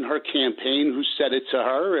involved in her campaign, who said it to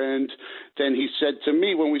her. And then he said to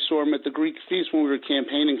me when we saw him at the Greek feast when we were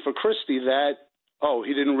campaigning for Christie that, oh,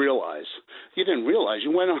 he didn't realize. He didn't realize.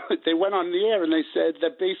 They went on the air and they said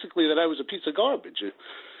that basically that I was a piece of garbage.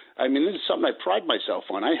 I mean, this is something I pride myself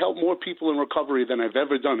on. I help more people in recovery than I've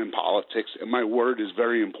ever done in politics, and my word is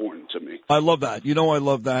very important to me. I love that. You know I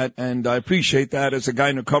love that, and I appreciate that as a guy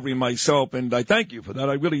in recovery myself, and I thank you for that.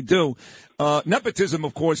 I really do. Nepotism,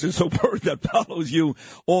 of course, is a word that follows you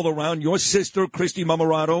all around. Your sister, Christy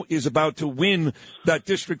Marmorato, is about to win that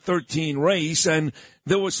District 13 race, and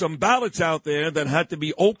there were some ballots out there that had to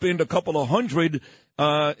be opened, a couple of hundred,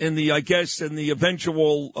 in the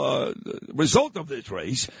eventual result of this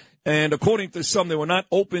race. And according to some, they were not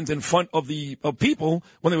opened in front of people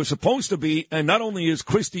when they were supposed to be. And not only is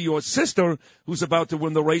Christy your sister, who's about to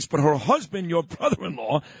win the race, but her husband, your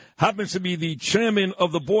brother-in-law, happens to be the chairman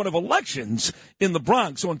of the Board of Elections in the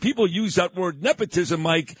Bronx. So when people use that word nepotism,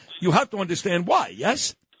 Mike, you have to understand why,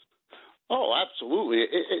 yes? Oh, absolutely.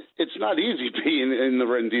 It's not easy being in the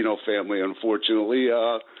Rendino family, unfortunately.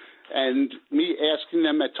 And me asking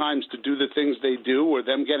them at times to do the things they do or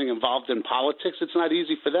them getting involved in politics, it's not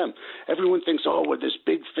easy for them. Everyone thinks, oh, we're this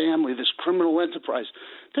big family, this criminal enterprise.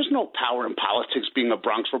 There's no power in politics being a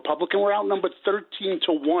Bronx Republican. We're outnumbered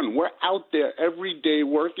 13-1. We're out there every day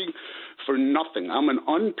working for nothing. I'm an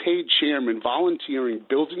unpaid chairman volunteering,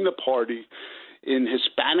 building the party in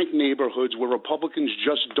Hispanic neighborhoods where Republicans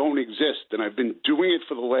just don't exist. And I've been doing it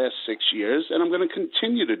for the last 6 years, and I'm going to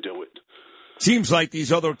continue to do it. Seems like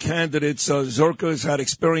these other candidates, Zerka's had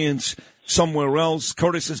experience somewhere else.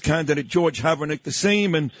 Curtis's candidate, George Havernick, the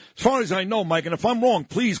same. And as far as I know, Mike, and if I'm wrong,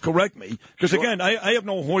 please correct me. Because, again, I have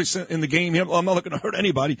no horse in the game here. I'm not looking to hurt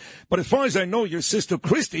anybody. But as far as I know, your sister,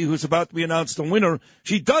 Christy, who's about to be announced the winner,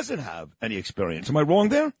 she doesn't have any experience. Am I wrong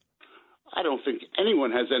there? I don't think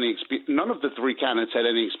anyone has any experience. None of the three candidates had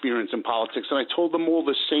any experience in politics, and I told them all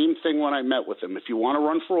the same thing when I met with them. If you want to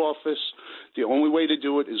run for office, the only way to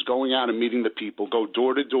do it is going out and meeting the people. Go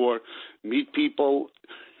door to door, meet people,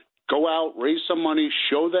 go out, raise some money,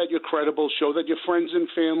 show that you're credible, show that your friends and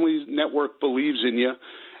family network believes in you,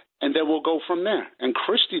 and then we'll go from there. And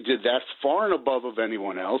Christy did that far and above of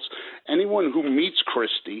anyone else. Anyone who meets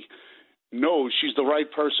Christy knows she's the right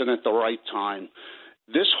person at the right time.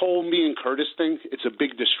 This whole me and Curtis thing, it's a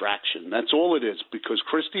big distraction. That's all it is, because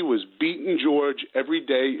Christy was beating George every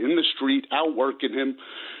day in the street, out working him.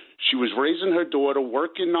 She was raising her daughter,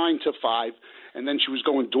 working 9 to 5, And then she was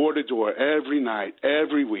going door to door every night,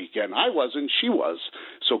 every weekend. I wasn't, she was.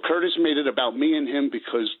 So Curtis made it about me and him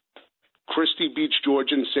because Christy beats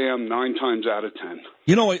George and Sam 9 times out of 10.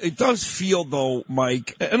 You know, it does feel, though,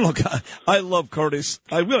 Mike, and look, I love Curtis.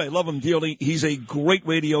 I really love him dearly. He's a great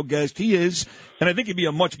radio guest. He is, and I think he'd be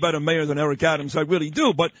a much better mayor than Eric Adams. I really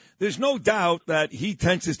do. But there's no doubt that he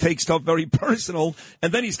tends to take stuff very personal,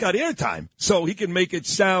 and then he's got airtime, so he can make it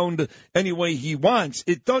sound any way he wants.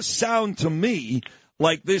 It does sound to me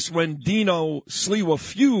like this when Dino Sliwa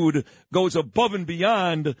feud goes above and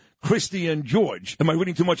beyond Christy and George. Am I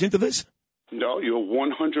reading too much into this? No, you're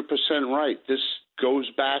 100% right. This goes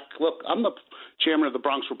back. Look, I'm the chairman of the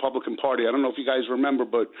Bronx Republican Party. I don't know if you guys remember,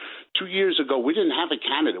 but 2 years ago, we didn't have a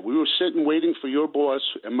candidate. We were sitting waiting for your boss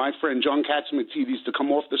and my friend John Catsimatidis to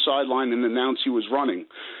come off the sideline and announce he was running.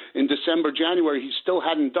 In December, January, he still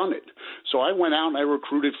hadn't done it. So I went out and I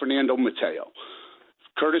recruited Fernando Mateo.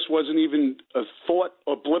 Curtis wasn't even a thought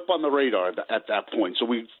or blip on the radar at that point. So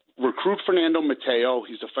we recruit Fernando Mateo.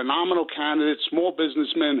 He's a phenomenal candidate, small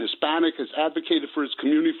businessman, Hispanic, has advocated for his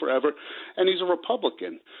community forever, and he's a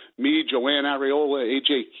Republican. Me, Joanne Areola,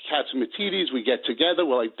 A.J. Catsimatidis, we get together.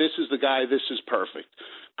 We're like, this is the guy. This is perfect.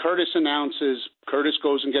 Curtis announces. Curtis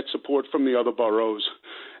goes and gets support from the other boroughs,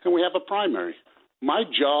 and we have a primary. My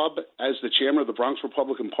job as the chairman of the Bronx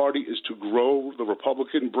Republican Party is to grow the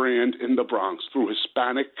Republican brand in the Bronx through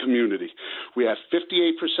Hispanic community. We have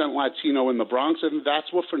 58% Latino in the Bronx, and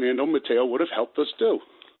that's what Fernando Mateo would have helped us do.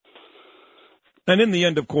 And in the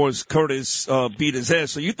end, of course, Curtis beat his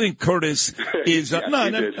ass. So you think Curtis is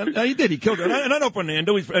Yes, he did. He killed it. And I know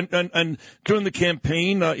Fernando. And during the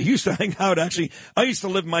campaign, he used to hang out. Actually, I used to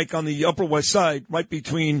live, Mike, on the Upper West Side, right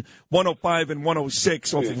between 105 and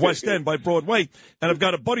 106 off of West End by Broadway. And I've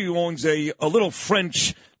got a buddy who owns a little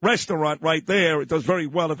French restaurant right there. It does very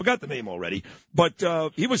well. I forgot the name already. But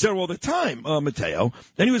he was there all the time, Mateo.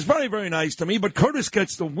 And he was very, very nice to me. But Curtis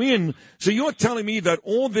gets the win. So you're telling me that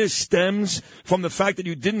all this stems from the fact that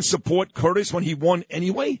you didn't support Curtis when he won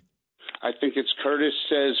anyway? I think it's Curtis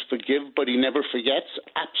says forgive, but he never forgets.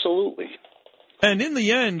 Absolutely. And in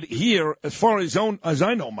the end here, as far as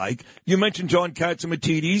I know, Mike, you mentioned John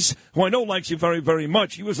Catsimatidis, who I know likes you very, very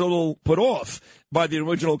much. He was a little put off by the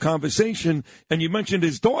original conversation. And you mentioned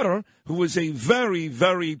his daughter, who was a very,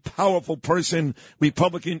 very powerful person,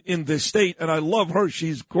 Republican in this state. And I love her.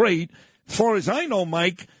 She's great. As far as I know,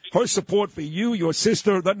 Mike, her support for you, your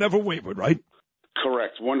sister, that never wavered, right?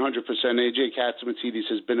 Correct, 100%. A.J. Catsimatidis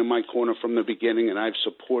has been in my corner from the beginning, and I've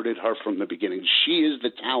supported her from the beginning. She is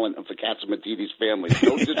the talent of the Catsimatidis family.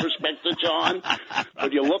 No disrespect to John,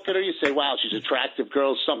 but you look at her, you say, wow, she's an attractive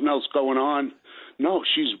girl, something else going on. No,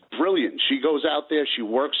 she's brilliant. She goes out there, she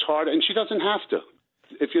works hard, and she doesn't have to.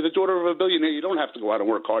 If you're the daughter of a billionaire, you don't have to go out and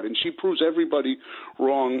work hard, and she proves everybody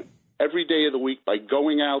wrong every day of the week by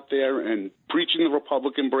going out there and preaching the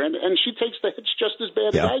Republican brand, and she takes the hits just as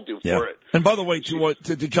bad as I do for it. And by the way,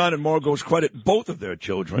 to John and Margot's credit, both of their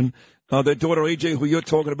children, their daughter AJ, who you're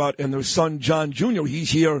talking about, and their son John Jr., he's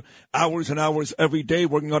here hours and hours every day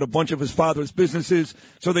working on a bunch of his father's businesses.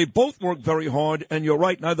 So they both work very hard, and you're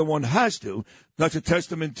right, neither one has to. That's a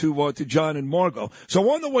testament to John and Margot. So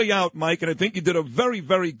on the way out, Mike, and I think you did a very,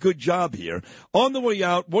 very good job here. On the way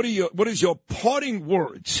out, what is your parting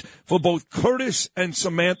words for both Curtis and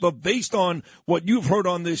Samantha based on what you've heard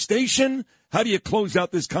on this station? How do you close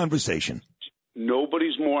out this conversation?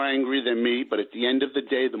 Nobody's more angry than me, but at the end of the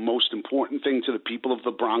day, the most important thing to the people of the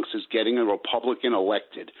Bronx is getting a Republican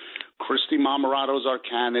elected. Christy Marmorado's our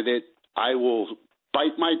candidate. I will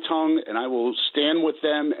bite my tongue, and I will stand with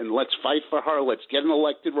them, and let's fight for her. Let's get an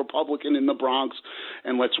elected Republican in the Bronx,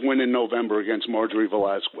 and let's win in November against Marjorie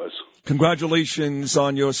Velazquez. Congratulations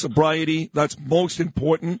on your sobriety. That's most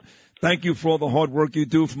important. Thank you for all the hard work you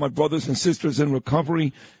do for my brothers and sisters in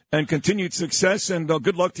recovery, and continued success, and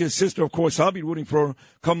good luck to your sister. Of course, I'll be rooting for her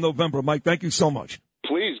come November. Mike, thank you so much.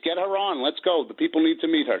 Please, get her on. Let's go. The people need to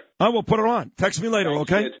meet her. I will put her on. Text me later,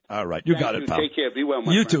 Thanks, okay? kid. All right. You got it, pal. Take care. Be well,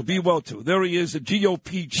 my You friend. too. Be well, too. There he is, the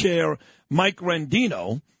GOP chair, Mike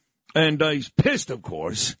Rendino, and he's pissed, of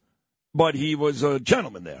course, but he was a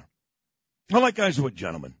gentleman there. I like guys who are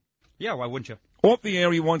gentlemen. Yeah, why wouldn't you? Off the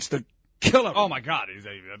air, he wants to kill him. Oh, my God.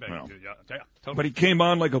 Totally. But he came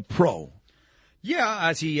on like a pro. Yeah,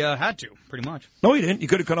 as he had to, pretty much. No, he didn't. He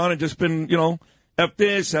could have come on and just been, F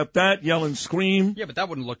this, F that, yell and scream. Yeah, but that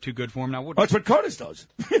wouldn't look too good for him now, would it? That's what Curtis does.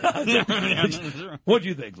 What do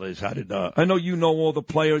you think, Liz? How did I know you know all the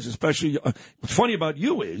players, especially. What's funny about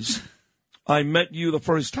you is I met you the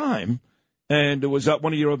first time, and it was at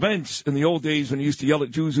one of your events in the old days when you used to yell at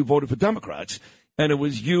Jews who voted for Democrats. and it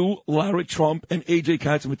was you, Lara Trump, and A.J.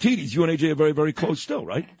 Katsimatidis. You and A.J. are very, very close still,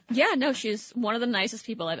 right? Yeah, no, she's one of the nicest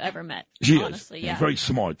people I've ever met. She honestly, is. yeah. Very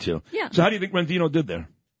smart, too. Yeah. So how do you think Rendino did there?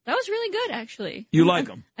 That was really good, actually. You like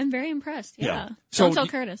him? I'm very impressed, yeah. So, Don't tell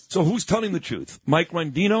Curtis. So who's telling the truth? Mike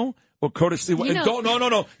Rendino or Curtis Lee? You know-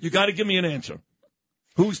 No. You got to give me an answer.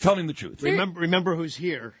 Who's telling the truth? Remember who's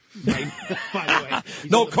here, right? By the way.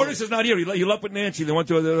 No, Curtis is not here. He left with Nancy. They went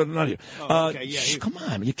to they're not here. Okay, yeah, come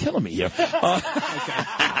on, you're killing me here. Okay.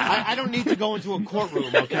 I don't need to go into a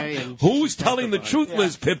courtroom, okay? And Who's telling the truth,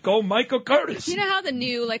 Liz Pipko, Mike or Curtis? You know how the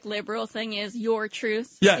new liberal thing is your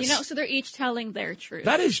truth? Yes. You know, so they're each telling their truth.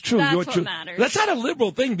 That is true. That's your what truth. matters. That's not a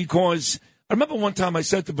liberal thing because I remember one time I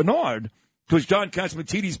said to Bernard, because John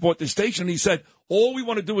Katsimatidis bought the station, he said, all we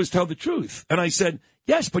want to do is tell the truth. And I said,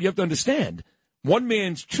 yes, but you have to understand, one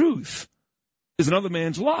man's truth is another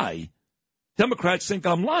man's lie. Democrats think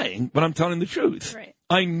I'm lying, but I'm telling the truth. Right.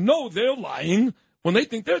 I know they're lying when they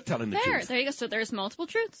think they're telling the truth. There you go. So there's multiple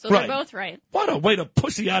truths. So Right. they're both right. What a way to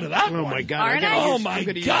pussy out of that Oh, one. my God. Aren't I? Oh, my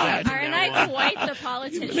God. Aren't I quite the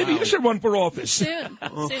politician? Maybe you should run for office. Soon.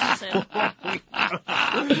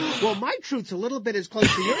 Well, my truth's a little bit as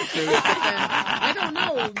close to your truth. I don't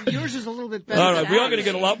know. Yours is a little bit better. All right, than we are ours. going to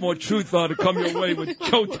get a lot more truth to come your way with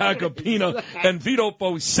Joe Tacopina and Vito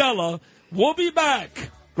Fosella. We'll be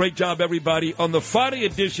back. Great job, everybody, on the Friday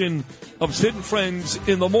edition of Sid and Friends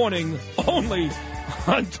in the Morning, only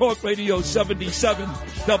on Talk Radio 77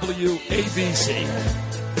 WABC.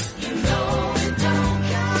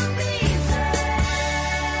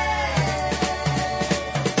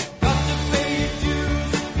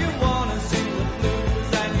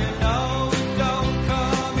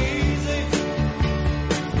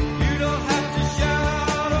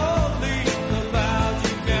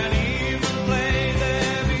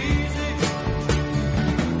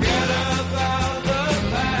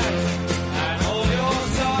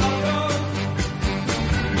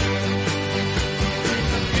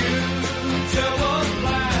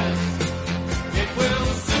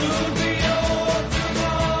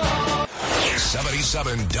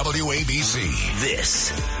 WABC.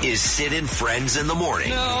 This is Sid and Friends in the Morning.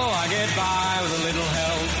 No, I get by with a little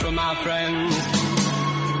help from my friends.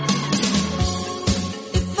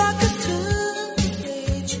 If I could turn the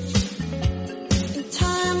page in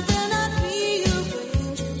time, then I'd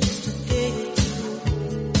rearrange just to get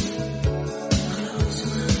close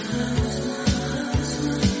my eyes.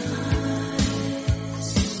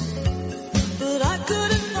 But I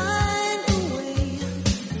couldn't find a way,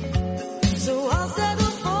 so I'll settle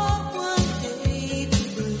for one day to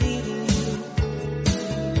believe in you.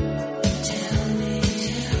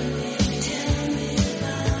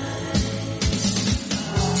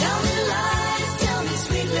 Tell me lies. Tell me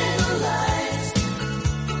sweet little lies. Tell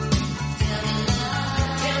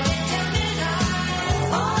me lies.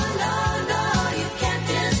 Oh no, you can't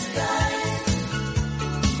disguise.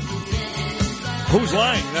 Who's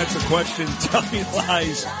lying? That's the question. Tell me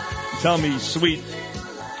lies. Tell me sweet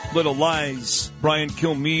little lies. Brian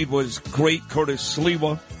Kilmeade was great. Curtis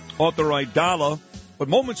Sliwa, Arthur Aidala. But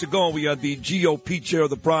moments ago, we had the GOP chair of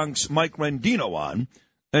the Bronx, Mike Rendino, on.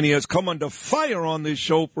 And he has come under fire on this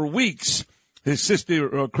show for weeks. His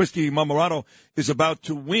sister, Christy Marmorato, is about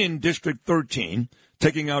to win District 13,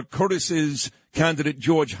 taking out Curtis's candidate,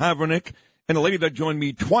 George Havernick, and a lady that joined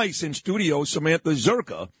me twice in studio, Samantha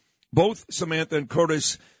Zerka. Both Samantha and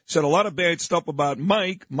Curtis said a lot of bad stuff about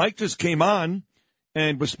Mike. Mike just came on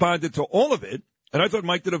and responded to all of it, and I thought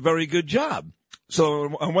Mike did a very good job.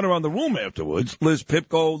 So I went around the room afterwards, Liz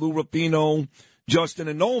Pipko, Lou Rapino, Justin,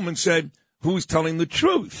 and Noam, and said, who's telling the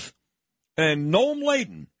truth? And Noam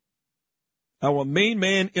Layden, our main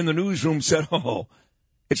man in the newsroom, said,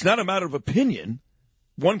 it's not a matter of opinion.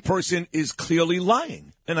 One person is clearly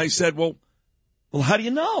lying. And I said, well, how do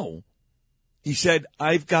you know? He said,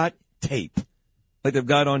 I've got tape, like they've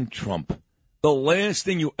got on Trump. The last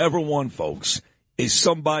thing you ever want, folks, is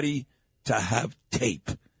somebody to have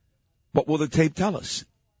tape. What will the tape tell us?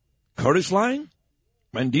 Curtis lying?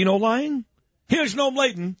 Rendino lying? Here's Noam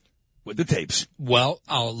Layden with the tapes. Well,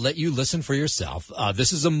 I'll let you listen for yourself.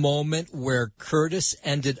 This is a moment where Curtis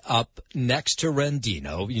ended up next to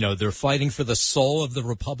Rendino. You know, they're fighting for the soul of the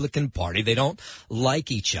Republican Party. They don't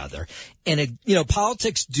like each other. And,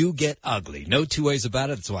 politics do get ugly. No two ways about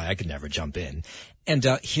it. That's why I could never jump in. And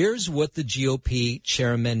here's what the GOP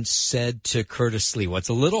chairman said to Curtis Lee. Well, it's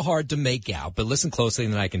a little hard to make out, but listen closely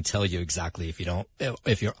and then I can tell you exactly if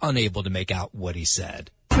you're unable to make out what he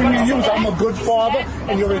said. So thing you use, I'm a good father,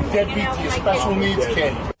 and you're a deadbeat to your special needs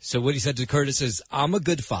kid. So what he said to Curtis is, I'm a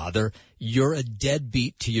good father. You're a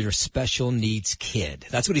deadbeat to your special needs kid.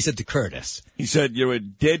 That's what he said to Curtis. He said, you're a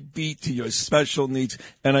deadbeat to your special needs.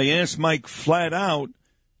 And I asked Mike flat out.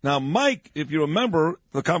 Now, Mike, if you remember,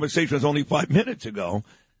 the conversation was only 5 minutes ago.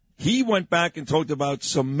 He went back and talked about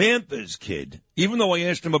Samantha's kid. Even though I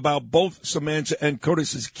asked him about both Samantha and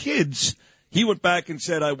Curtis's kids, he went back and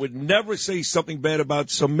said, I would never say something bad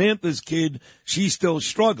about Samantha's kid. She's still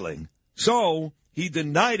struggling. So he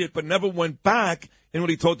denied it, but never went back and when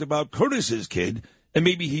he talked about Curtis's kid. And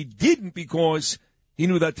maybe he didn't because he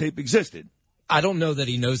knew that tape existed. I don't know that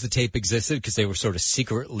he knows the tape existed because they were sort of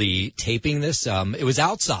secretly taping this. It was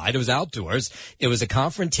outside. It was outdoors. It was a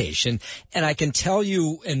confrontation. And I can tell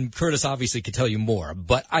you, and Curtis obviously could tell you more,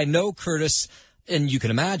 but I know Curtis, and you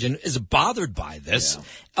can imagine, is bothered by this.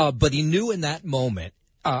 Yeah. But he knew in that moment,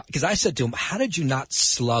 because I said to him, how did you not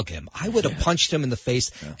slug him? I would have punched him in the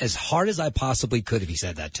face as hard as I possibly could if he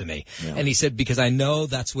said that to me. Yeah. And he said, because I know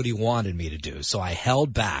that's what he wanted me to do. So I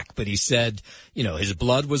held back. But he said, you know, his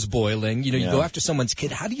blood was boiling. You know, you go after someone's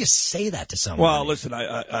kid. How do you say that to someone? Well, listen,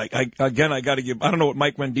 I got to give, I don't know what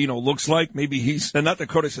Mike Rendino looks like. Maybe he's, and not that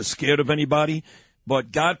Curtis is scared of anybody,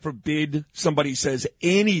 but God forbid somebody says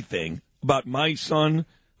anything about my son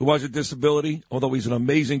who has a disability, although he's an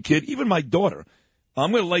amazing kid, even my daughter.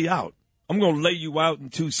 I'm going to lay out. I'm going to lay you out in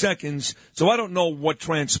 2 seconds. So I don't know what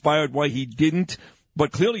transpired, why he didn't,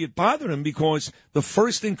 but clearly it bothered him because the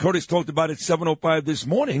first thing Curtis talked about at 7:05 this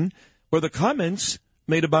morning were the comments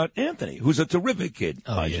made about Anthony, who's a terrific kid.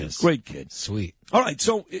 Oh, yes. Great kid. Sweet. All right,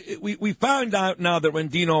 so we found out now that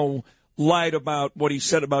Rendino lied about what he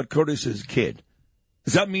said about Curtis's kid.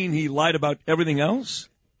 Does that mean he lied about everything else?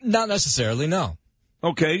 Not necessarily, no.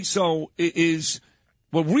 Okay, so it is...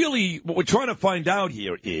 Well, really, what we're trying to find out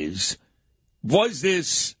here is, was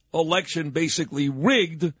this election basically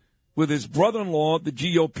rigged with his brother-in-law, the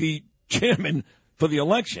GOP chairman for the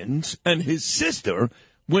elections, and his sister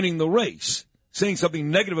winning the race? Saying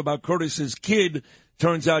something negative about Curtis's kid,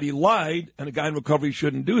 turns out he lied, and a guy in recovery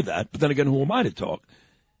shouldn't do that. But then again, who am I to talk?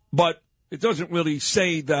 But it doesn't really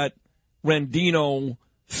say that Rendino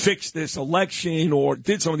fixed this election or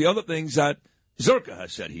did some of the other things that Zerka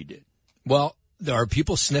has said he did. Well, there are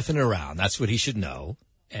people sniffing around. That's what he should know.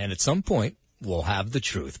 And at some point, we'll have the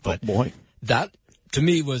truth. But that, to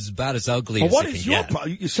me, was about as ugly as what it is can your get.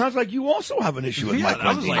 problem? It sounds like you also have an issue with Mike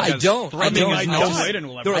Rendino. I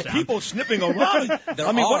don't. There are people sniffing around. What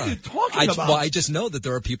are you talking about? Well, I just know that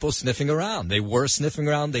there are people sniffing around. They were sniffing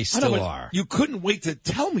around. They still are. You couldn't wait to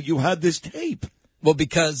tell me you had this tape. Well,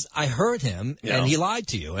 because I heard him, and he lied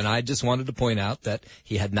to you, and I just wanted to point out that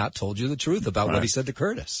he had not told you the truth about what he said to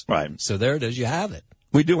Curtis. Right. So there it is. You have it.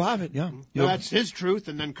 We do have it, yeah. Well, that's his truth,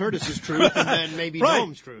 and then Curtis's truth, and then maybe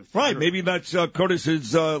Dome's truth. Right. Maybe that's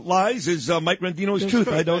Curtis's lies is Mike Rendino's truth.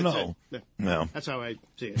 I don't know. No. That's how I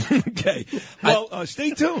see it. Okay. Well,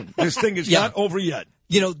 stay tuned. This thing is not over yet.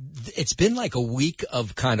 You know, it's been like a week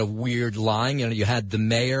of kind of weird lying. You know, you had the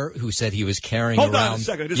mayor who said he was carrying around... Hold on a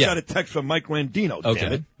second. I just got a text from Mike Rendino. Okay.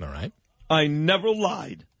 Damn it. All right. I never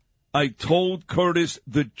lied. I told Curtis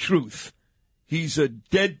the truth. He's a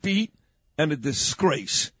deadbeat and a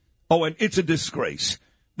disgrace. Oh, and it's a disgrace.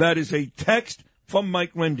 That is a text from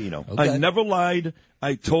Mike Rendino. Okay. I never lied.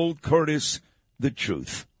 I told Curtis the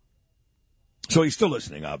truth. So he's still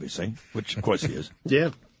listening, obviously, which of course he is. Yeah.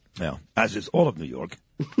 Yeah, as is all of New York.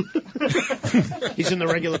 He's in the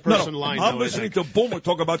regular person line. I'm listening to Boomer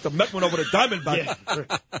talk about the Met went over the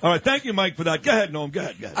Diamondbacks. All right, thank you, Mike, for that. Go ahead, Noam. Go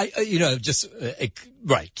ahead.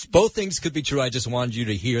 Right. Both things could be true. I just wanted you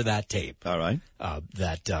to hear that tape. All right.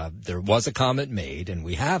 That there was a comment made, and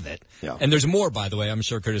we have it. Yeah. And there's more, by the way. I'm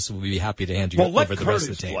sure Curtis will be happy to hand you over the rest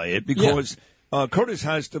of the tape. Well, let Curtis play it because Curtis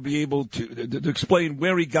has to be able to explain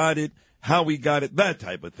where he got it, how he got it, that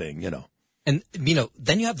type of thing, you know. And, you know,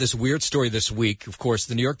 then you have this weird story this week. Of course,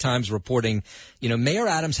 the New York Times reporting, you know, Mayor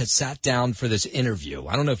Adams had sat down for this interview.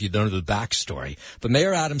 I don't know if you know the backstory, but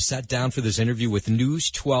Mayor Adams sat down for this interview with News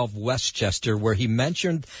 12 Westchester, where he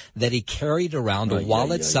mentioned that he carried around a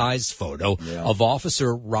wallet-sized photo of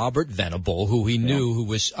Officer Robert Venable, who he knew who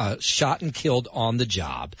was shot and killed on the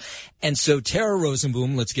job. And so Tara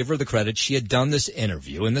Rosenboom, let's give her the credit, she had done this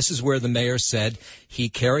interview, and this is where the mayor said he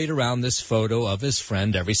carried around this photo of his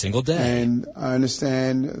friend every single day. And I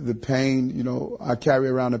understand the pain. You know, I carry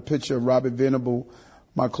around a picture of Robert Venable,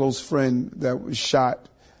 my close friend that was shot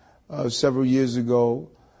several years ago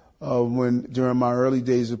during my early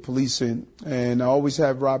days of policing, and I always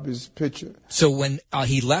have Robert's picture. So when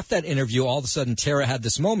he left that interview, all of a sudden Tara had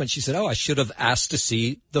this moment. She said, I should have asked to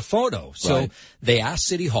see the photo. So they asked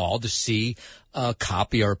City Hall to see a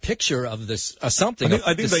copy or a picture of this, something. I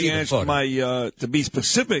think to see they the asked photo. to be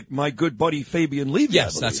specific, my good buddy Fabian Levy.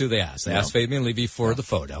 Yes, that's who they asked. They asked Fabian Levy for the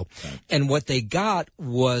photo. And what they got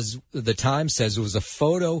was, the Times says, it was a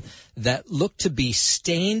photo that looked to be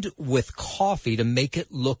stained with coffee to make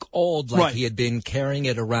it look old, like he had been carrying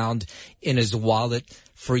it around in his wallet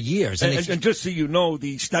for years. And just so you know,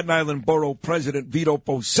 the Staten Island Borough President, Vito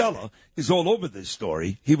Posella, is all over this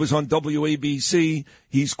story. He was on WABC.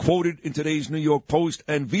 He's quoted in today's New York Post,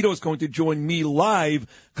 and Vito's going to join me live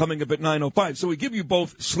coming up at 9:05. So we give you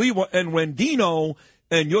both Sliwa and Rendino,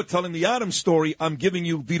 and you're telling the Adams story. I'm giving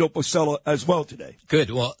you Vito Posella as well today.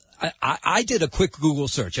 Good. Well, I did a quick Google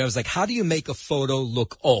search. I was like, how do you make a photo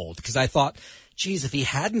look old? Because I thought, geez, if he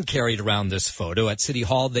hadn't carried around this photo at City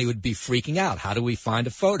Hall, they would be freaking out. How do we find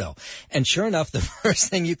a photo? And sure enough, the first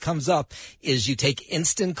thing that comes up is you take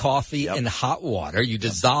instant coffee in hot water, you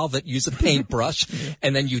dissolve it, use a paintbrush,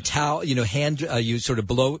 and then you you sort of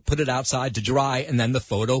put it outside to dry, and then the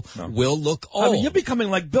photo will look old. I mean, you're becoming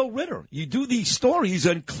like Bill Ritter. You do these stories,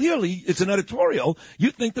 and clearly it's an editorial. You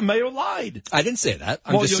think the mayor lied. I didn't say that.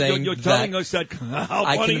 I'm just saying you're telling us that how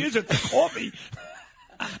funny is it, the coffee?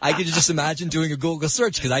 I could just imagine doing a Google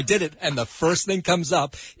search because I did it, and the first thing comes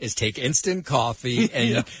up is take instant coffee.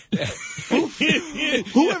 And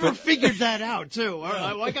whoever figured that out too.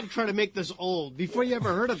 I got to try to make this old before you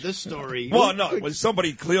ever heard of this story. Well, no, when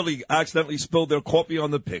somebody clearly accidentally spilled their coffee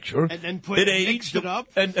on the picture, and then mixed it up,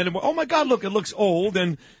 and oh my God, look, it looks old,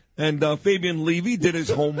 and Fabian Levy did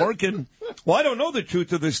his homework, and well, I don't know the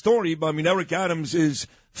truth of this story, but I mean, Eric Adams is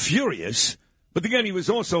furious. But again, he was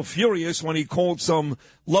also furious when he called some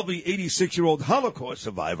lovely 86-year-old Holocaust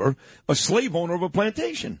survivor a slave owner of a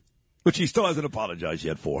plantation, which he still hasn't apologized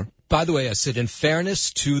yet for. By the way, Sid, in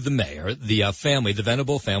fairness to the mayor, the family, the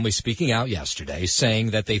Venable family, speaking out yesterday,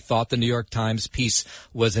 saying that they thought the New York Times piece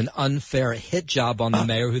was an unfair hit job on the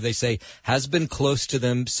mayor, who they say has been close to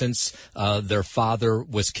them since their father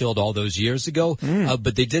was killed all those years ago.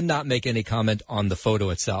 But they did not make any comment on the photo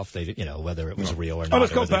itself. They, whether it was real or not.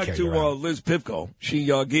 Let's go back to Liz Pivko. She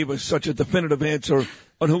gave us such a definitive answer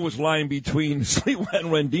on who was lying between Sliwa and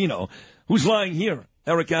Rendino. Who's lying here?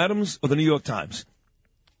 Eric Adams or the New York Times?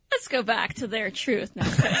 Let's go back to their truth. No,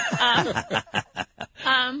 I'm kidding. I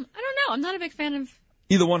don't know. I'm not a big fan of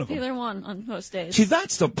either one of them. Either one on most days. See,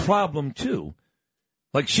 that's the problem, too.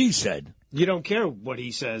 Like she said. You don't care what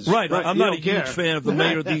he says. Right. I'm not a huge fan of the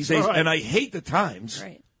mayor these days, and I hate the Times.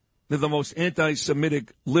 Right. They're the most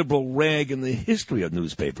anti-Semitic liberal rag in the history of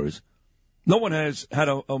newspapers. No one has had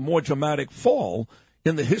a more dramatic fall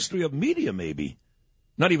in the history of media, maybe.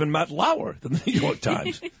 Not even Matt Lauer, the New York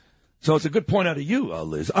Times. So it's a good point out of you,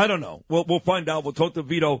 Liz. I don't know. We'll find out. We'll talk to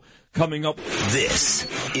Vito coming up. This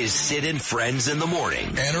is Sid and Friends in the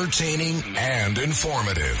Morning. Entertaining and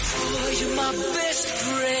informative. Oh, you're my best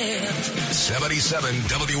friend. 77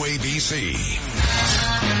 WABC.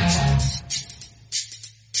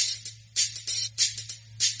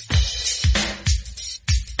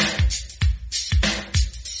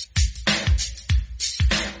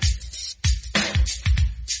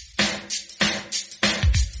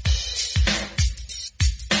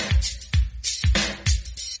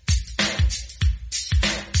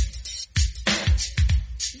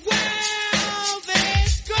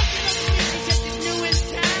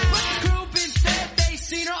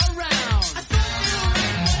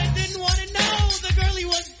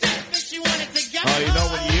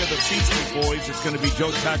 It's going to be Joe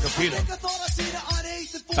Tacopina.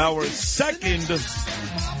 Our second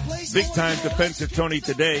big-time defense attorney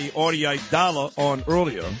today, Audie Aidala, on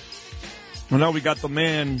earlier. Well, now we got the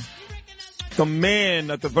man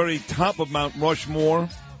at the very top of Mount Rushmore,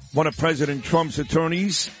 one of President Trump's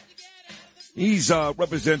attorneys. He's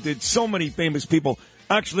represented so many famous people.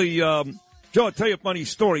 Actually, Joe, I'll tell you a funny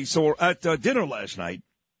story. So we're at dinner last night.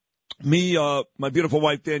 Me, my beautiful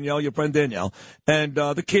wife, Danielle, your friend Danielle, and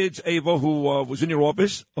the kids, Ava, who was in your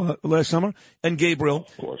office last summer, and Gabriel.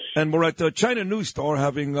 Of course. And we're at the China News Store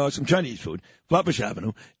having some Chinese food, Flatbush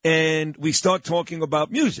Avenue, and we start talking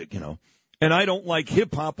about music, And I don't like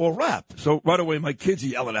hip-hop or rap. So right away, my kids are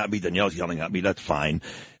yelling at me, Danielle's yelling at me, that's fine.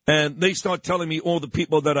 And they start telling me all the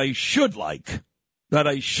people that I should like,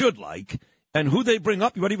 and who they bring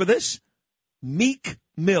up. You ready for this? Meek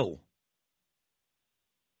Mill.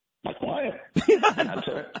 My client. That's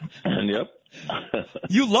it. Yep.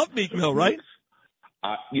 You love Meek Mill, right?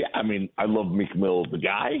 Yeah, I mean, I love Meek Mill, the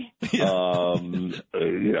guy. Yeah.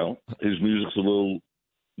 His music's a little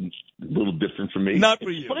different for me. Not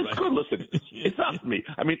for you, but it's good. Listen, it's not for me.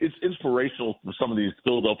 I mean, it's inspirational for some of these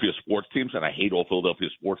Philadelphia sports teams, and I hate all Philadelphia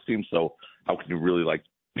sports teams. So how can you really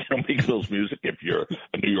Meek Mill's music if you're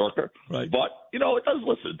a New Yorker. Right. But, it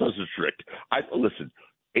does its trick. Listen,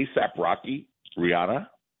 A$AP Rocky, Rihanna,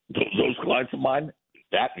 those clients of mine,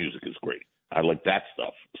 that music is great. I like that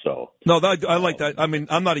stuff. So no, I like that. I mean,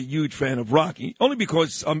 I'm not a huge fan of Rocky, only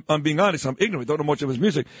because I'm being honest. I'm ignorant. Don't know much of his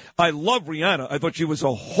music. I love Rihanna. I thought she was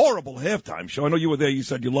a horrible halftime show. I know you were there. You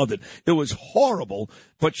said you loved it. It was horrible,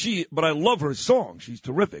 but I love her song. She's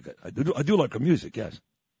terrific. I do like her music. Yes.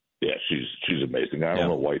 Yeah, she's amazing. I don't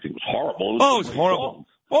know why you think it was horrible. It was horrible.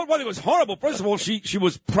 Well, it was horrible. First of all, she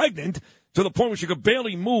was pregnant to the point where she could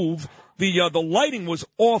barely move. The lighting was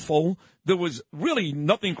awful. There was really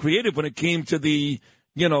nothing creative when it came to the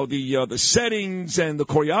settings and the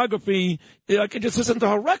choreography. I could just listen to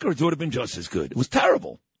her records; it would have been just as good. It was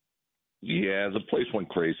terrible. Yeah, the place went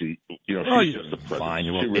crazy. She's just the president. Fine,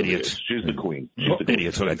 you're She really idiots. is. She's the queen.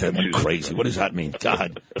 Idiots, what that went crazy. What does that mean?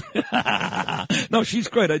 God. No, she's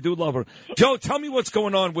great. I do love her. Joe, tell me what's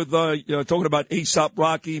going on with talking about A$AP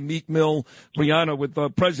Rocky, Meek Mill, Rihanna with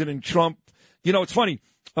President Trump. It's funny.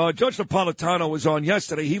 Judge Napolitano was on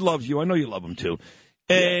yesterday. He loves you. I know you love him too.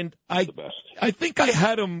 And I think I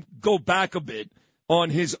had him go back a bit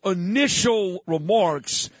on his initial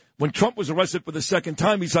remarks when Trump was arrested for the second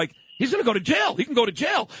time. He's like, he's going to go to jail. He can go to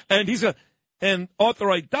jail. And Arthur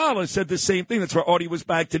Aidala said the same thing. That's why Artie was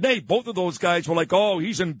back today. Both of those guys were like, oh,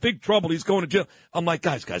 he's in big trouble. He's going to jail. I'm like,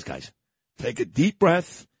 guys, take a deep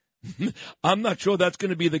breath. I'm not sure that's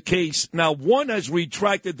going to be the case. Now, one has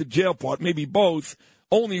retracted the jail part, maybe both.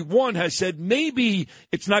 Only one has said maybe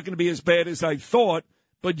it's not going to be as bad as I thought.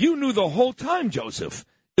 But you knew the whole time, Joseph,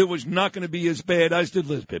 it was not going to be as bad, as did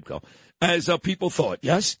Liz Pipko, as people thought.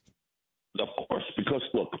 Yes? Of course, because,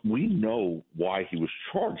 look, we know why he was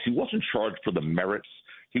charged. He wasn't charged for the merits.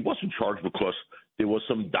 He wasn't charged because there was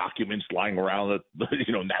some documents lying around that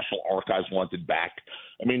National Archives wanted back.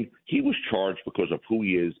 I mean, he was charged because of who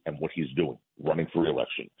he is and what he's doing, running for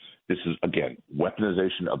re-election. This is, again,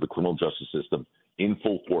 weaponization of the criminal justice system in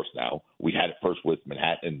full force now. We had it first with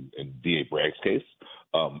Manhattan and D.A. Bragg's case.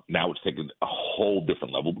 Now it's taken a whole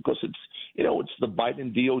different level because it's the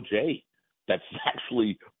Biden DOJ that's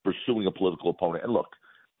actually pursuing a political opponent. And look,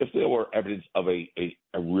 if there were evidence of a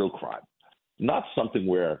real crime, not something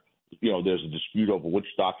where there's a dispute over which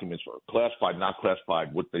documents were classified, not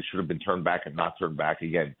classified, what they should have been turned back and not turned back.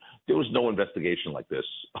 Again, there was no investigation like this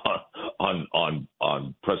on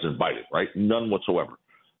President Biden, right? None whatsoever.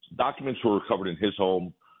 Documents were recovered in his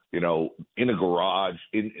home, in a garage,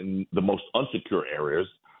 in the most unsecure areas,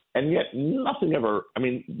 and yet nothing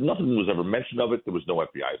was ever mentioned of it. There was no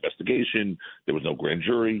FBI investigation. There was no grand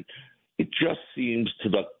jury. It just seems to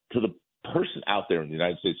the person out there in the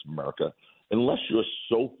United States of America, unless you're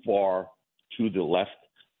so far to the left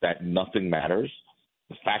that nothing matters,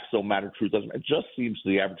 the facts don't matter, truth doesn't matter. It just seems to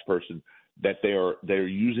the average person that they're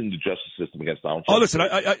using the justice system against Donald Trump. Oh, listen,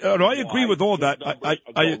 I agree with all that.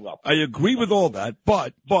 I agree with all that,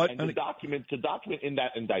 but and the document in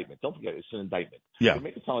that indictment. Don't forget, it's an indictment. Yeah. They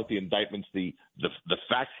make it sound like the indictment's the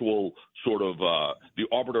factual sort of the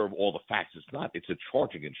arbiter of all the facts. It's not. It's a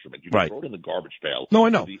charging instrument. You can throw it in the garbage pail. No, I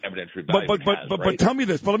know. The evidentiary value But tell me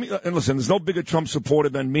this. But and listen, there's no bigger Trump supporter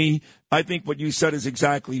than me. I think what you said is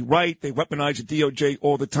exactly right. They weaponize the DOJ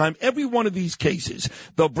all the time. Every one of these cases,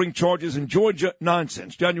 they'll bring charges in Georgia,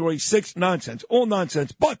 nonsense. January 6th, nonsense. All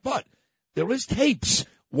nonsense. But there is tapes.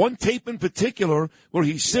 One tape in particular where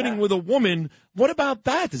he's sitting with a woman. What about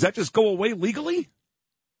that? Does that just go away legally?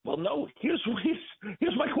 Well, no. Here's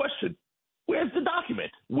my question. Where's the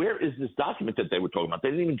document? Where is this document that they were talking about?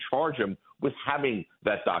 They didn't even charge him with having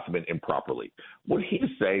that document improperly. What he's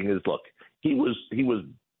saying is, look, he was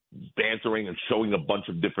bantering and showing a bunch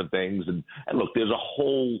of different things, and look, there's a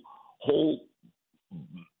whole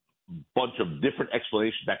bunch of different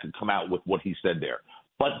explanations that could come out with what he said there.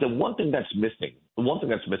 But the one thing that's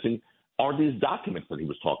missing are these documents that he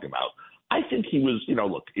was talking about. I think he was,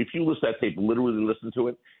 look, if you listen to that tape, literally listen to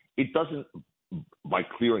it, it doesn't, by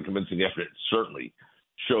clear and convincing evidence, certainly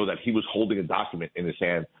show that he was holding a document in his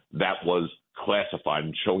hand that was classified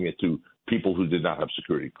and showing it to people who did not have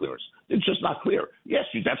security clearance. It's just not clear. Yes,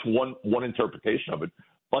 that's one interpretation of it,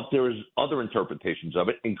 but there's other interpretations of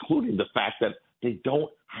it, including the fact that they don't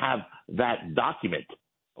have that document.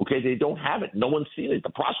 Okay, they don't have it. No one's seen it. The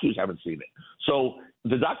prosecutors haven't seen it. So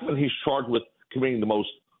the document he's charged with committing the most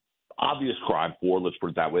obvious crime for, let's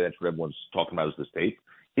put it that way, that's what everyone's talking about is this tape,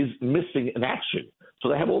 is missing in action. So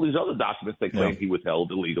they have all these other documents they claim he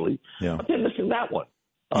withheld illegally, but they're missing that one.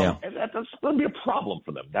 And that's going to be a problem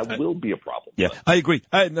for them. That will be a problem. Yeah, I agree.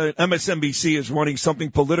 MSNBC is running something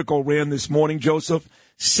Political ran this morning, Joseph.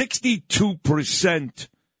 62%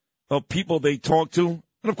 of people they talk to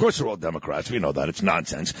and of course they're all Democrats, we know that, it's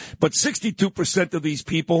nonsense, but 62% of these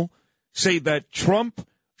people say that Trump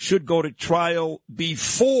should go to trial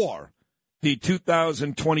before the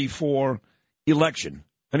 2024 election.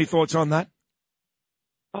 Any thoughts on that?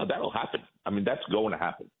 That'll happen. I mean, that's going to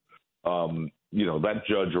happen. That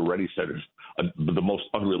judge already said it's the most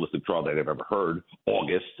unrealistic trial that I've ever heard.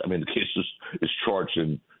 August. I mean, the case is charged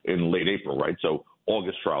in late April, right? So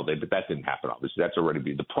August trial date, but that didn't happen, obviously. That's already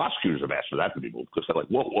been, the prosecutors have asked for that to be moved because they're like,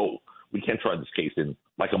 whoa, we can't try this case in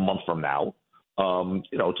like a month from now.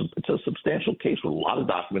 It's a substantial case with a lot of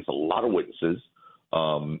documents, a lot of witnesses,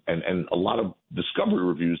 and a lot of discovery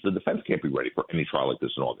reviews. The defense can't be ready for any trial like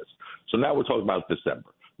this in August. So now we're talking about December.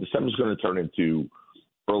 December's going to turn into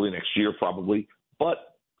early next year probably, but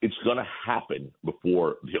it's going to happen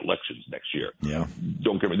before the elections next year. Yeah.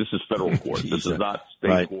 Don't get me. This is federal court. This is not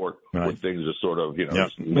state court where things are sort of,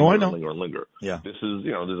 just linger. Yeah. This is,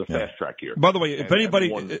 there's a fast track here. By the way, if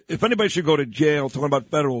anybody should go to jail talking about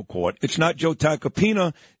federal court, it's not Joe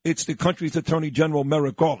Tacopina. It's the country's Attorney General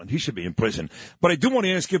Merrick Garland. He should be in prison. But I do want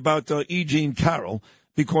to ask you about E. Jean Carroll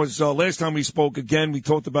because last time we spoke again, we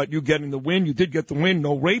talked about you getting the win. You did get the win,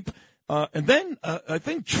 no rape. And then I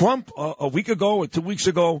think Trump a week ago or 2 weeks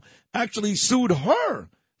ago actually sued her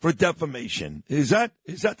for defamation. Is that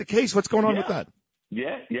the case? What's going on with that?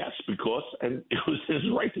 Yeah, yes, because and it was his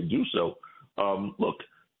right to do so. Look,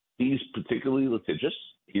 he's particularly litigious.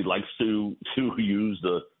 He likes to use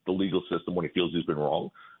the legal system when he feels he's been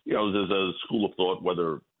wrong. There's a school of thought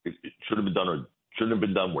whether it should have been done or shouldn't have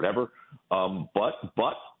been done, whatever.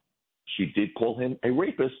 But she did call him a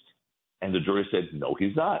rapist, and the jury said no,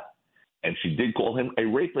 he's not. And she did call him a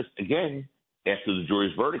rapist again after the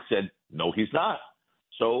jury's verdict said, no, he's not.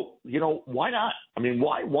 So, why not? I mean,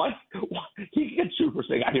 why? He can get sued for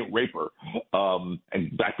saying I didn't rape her,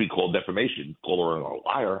 and that be called defamation, call her a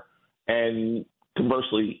liar. And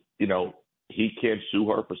conversely, he can't sue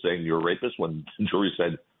her for saying you're a rapist when the jury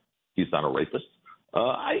said he's not a rapist.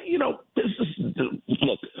 Look,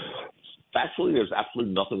 factually, there's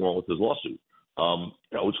absolutely nothing wrong with his lawsuit.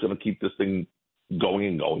 It's going to keep this thing going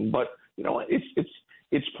and going, but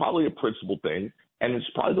it's probably a principled thing, and it's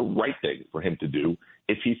probably the right thing for him to do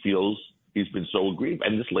if he feels he's been so aggrieved.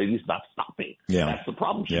 And this lady's not stopping. Yeah. That's the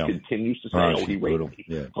problem. She continues to say, he raped me.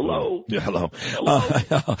 Yeah. Hello? Yeah, hello.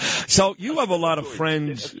 So you have a lot of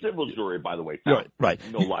friends. A civil jury, by the way. Right.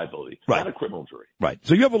 No liability. Right. Not a criminal jury. Right.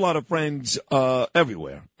 So you have a lot of friends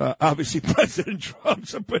everywhere. Obviously, President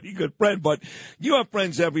Trump's a pretty good friend, but you have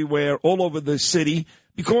friends everywhere, all over the city,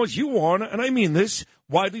 because you are, and I mean this,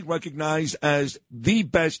 widely recognized as the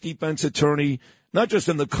best defense attorney, not just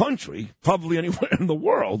in the country, probably anywhere in the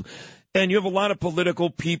world. And you have a lot of political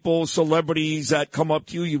people, celebrities that come up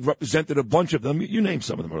to you. You've represented a bunch of them. You named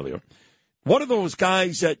some of them earlier. One of those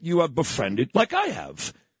guys that you have befriended, like I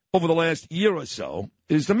have, over the last year or so,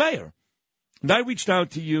 is the mayor. And I reached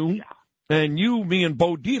out to you, and you, me, and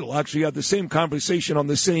Bo Dietl actually had the same conversation on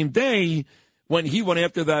the same day when he went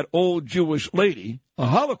after that old Jewish lady, a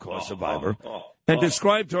Holocaust survivor, and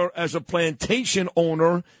described her as a plantation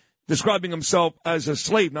owner, describing himself as a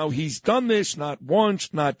slave. Now, he's done this not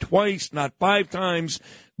once, not twice, not 5 times,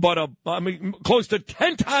 but close to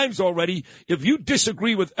 10 times already. If you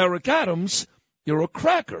disagree with Eric Adams, you're a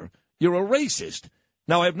cracker. You're a racist.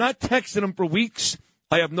 Now, I have not texted him for weeks.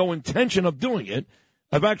 I have no intention of doing it.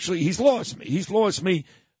 He's lost me. He's lost me.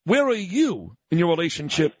 Where are you in your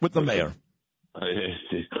relationship with the mayor?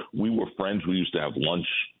 We were friends. We used to have lunch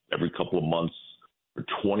every couple of months for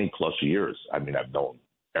 20-plus years. I mean, I've known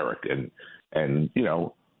Eric, and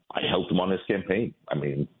I helped him on his campaign. I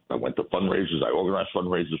mean, I went to fundraisers. I organized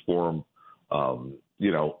fundraisers for him,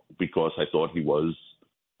 because I thought he was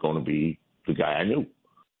going to be the guy I knew.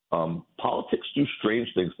 Politics do strange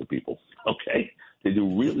things to people, okay? They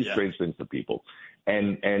do really strange things to people.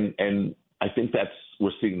 And I think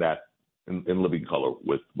we're seeing that in living color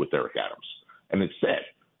with Eric Adams. And it's sad.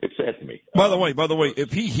 It's sad to me. By the way,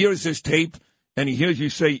 if he hears this tape and he hears you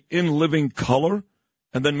say in living color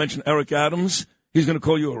and then mention Eric Adams, he's going to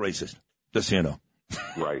call you a racist. Just so you know.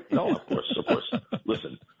 Right. No, of course.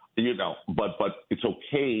 Listen, but it's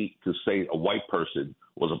okay to say a white person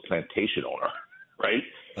was a plantation owner, right?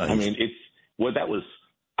 I mean,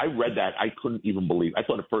 I read that. I couldn't even believe. I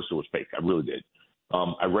thought at first it was fake. I really did.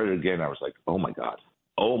 I read it again. I was like, oh, my God.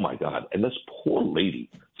 And this poor lady,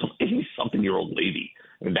 some 80-something-year-old lady,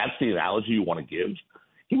 and that's the analogy you want to give.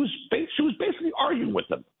 She was basically arguing with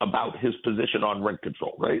him about his position on rent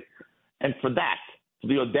control, right? And for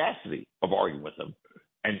the audacity of arguing with him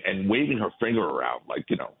and waving her finger around,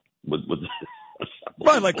 with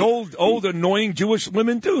right, like old annoying Jewish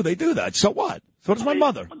women do. They do that. So what? So does my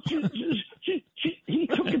mother. He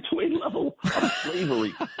took it to a level of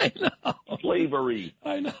slavery. I know. Slavery.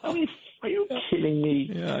 I know. I mean, are you kidding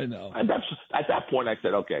me? Yeah, I know. And at that point, I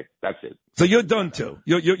said, okay, that's it. So you're done too.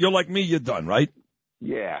 You're like me. You're done, right?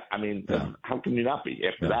 Yeah, I mean, how can you not be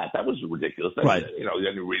after that? That was ridiculous. Right. You know,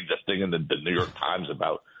 then you read this thing in the New York Times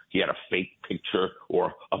about he had a fake picture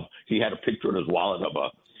or he had a picture in his wallet of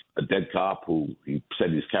a dead cop who he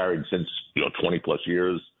said he's carried since 20 plus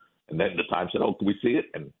years, and then the Times said, "Oh, can we see it?"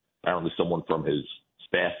 And apparently, someone from his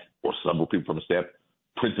staff or several people from his staff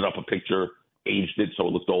printed up a picture, aged it so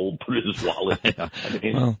it looked old, put it in his wallet. I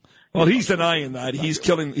mean, well, he's denying that. He's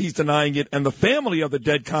denying it. And the family of the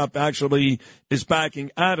dead cop actually is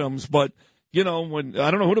backing Adams. But, when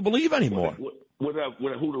I don't know who to believe anymore. Who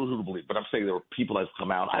to believe? But I'm saying there were people that have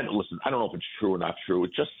come out. I don't know if it's true or not true.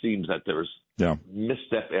 It just seems that there's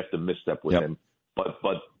misstep after misstep with him.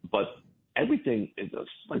 But everything is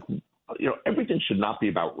like, everything should not be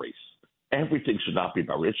about race. Everything should not be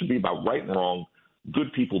about race. It should be about right and wrong,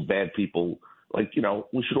 good people, bad people. Like,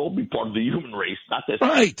 we should all be part of the human race, not this.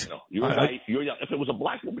 Right. You're right. You're young. If it was a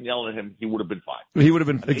black woman yelling at him, he would have been fine. He would have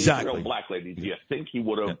been, If exactly. He's a black lady. Do you think he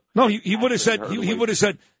would have? No, he would have said, he would have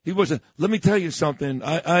said, let me tell you something.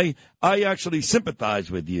 I actually sympathize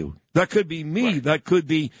with you. That could be me. Right. That could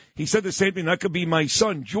be, he said the same thing. That could be my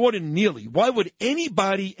son, Jordan Neely. Why would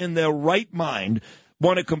anybody in their right mind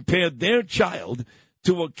want to compare their child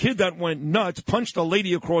to a kid that went nuts, punched a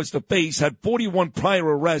lady across the face, had 41 prior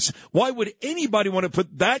arrests? Why would anybody want to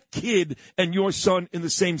put that kid and your son in the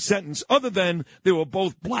same sentence other than they were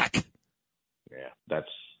both black? Yeah, that's,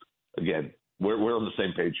 again, we're on the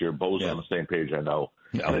same page here. Bo's on the same page, I know.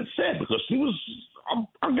 Yeah. And it's sad because he was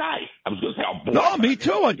our guy. I was going to say, oh, boy. No, me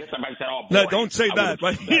too. I guess I might say, oh, boy. No, don't say that.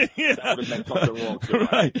 Right? That would have meant something wrong, too.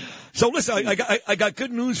 Right. So, listen, I got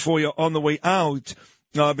good news for you on the way out.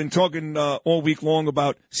 I've been talking all week long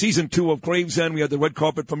about Season 2 of Gravesend. We had the red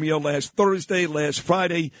carpet premiere last Thursday, last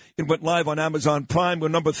Friday. It went live on Amazon Prime. We're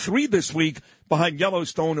number 3 this week behind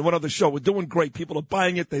Yellowstone and one other show. We're doing great. People are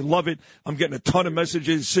buying it. They love it. I'm getting a ton of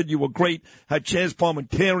messages. Sid, you were great. Had Chaz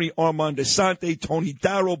Palminteri, Armand DeSante, Tony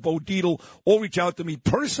Darrow, Bo Dietl all reach out to me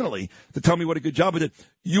personally to tell me what a good job I did.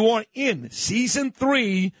 You are in Season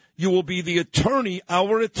 3. You will be the attorney,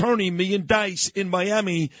 our attorney, me and Dice in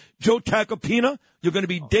Miami. Joe Tacopina, you're going to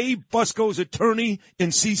be Dave Busco's attorney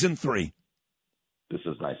in Season 3. This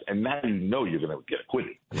is nice. And now you know you're going to get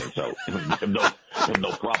acquitted. So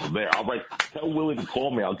no problem there. Tell Willie to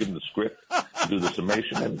call me. I'll give him the script, do the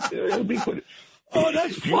summation, and it'll be acquitted. Oh,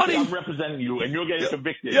 that's funny. I'm representing you, and you're getting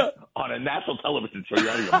convicted on a national television show.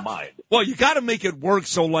 You're out of your mind. Well, you got to make it work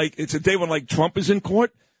so, like, it's a day when, like, Trump is in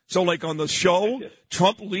court. So, like, on the show,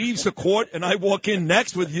 Trump leaves the court, and I walk in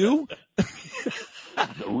next with you.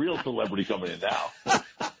 The real celebrity coming in now.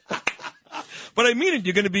 But I mean it.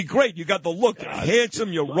 You're going to be great. You got the look. You're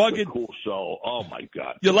handsome. You're rugged. Cool show. Oh, my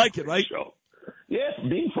God. You like it, right? Show. Yes,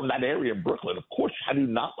 being from that area in Brooklyn, of course, how do you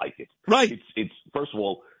not like it? Right. It's first of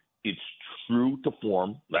all, it's true to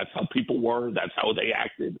form. That's how people were. That's how they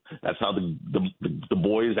acted. That's how the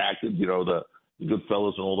boys acted, the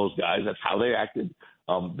Goodfellas and all those guys. That's how they acted.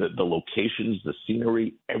 The locations, the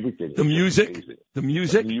scenery, everything. The music. The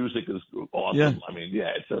music. The music is awesome. Yeah. I mean,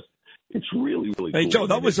 it's really, really Hey, cool. Joe,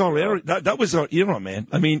 that was our era. That was our era, man.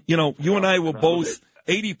 I mean, you and I were both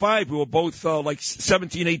 85. We were both like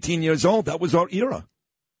 17, 18 years old. That was our era.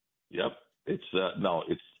 Yep. It's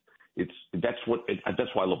that's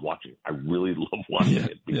why I love watching. I really love watching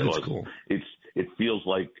it because cool. it feels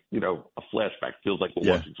like a flashback. It feels like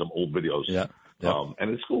we're watching some old videos. Yeah. And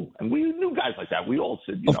it's cool. And we knew guys like that. We all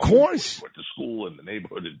said, of course, we went to school in the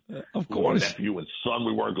neighborhood. And of course, nephew and son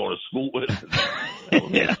we weren't going to school with.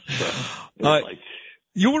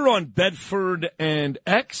 You were on Bedford and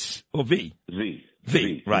X or V?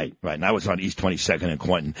 V. Right. And I was on East 22nd and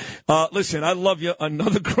Quentin. Listen, I love you.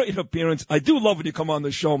 Another great appearance. I do love when you come on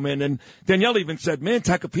the show, man. And Danielle even said, man,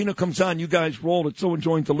 Tacopina comes on. You guys roll. It's so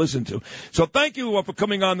enjoying to listen to. So thank you for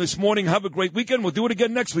coming on this morning. Have a great weekend. We'll do it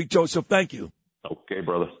again next week, Joseph. Thank you. Okay,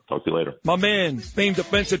 brother. Talk to you later. My man, famed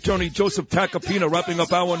defense attorney Joseph Tacopina, wrapping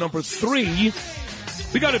up hour number 3.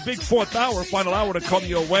 We got a big 4th hour, final hour to come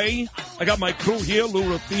your way. I got my crew here,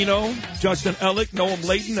 Lou Ruffino, Justin Ellick, Noam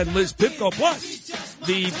Layton, and Liz Pipko. Plus,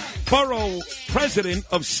 the borough president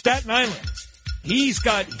of Staten Island. He's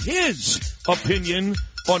got his opinion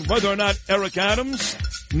on whether or not Eric Adams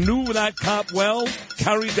knew that cop well,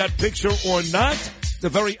 carried that picture or not. The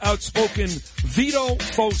very outspoken Vito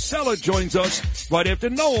Fosella joins us right after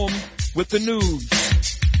Noam with the news.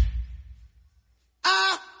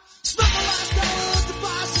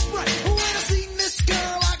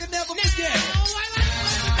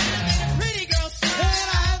 Pretty girl, and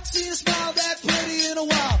I haven't seen a smile that pretty in a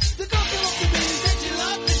while.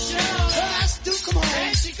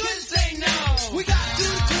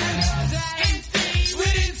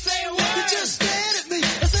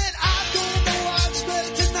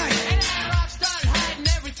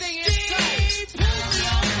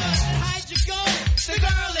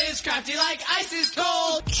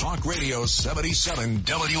 Talk Radio 77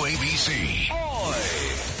 WABC.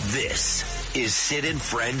 This is Sid and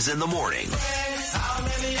Friends in the Morning.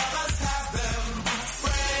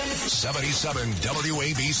 77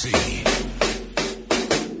 WABC.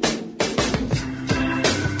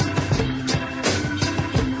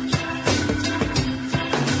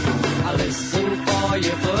 I listen for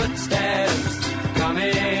your footsteps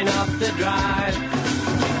coming up the drive.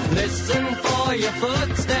 Listen for your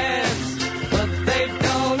footsteps, but they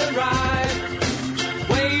don't arrive.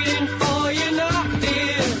 Waiting for you knock,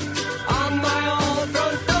 dear, on my old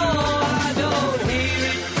front door. I don't hear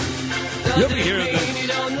it. You ever hear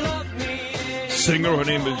that singer? Her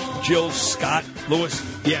name is Jill Scott Lewis.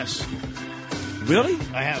 Yes. Really?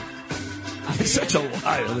 I have. He's such a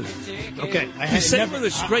liar. Okay. You say it with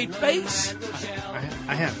a straight face?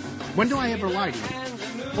 I have. When do I ever lie to you?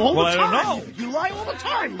 All Well, the I don't time. know. You lie all the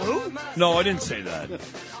time, Lou. No, I didn't say that.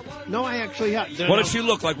 No, I actually have. What does she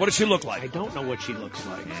look like? What does she look like? I don't know what she looks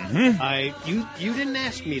like. Mhm. You didn't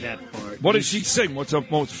ask me that part. What does she sing? What's her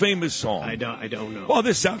most famous song? I don't know. Well,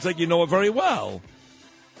 this sounds like you know her very well.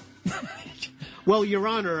 Well, Your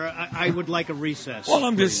Honor, I would like a recess. Well,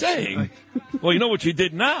 I'm just please. saying. Well, you know what she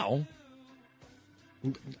did now?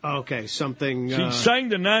 Okay, something. She sang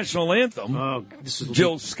the national anthem. Oh, this is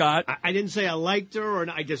Jill Scott. I didn't say I liked her, or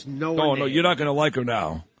I just know her Oh, no, name. you're not going to like her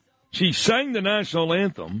now. She sang the national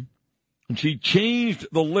anthem, and she changed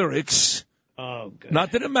the lyrics. Oh, good.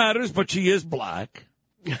 Not that it matters, but she is black.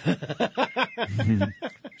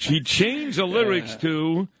 She changed the lyrics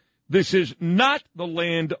to, "This is not the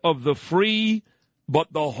land of the free,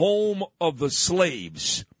 but the home of the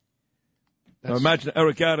slaves." Now imagine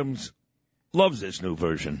Eric Adams loves this new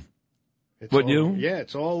version. Wouldn't you? Yeah,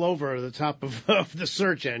 it's all over the top of the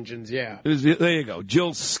search engines, yeah. There you go.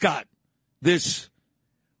 Jill Scott, this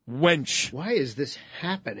wench. Why is this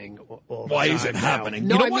happening all the Why time is it now? happening?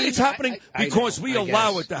 No, you know I why mean, it's happening? I Because know, we I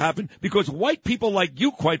allow guess. it to happen. Because white people like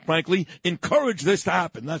you, quite frankly, encourage this to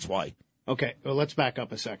happen. That's why. Okay, well, let's back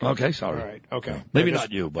up a second. Okay, sorry. All right, okay. Maybe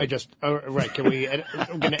not you, but... right, can we edit?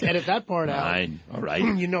 I'm going to edit that part out. Fine, all right.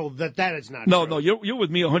 You know that is not No, true. no, you're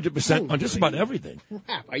with me 100% on just about everything.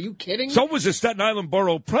 Crap, are you kidding? So was the Staten Island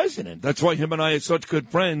Borough president. That's why him and I are such good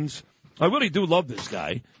friends. I really do love this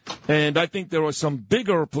guy. And I think there are some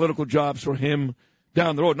bigger political jobs for him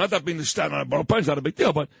down the road. Not that being the Staten Island Borough president's not a big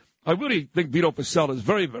deal, but I really think Vito Pasella is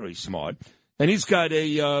very, very smart. And he's got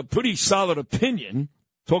a pretty solid opinion,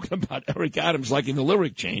 talking about Eric Adams liking the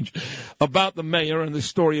lyric change, about the mayor and the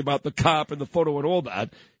story about the cop and the photo and all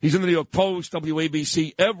that. He's in the New York Post,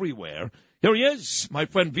 WABC, everywhere. Here he is, my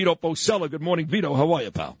friend Vito Pasella. Good morning, Vito. How are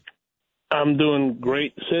you, pal? I'm doing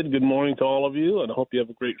great, Sid. Good morning to all of you, and I hope you have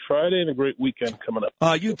a great Friday and a great weekend coming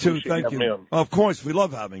up. You too. Appreciate Thank having me you. on. Of course, we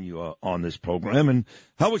love having you on this program. And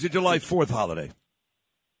how was your July 4th holiday?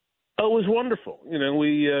 Oh, it was wonderful. You know,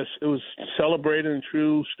 it was celebrated in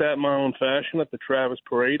true Staten Island fashion at the Travis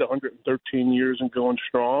Parade, 113 years and going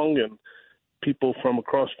strong, and people from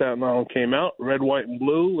across Staten Island came out, red, white, and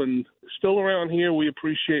blue, and still around here we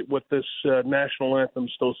appreciate what this national anthem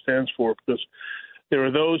still stands for, because there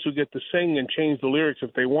are those who get to sing and change the lyrics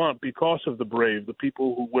if they want because of the brave, the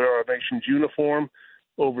people who wear our nation's uniform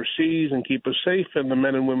overseas and keep us safe, and the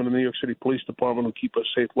men and women in the New York City Police Department who keep us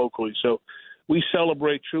safe locally. So we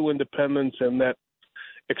celebrate true independence and that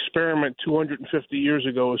experiment 250 years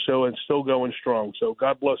ago or so, and still going strong. So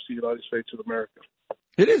God bless the United States of America.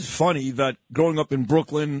 It is funny that growing up in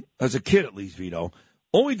Brooklyn, as a kid at least, Vito,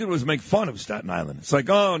 all we did was make fun of Staten Island. It's like,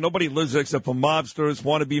 oh, nobody lives there except for mobsters,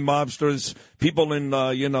 wannabe mobsters, people in,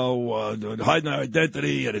 hiding their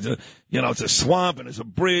identity, and it's a swamp and it's a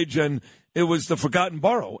bridge, and it was the forgotten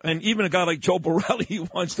borough. And even a guy like Joe Borelli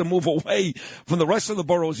wants to move away from the rest of the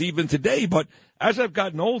boroughs even today. But as I've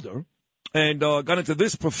gotten older and got into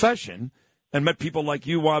this profession and met people like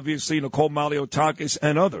you, obviously, Nicole Maliotakis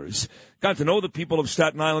and others, got to know the people of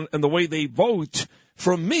Staten Island and the way they vote.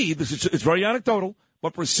 For me, it's very anecdotal,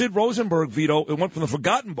 but for Sid Rosenberg, Vito, it went from the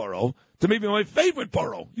forgotten borough to maybe my favorite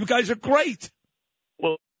borough. You guys are great.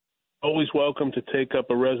 Well, always welcome to take up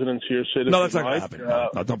a residence here, Sid. No, that's not going to happen.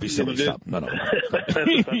 No, don't be silly. Stop. No. That's not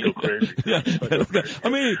so crazy. I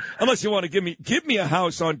mean, unless you want to give me a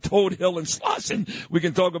house on Toad Hill and Slauson, we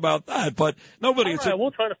can talk about that. But nobody. All right, we'll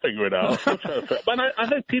try to figure it out. But I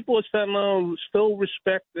think people at Staten Island still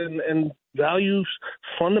respect and value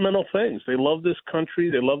fundamental things. They love this country.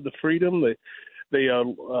 They love the freedom. They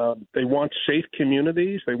want safe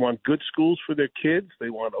communities. They want good schools for their kids. They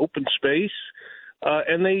want open space.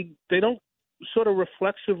 And they don't sort of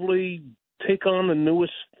reflexively take on the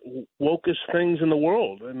newest, wokest things in the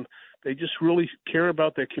world. And they just really care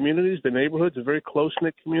about their communities, their neighborhoods, a very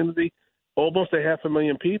close-knit community, almost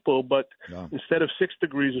 500,000 people, but instead of 6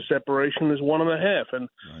 degrees of separation, there's 1.5,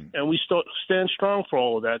 and we still stand strong for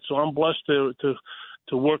all of that. So I'm blessed to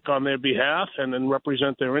work on their behalf and then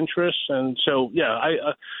represent their interests. And so, yeah,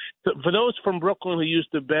 for those from Brooklyn who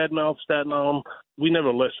used to badmouth Staten Island, we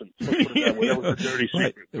never listened. So put it that way. That was a dirty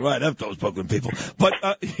secret. Right, F those Brooklyn people. But,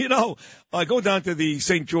 I go down to the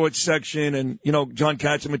St. George section and, John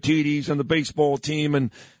Catsimatidis and the baseball team,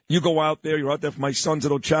 and you go out there. You're out there for my son's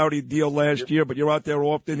little charity deal last year, but you're out there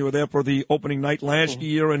often. You were there for the opening night last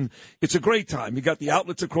year, and it's a great time. You got the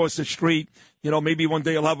outlets across the street. Maybe one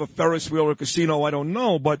day you'll have a Ferris wheel or a casino. I don't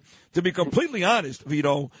know. But to be completely honest,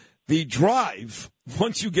 Vito, the drive,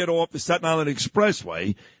 once you get off the Staten Island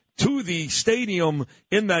Expressway to the stadium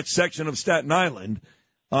in that section of Staten Island,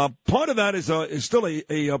 part of that is still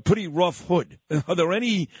a pretty rough hood. Are there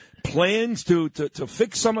any plans to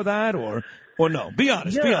fix some of that or no? Be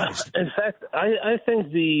honest. Yeah, be honest. In fact, I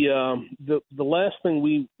think the last thing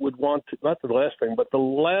we would want to, not the last thing, but the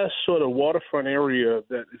last sort of waterfront area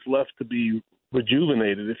that is left to be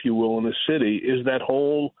rejuvenated, if you will, in the city is that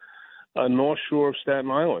whole North Shore of Staten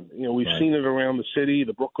Island. We've seen it around the city,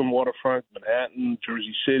 the Brooklyn waterfront, Manhattan,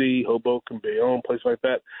 Jersey City, Hoboken, Bayonne, places like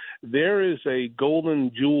that. There is a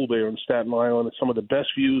golden jewel there in Staten Island. It's some of the best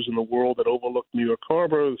views in the world that overlook New York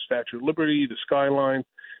Harbor, the Statue of Liberty, the skyline.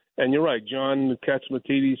 And you're right, John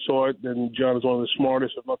Catsimatidis saw it, and John is one of the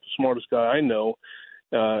smartest, if not the smartest guy I know.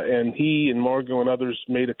 And he and Margot and others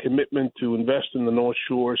made a commitment to invest in the North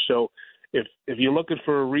Shore. So if you're looking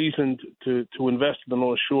for a reason to invest in the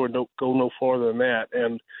North Shore, don't go no farther than that.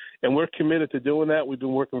 And we're committed to doing that. We've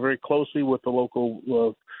been working very closely with the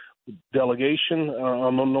local delegation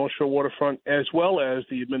on the North Shore waterfront, as well as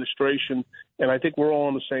the administration. And I think we're all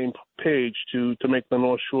on the same page to make the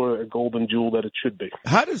North Shore a golden jewel that it should be.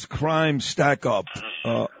 How does crime stack up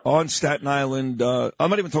on Staten Island? I'm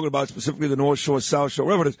not even talking about specifically the North Shore, South Shore,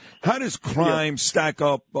 wherever it is. How does crime stack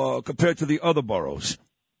up compared to the other boroughs?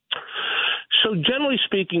 So generally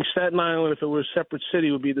speaking, Staten Island, if it were a separate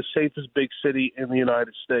city, would be the safest big city in the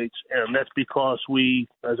United States. And that's because we,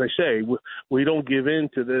 as I say, we don't give in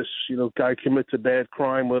to this, guy commits a bad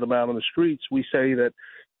crime, let him out on the streets. We say that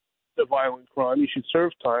the violent crime, you should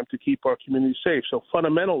serve time to keep our community safe. So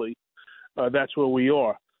fundamentally, that's where we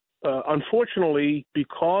are. Unfortunately,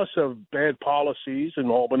 because of bad policies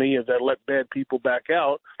in Albany that let bad people back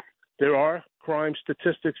out, there are crime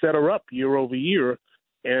statistics that are up year over year.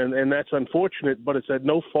 And that's unfortunate, but it's at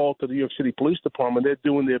no fault of the New York City Police Department. They're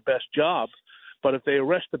doing their best job. But if they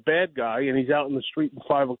arrest a bad guy and he's out in the street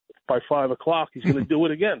by 5 o'clock, he's going to do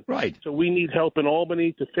it again. Right. So we need help in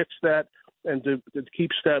Albany to fix that and to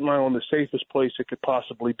keep Staten Island the safest place it could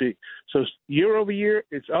possibly be. So year over year,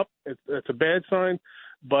 it's up. It's a bad sign.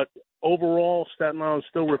 But overall, Staten Island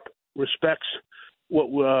still respects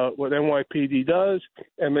what NYPD does,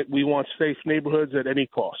 and that we want safe neighborhoods at any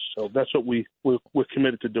cost. So that's what we're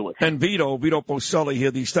committed to doing. And Vito Boselli here,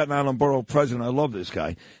 the Staten Island Borough President. I love this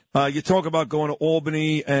guy. You talk about going to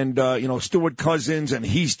Albany and, Stuart Cousins and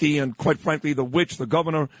Heastie and, quite frankly, the witch, the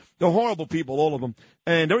governor. They're horrible people, all of them.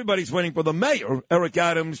 And everybody's waiting for the mayor, Eric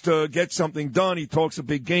Adams, to get something done. He talks a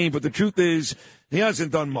big game, but the truth is he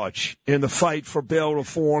hasn't done much in the fight for bail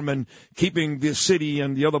reform and keeping the city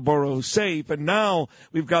and the other boroughs safe. And now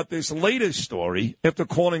we've got this latest story after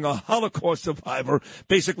calling a Holocaust survivor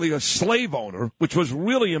basically a slave owner, which was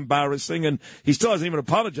really embarrassing, and he still hasn't even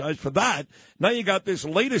apologized for that. Now you got this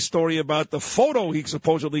latest story about the photo he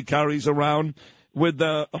supposedly carries around with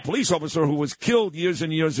a police officer who was killed years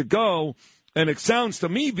and years ago. And it sounds to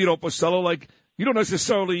me, Vito Boselli, like you don't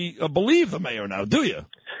necessarily believe the mayor now, do you?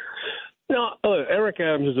 No, Eric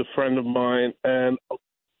Adams is a friend of mine, and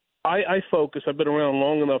I focus. I've been around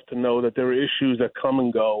long enough to know that there are issues that come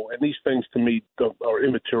and go, and these things to me are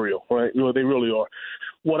immaterial, right? They really are.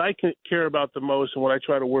 What I care about the most and what I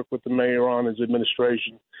try to work with the mayor on his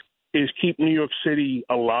administration is keep New York City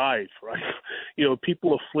alive, right?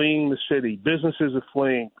 People are fleeing the city. Businesses are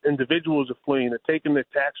fleeing. Individuals are fleeing. They're taking their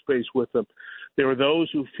tax base with them. There are those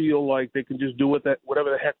who feel like they can just do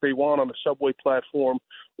whatever the heck they want on a subway platform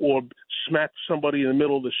or smack somebody in the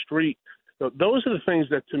middle of the street. So those are the things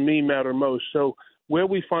that, to me, matter most. So where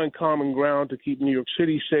we find common ground to keep New York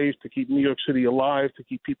City safe, to keep New York City alive, to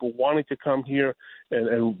keep people wanting to come here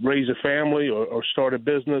and raise a family or start a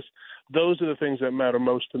business, those are the things that matter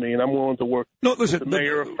most to me, and I'm willing to work with the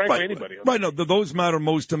mayor, or frankly, anybody. Right, no, those matter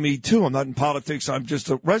most to me, too. I'm not in politics. I'm just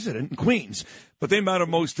a resident in Queens. But they matter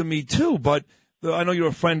most to me, too. But I know you're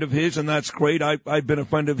a friend of his, and that's great. I've been a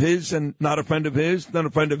friend of his and not a friend of his, not a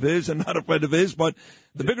friend of his and not a friend of his. But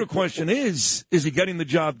the bigger question is he getting the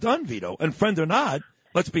job done, Vito? And friend or not,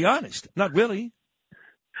 let's be honest, not really.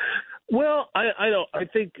 Well, I don't. I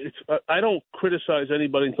think it's. I don't criticize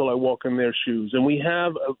anybody until I walk in their shoes, and we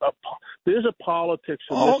have there's a politics.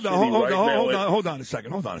 In Hold this on, city hold right on, now. hold on a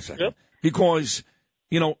second. Yep. Because,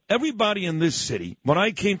 everybody in this city, when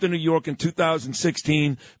I came to New York in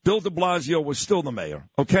 2016, Bill de Blasio was still the mayor,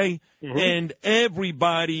 okay? Mm-hmm. And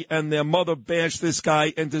everybody and their mother bashed this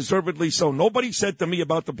guy, and deservedly so. Nobody said to me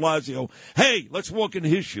about de Blasio, hey, let's walk in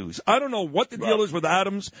his shoes. I don't know what the deal is with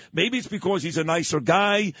Adams. Maybe it's because he's a nicer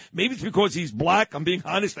guy. Maybe it's because he's black. I'm being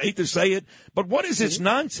honest. I hate to say it. But what is this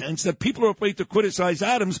nonsense that people are afraid to criticize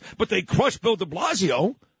Adams, but they crush Bill de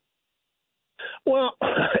Blasio? Well,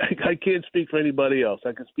 I can't speak for anybody else.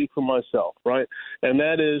 I can speak for myself, right? And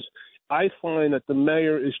that is, I find that the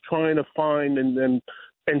mayor is trying to find and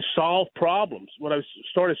solve problems. What I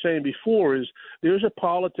started saying before is there's a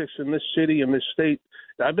politics in this city and this state.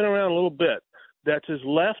 I've been around a little bit. That's as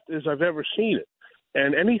left as I've ever seen it.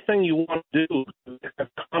 And anything you want to do, to have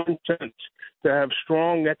common sense, to have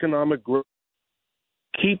strong economic growth,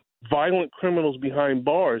 keep violent criminals behind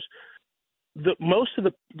bars. Most of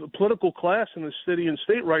the political class in the city and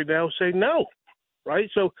state right now say no, right?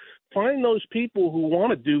 So find those people who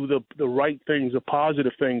want to do the right things, the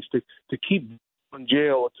positive things, to keep in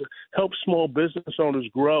jail, to help small business owners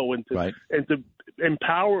grow, and to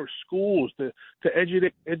empower schools to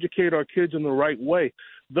educate our kids in the right way.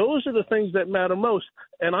 Those are the things that matter most.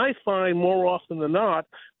 And I find more often than not,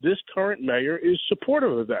 this current mayor is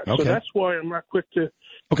supportive of that. Okay. So that's why I'm not quick to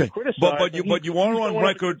criticize. But you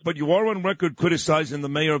are on record criticizing the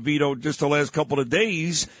mayor, Vito, just the last couple of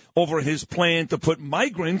days over his plan to put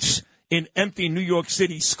migrants in empty New York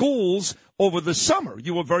City schools over the summer.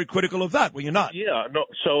 You were very critical of that, were you not? Yeah, no.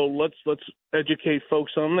 So let's educate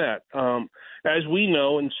folks on that. As we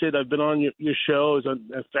know, and Sid, I've been on your show.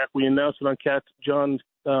 In fact, we announced it on John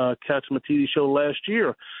Catsimatidis' show last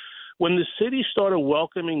year. When the city started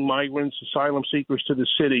welcoming migrants, asylum seekers to the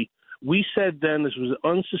city, we said then this was an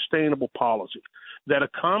unsustainable policy, that a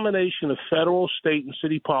combination of federal, state, and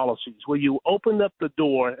city policies where you opened up the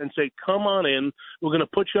door and say, come on in, we're going to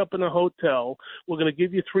put you up in a hotel, we're going to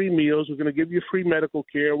give you 3 meals, we're going to give you free medical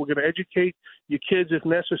care, we're going to educate your kids if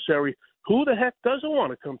necessary. Who the heck doesn't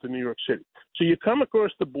want to come to New York City? So you come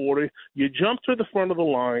across the border, you jump to the front of the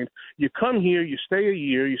line, you come here, you stay a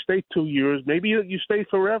year, you stay 2 years, maybe you stay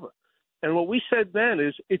forever. And what we said then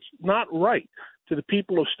is it's not right to the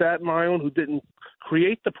people of Staten Island who didn't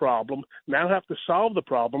create the problem, now have to solve the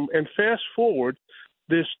problem. And fast forward,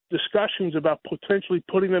 there's discussions about potentially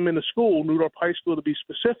putting them in a school, New Dorp High School to be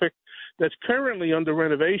specific, that's currently under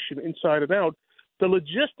renovation inside and out. The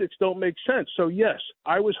logistics don't make sense. So, yes,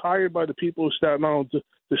 I was hired by the people of Staten Island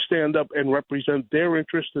to stand up and represent their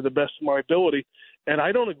interests to the best of my ability. And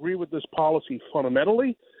I don't agree with this policy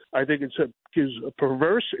fundamentally. I think it gives a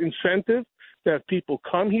perverse incentive to have people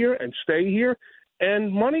come here and stay here.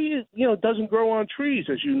 And money, doesn't grow on trees,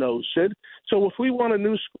 as you know, Sid. So if we want a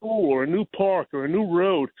new school or a new park or a new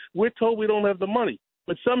road, we're told we don't have the money.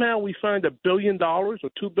 But somehow we find $1 billion or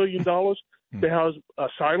 $2 billion to house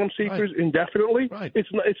asylum seekers indefinitely. Right. It's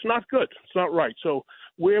not good. It's not right. So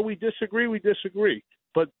where we disagree, we disagree.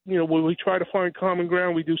 But, when we try to find common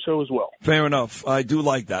ground, we do so as well. Fair enough. I do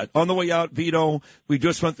like that. On the way out, Vito, we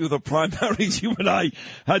just went through the primaries. You and I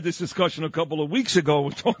had this discussion a couple of weeks ago. We're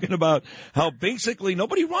talking about how basically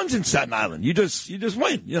nobody runs in Staten Island. You just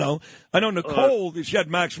win, I know Nicole, she had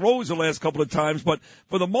Max Rose the last couple of times, but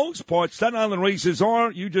for the most part, Staten Island races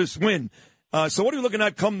you just win. So what are you looking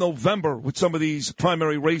at come November with some of these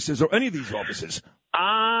primary races or any of these offices?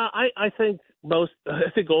 I think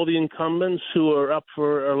all the incumbents who are up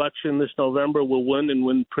for election this November will win and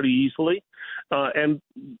win pretty easily. And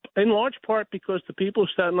in large part because the people of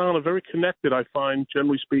Staten Island are very connected, I find,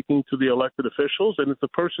 generally speaking, to the elected officials. And if the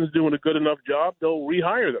person's doing a good enough job, they'll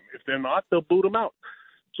rehire them. If they're not, they'll boot them out.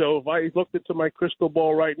 So if I looked into my crystal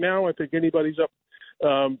ball right now, I think anybody's up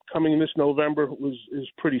coming this November is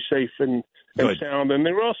pretty safe and sound. And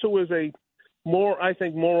there also is more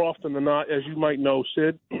often than not, as you might know,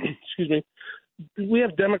 Sid, excuse me, we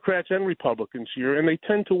have Democrats and Republicans here, and they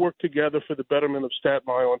tend to work together for the betterment of Staten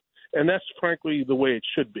Island. And that's, frankly, the way it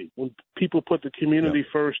should be, when people put the community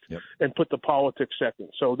first and put the politics second.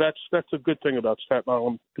 So that's a good thing about Staten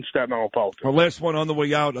Island and Staten Island politics. Our last one on the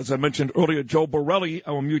way out, as I mentioned earlier, Joe Borelli,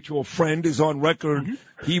 our mutual friend, is on record.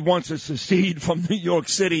 Mm-hmm. He wants us to secede from New York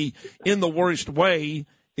City in the worst way.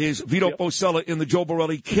 Is Vito Fossella in the Joe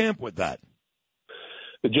Borelli camp with that?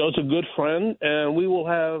 Joe's a good friend, and we will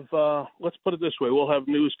have, let's put it this way, we'll have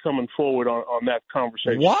news coming forward on that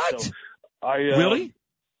conversation. What? So really?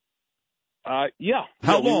 Yeah.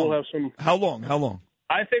 How long? We will have some. How long?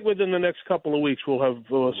 I think within the next couple of weeks we'll have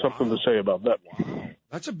something to say about that one.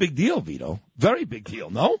 That's a big deal, Vito. Very big deal,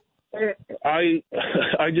 no? I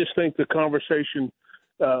just think the conversation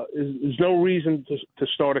is no reason to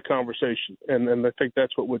start a conversation, and I think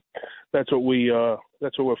that's what we're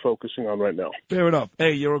focusing on right now. Fair enough.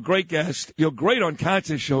 Hey, you're a great guest. You're great on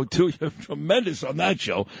Katz's show too. You're tremendous on that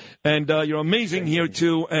show, and you're amazing here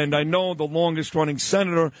too. And I know the longest running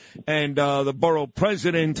senator and the borough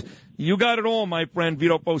president. You got it all, my friend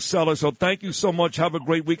Vito Fossella. So thank you so much. Have a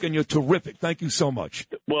great weekend. You're terrific. Thank you so much.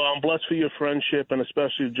 Well, I'm blessed for your friendship, and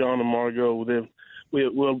especially John and Margot.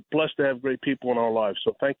 We're blessed to have great people in our lives.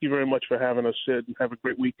 So thank you very much for having us, Sid, and have a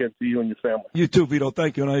great weekend to you and your family. You too, Vito.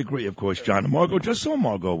 Thank you, and I agree, of course, John. And Margot, just saw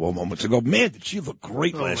Margot moments ago. Man, did she look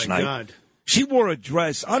great last night. God. She wore a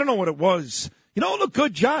dress. I don't know what it was. You know, it looked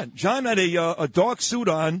good, John. John had a dark suit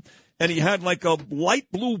on, and he had like a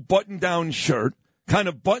light blue button-down shirt, kind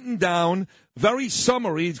of buttoned down, very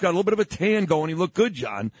summery. He's got a little bit of a tan going. He looked good,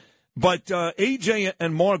 John. But AJ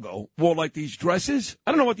and Margot wore like these dresses.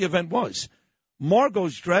 I don't know what the event was.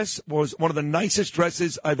 Margot's dress was one of the nicest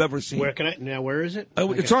dresses I've ever seen. Where is it?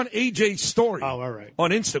 It's on AJ's story. Oh, all right. On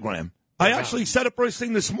Instagram. I actually said it first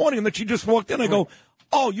thing this morning, and then she just walked in. I go,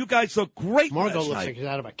 oh, you guys look great Margot last looks night. like it's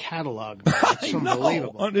out of a catalog. It's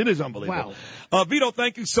unbelievable. No, it is unbelievable. Wow. Vito,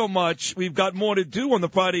 thank you so much. We've got more to do on the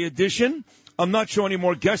Friday edition. I'm not sure any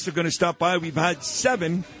more guests are going to stop by. We've had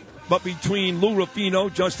 7, but between Lou Ruffino,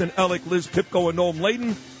 Justin Ellick, Liz Pipko, and Noam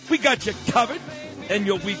Layden, we got you covered. End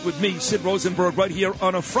your week with me, Sid Rosenberg, right here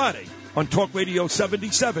on a Friday on Talk Radio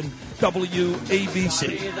 77 WABC.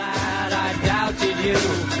 Sorry that I doubted you.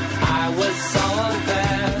 I was so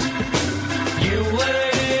unfair. You were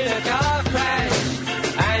in a car crash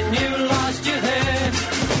and you lost your head.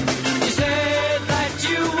 You said that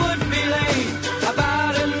you would be late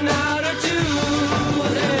about an hour or 2.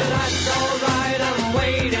 Well, then that's all right. I'm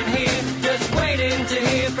waiting here, just waiting to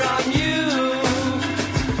hear from you.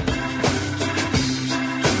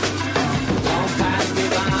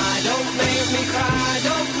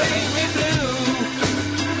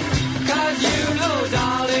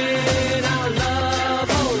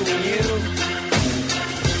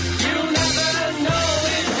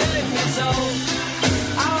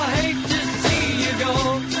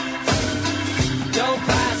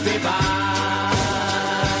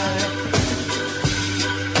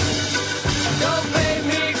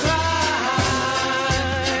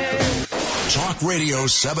 Radio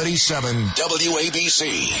 77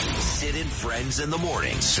 WABC. Sid and Friends in the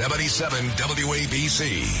morning. 77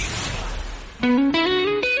 WABC.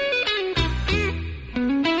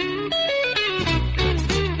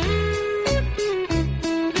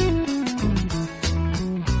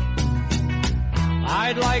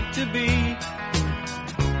 I'd like to be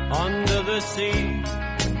under the sea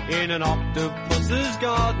in an octopus's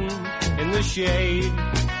garden in the shade.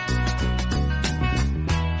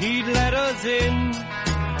 He'd let us in,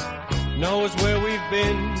 knows where we've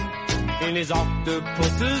been, in his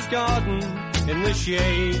octopus's garden in the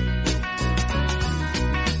shade.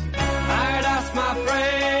 I'd ask my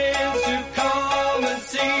friends to come and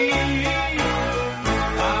see an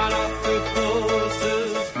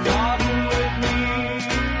octopus's garden with me.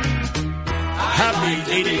 Happy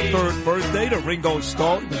 83rd birthday to Ringo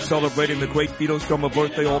Starr. We're celebrating the great Beatles drummer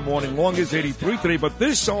birthday all morning long. Is 83 today, but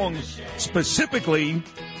this song specifically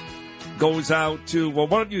goes out to, well,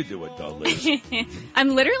 why don't you do it, Liz? I'm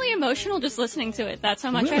literally emotional just listening to it. That's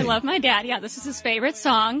how much I love my dad. Yeah, this is his favorite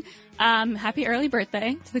song. Happy early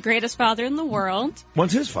birthday to the greatest father in the world.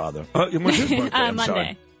 When's his father? When's his birthday? I'm Monday.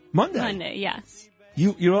 sorry. Monday? Monday, yes.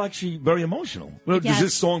 You're actually very emotional. Does Yes.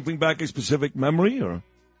 this song bring back a specific memory, or?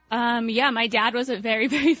 Yeah, my dad was a very,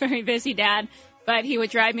 very, very busy dad, but he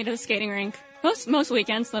would drive me to the skating rink most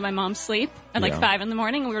weekends to let my mom sleep at like 5 in the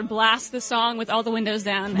morning, and we would blast the song with all the windows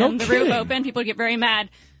down and the roof open. People would get very mad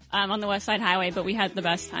on the West Side Highway, but we had the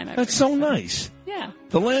best time ever. That's so nice. Yeah.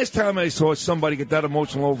 The last time I saw somebody get that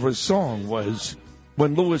emotional over a song was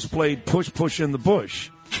when Lewis played Push, Push in the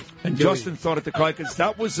Bush. And Justin started to cry because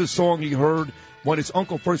that was the song he heard when his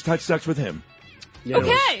uncle first had sex with him. Yeah,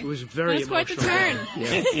 okay. It was very That's quite the emotional.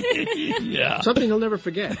 turn. Yeah. Something he'll never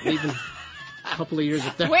forget, even a couple of years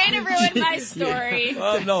at that. Way to ruin my story.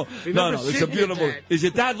 Oh, no. It's a beautiful. Is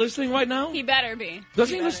your dad listening right now? He better be.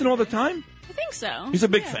 Doesn't he listen all the time? I think so. He's a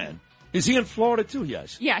big fan. Is he in Florida too?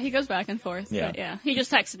 Yes. Yeah, he goes back and forth. Yeah. But yeah, he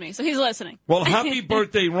just texted me, so he's listening. Well, happy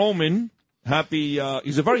birthday, Roman. Happy.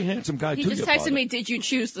 He's a very handsome guy, He too. just your texted father. me, did you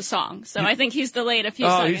choose the song? So I think he's delayed a few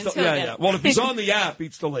Oh, seconds. yeah. Well, if he's on the app,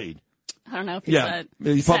 he's delayed. I don't know if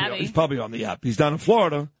he's He's probably on the app. He's down in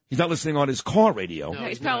Florida. He's not listening on his car radio. No,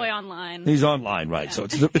 he's probably online. He's online, right? So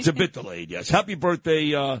it's a bit delayed. Yes. Happy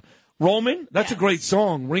birthday, Roman. That's a great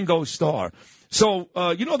song, Ringo Starr. So,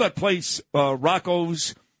 you know that place,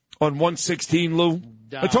 Rocco's on 116, Lou?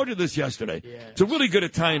 I told you this yesterday. Yeah. It's a really good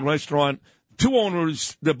Italian restaurant. 2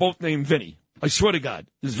 owners, they're both named Vinny. I swear to God.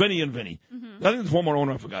 There's Vinny and Vinny. I think there's one more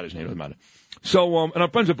owner. I forgot his name. Doesn't matter. So, and our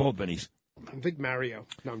friends are both Vinnies. I think Mario.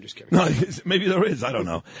 No, I'm just kidding. No, maybe there is. I don't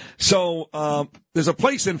know. So, there's a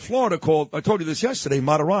place in Florida called, I told you this yesterday,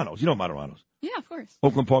 Moderano's. You know Moderano's? Yeah, of course.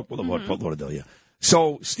 Oakland Park Boulevard, Fort Lauderdale, yeah.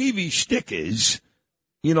 So, Stevie's shtick is,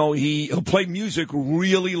 you know, he'll play music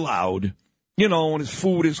really loud, you know, and his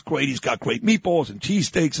food is great. He's got great meatballs and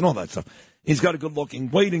cheesesteaks and all that stuff. He's got a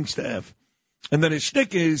good-looking waiting staff. And then his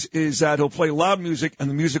shtick is that he'll play loud music and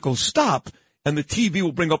the music will stop and the TV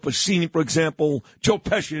will bring up a scene, for example, Joe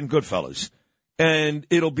Pesci in Goodfellas. And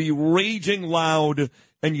it'll be raging loud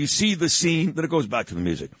and you see the scene, then it goes back to the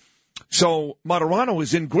music. So Moderano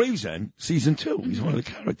is in Gravesend, season 2. He's one of the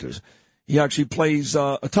characters. He actually plays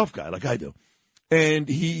a tough guy like I do. And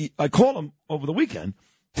I called him over the weekend,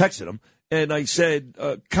 texted him, and I said,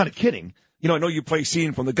 kind of kidding, you know, I know you play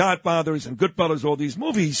scene from The Godfathers and Goodfellas, all these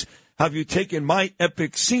movies. Have you taken my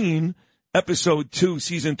epic scene, episode 2,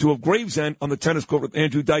 season 2 of Gravesend on the tennis court with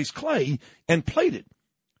Andrew Dice Clay, and played it?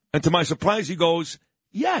 And to my surprise, he goes,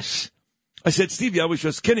 yes. I said, Stevie, I was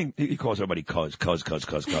just kidding. He calls everybody cuz.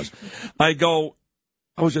 I go,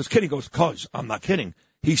 I was just kidding. He goes, cuz, I'm not kidding.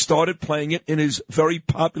 He started playing it in his very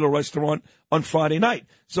popular restaurant on Friday night.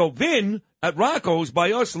 So Vin at Rocco's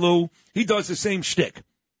by us, Lou, he does the same shtick.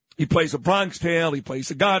 He plays a Bronx Tale. He plays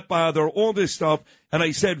The Godfather, all this stuff. And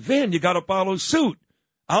I said, Vin, you got to follow suit.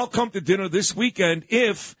 I'll come to dinner this weekend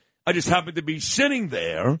if I just happen to be sitting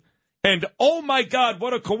there. And, oh, my God,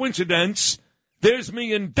 what a coincidence. There's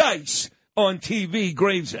me and Dice on TV,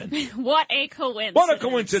 Gravesend. What a coincidence. What a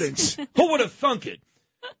coincidence. Who would have thunk it?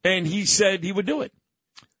 And he said he would do it.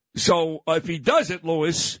 So if he does it,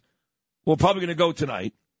 Louis, we're probably going to go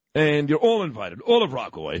tonight. And you're all invited, all of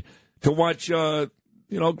Rockaway, to watch,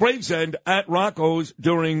 Gravesend at Rocco's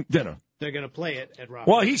during dinner. They're going to play it at Rocco's.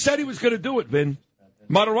 Well, he said he was going to do it, Vin.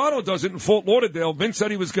 Moderano does it in Fort Lauderdale. Vin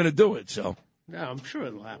said he was going to do it, so. No, I'm sure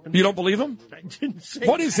it'll happen. You don't believe him? I didn't say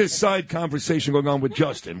What is this side conversation going on with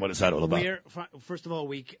Justin? What is that all about? First of all,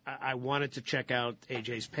 I wanted to check out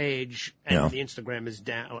AJ's page, and the Instagram is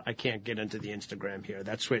down. I can't get into the Instagram here.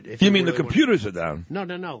 That's what. If You mean really the computers are down? No.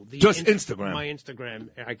 Just Instagram. My Instagram,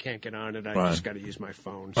 I can't get on it. I Right. just got to use my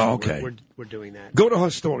phone. So Okay. We're doing that. Go to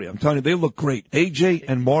her story. I'm telling you, they look great. AJ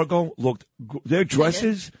and Margot looked, their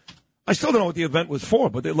dresses, I still don't know what the event was for,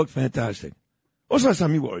 but they look fantastic. When was the last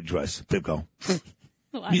time you wore a dress, Pipko?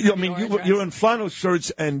 You're in flannel shirts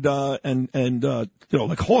and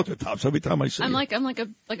like halter tops every time I see I'm you.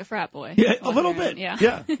 like a frat boy. Yeah, a little bit.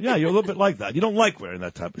 Yeah. yeah, you're a little bit like that. You don't like wearing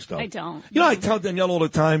that type of stuff. I don't. You know, I tell Danielle all the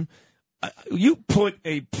time, you put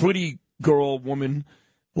a pretty girl, woman,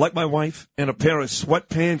 like my wife, in a pair of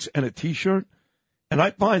sweatpants and a T-shirt, and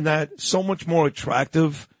I find that so much more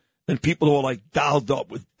attractive than people who are like dolled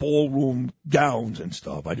up with ballroom gowns and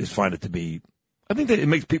stuff. I just find it to be, I think that it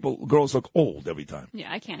makes girls look old every time.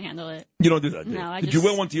 Yeah, I can't handle it. You don't do that, do you? No, Did you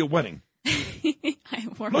wear one to your wedding? I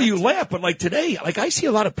wore No, one you to- laugh, but like today, like I see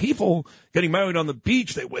a lot of people getting married on the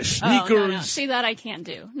beach. They wear sneakers. Oh, no. See, that I can't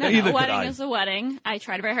do. No, Neither a could wedding I. is a wedding. I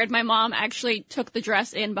tried very hard. My mom actually took the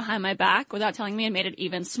dress in behind my back without telling me and made it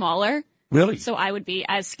even smaller. Really? So I would be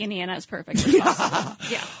as skinny and as perfect as possible.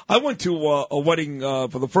 Yeah. I went to a wedding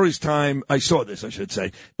for the first time. I saw this, I should say.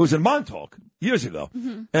 It was in Montauk years ago.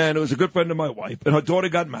 Mhm. And it was a good friend of my wife. And her daughter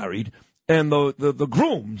got married. And the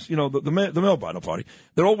grooms, the male bridal party,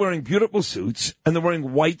 they're all wearing beautiful suits. And they're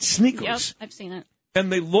wearing white sneakers. Yep, I've seen it.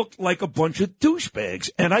 And they looked like a bunch of douchebags.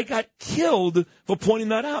 And I got killed for pointing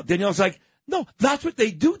that out. Danielle's like, no, that's what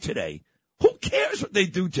they do today. Who cares what they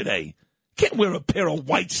do today? Can't wear a pair of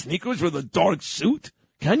white sneakers with a dark suit,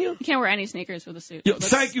 can you? You can't wear any sneakers with a suit. Yeah, It looks-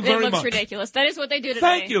 thank you very It looks much. ridiculous. That is what they do today.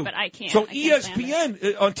 Thank you. But I can't. So I can't stand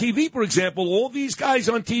it. ESPN on TV, for example, all these guys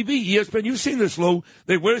on TV, ESPN, you've seen this, Lou.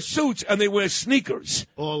 They wear suits and they wear sneakers.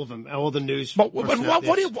 All of them, all the news. But what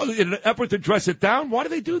in an effort to dress it down? Why do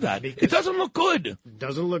they do that? It doesn't look good.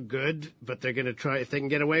 Doesn't look good, but they're going to try. If they can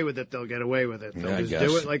get away with it, they'll get away with it. They'll Yeah, I just guess.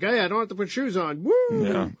 do it like, hey, I don't have to put shoes on. Woo!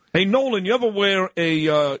 Yeah. Hey, Nolan, you ever wear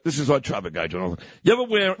this is our traffic guy, Nolan. You ever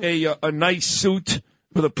wear a nice suit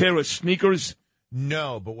with a pair of sneakers?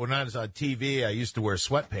 No, but when I was on TV, I used to wear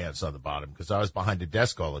sweatpants on the bottom because I was behind a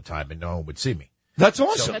desk all the time and no one would see me. That's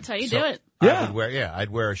awesome. That's how you do it. I'd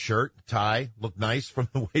wear a shirt, tie, look nice from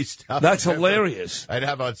the waist up. That's hilarious. I'd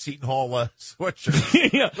have on Seton Hall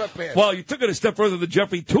sweatshirt. Yeah. Sweatpants. Well, you took it a step further than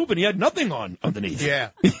Jeffrey Toobin. He had nothing on underneath. Yeah.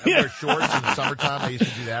 I wear shorts in the summertime. I used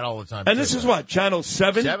to do that all the time. And too. this is what, Channel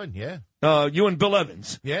 7? 7, yeah. You and Bill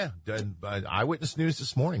Evans. Yeah, done Eyewitness News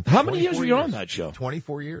this morning. How many years 24 were you on that show?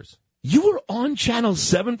 24 years. You were on Channel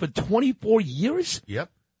 7 for 24 years? Yep.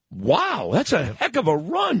 Wow, that's a heck of a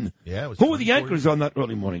run. Yeah. It was Who were the 24 anchors on that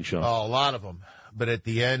early morning show? Oh, a lot of them. But at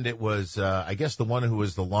the end, it was, I guess the one who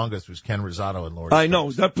was the longest was Ken Rosado and Lori I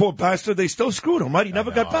know. That poor bastard, they still screwed him, right? He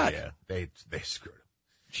never got back. Yeah, they screwed him.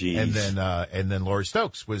 Jeez. And then Lori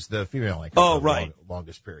Stokes was the female anchor. Oh, for right. the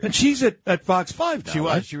longest period. And she's at Fox 5 now, She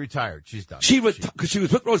was. right? She retired. She's done. Because she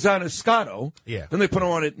was with Rosanna Scotto. Yeah. Then they put her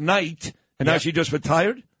on at night, and now Yep. she just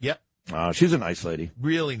retired? Yep. She's a nice lady.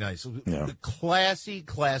 Really nice. Yeah. Classy,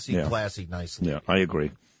 Yeah. nice lady. Yeah, I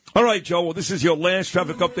agree. All right, Joe. Well, this is your last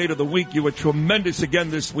traffic update of the week. You were tremendous again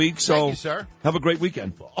this week. So Thank you, sir. Have a great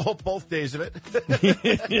weekend. Oh, both days of it.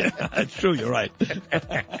 Yeah, that's true. You're right.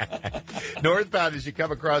 Northbound, as you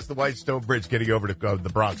come across the Whitestone Bridge getting over to the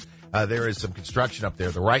Bronx, there is some construction up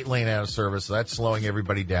there. The right lane out of service, so that's slowing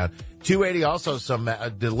everybody down. 280, also some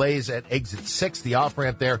delays at exit 6, the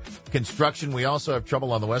off-ramp there. Construction, we also have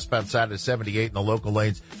trouble on the westbound side of 78 in the local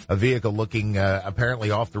lanes. A vehicle looking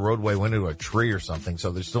apparently off the roadway went into a tree or something,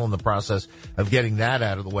 so they're still in the process of getting that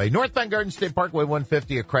out of the way. Northbound Garden State Parkway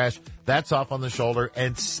 150, a crash. That's off on the shoulder.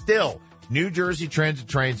 And still, New Jersey Transit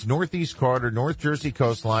trains, Northeast Corridor, North Jersey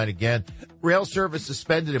coastline. Again, rail service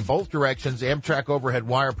suspended in both directions. Amtrak overhead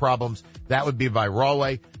wire problems. That would be by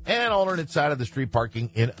Rawway. And alternate side of the street parking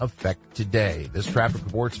in effect today. This traffic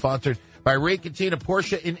report sponsored by Ray Cattina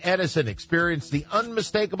Porsche in Edison. Experience the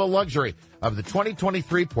unmistakable luxury of the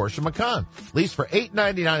 2023 Porsche Macan. Lease for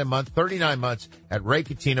 $899 a month, 39 months at Ray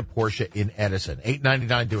Cattina Porsche in Edison.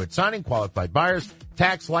 $899 due at signing, qualified buyers,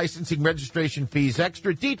 tax, licensing, registration fees,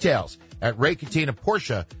 extra details at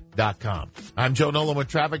RayCattinaPorsche.com. I'm Joe Nolan with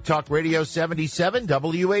Traffic Talk Radio 77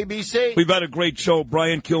 WABC. We've had a great show.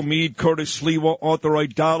 Brian Kilmeade, Curtis Sliwa, Arthur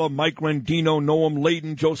Aidala, Mike Rendino, Noam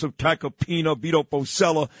Layden, Joseph Tacopina, Vito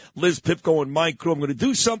Posella, Liz Pipko, and my crew. I'm going to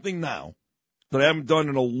do something now that I haven't done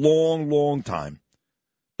in a long, long time.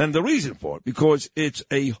 And the reason for it, because it's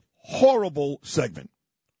a horrible segment.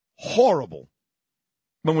 Horrible.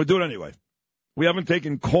 But we'll do it anyway. We haven't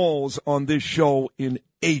taken calls on this show in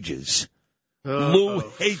ages. Lou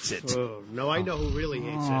hates it. No, I know who really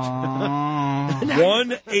hates it.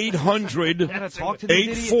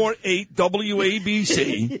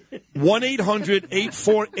 1-800-848-WABC.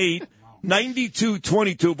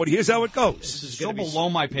 1-800-848-9222. But here's how it goes. Still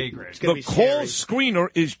below my pay grade. The call screener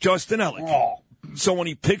is Justin Ellick. So when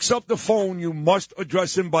he picks up the phone, you must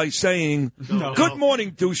address him by saying, "Good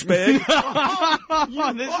morning, douchebag."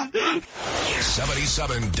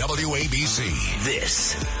 77 WABC.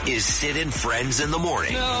 This is Sid and Friends in the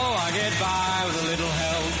Morning. No, I get by with a little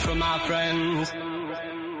help from my friends.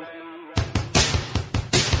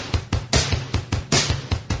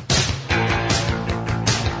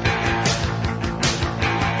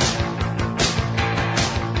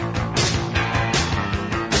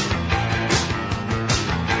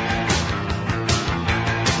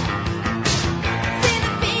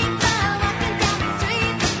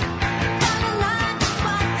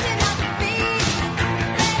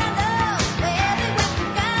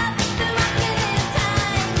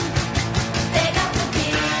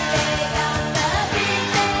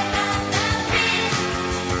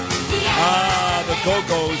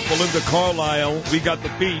 Go-Go's, Belinda Carlisle. We got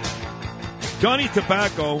the beat. Johnny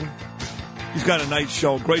Tobacco, he's got a nice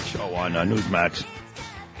show, great show on Newsmax.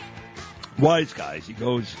 Wise Guys. He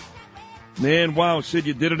goes, "Man, wow, Sid,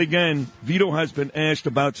 you did it again. Vito has been asked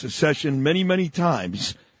about secession many, many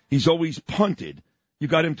times. He's always punted. You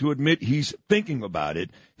got him to admit he's thinking about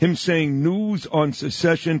it. Him saying news on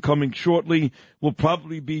secession coming shortly will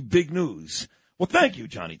probably be big news." Well, thank you,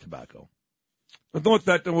 Johnny Tobacco. I thought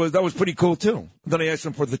that was pretty cool, too. Then I asked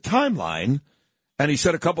him for the timeline, and he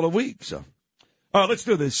said a couple of weeks. So. All right, let's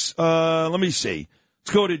do this. Let me see.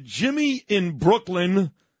 Let's go to Jimmy in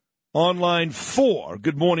Brooklyn on line 4.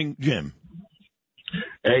 Good morning, Jim.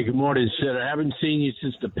 Hey, good morning, Sid. I haven't seen you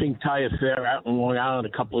since the Pink Tie Affair out in Long Island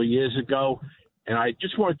a couple of years ago, and I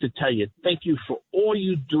just wanted to tell you, thank you for all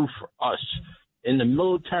you do for us. In the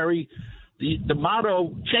military, the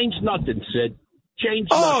motto, change nothing, Sid.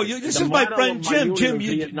 This is my friend Jim. Jim,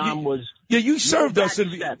 you served us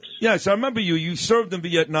in Yes, I remember you. You served in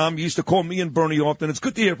Vietnam. You used to call me and Bernie often. It's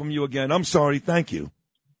good to hear from you again. I'm sorry. Thank you.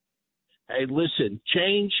 Hey, listen,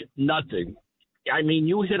 change nothing. I mean,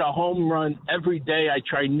 you hit a home run every day. I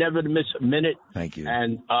try never to miss a minute. Thank you.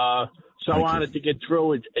 And so honored to get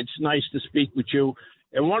through. It's nice to speak with you.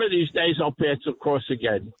 And one of these days, I'll pass across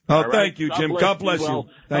again. Oh, All right? thank you, Jim. God bless you. Well.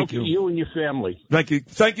 Thank Hope you. You and your family. Thank you.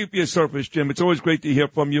 Thank you for your service, Jim. It's always great to hear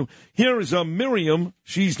from you. Here is Miriam.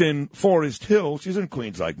 She's in Forest Hill. She's in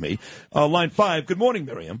Queens like me. Line 5. Good morning,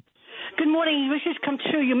 Miriam. Good morning. Your wishes come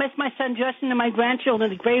true. You missed my son Justin and my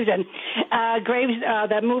grandchildren at Gravesend.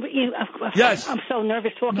 That movie. Yes. I'm so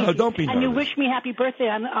nervous talking. No, don't be And you nervous. wish me happy birthday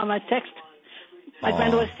on my text. My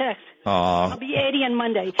granddaughter's text. I'll be 80 on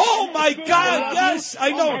Monday. Oh, my God. Yes,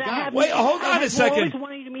 I know. Wait, hold on a I second. always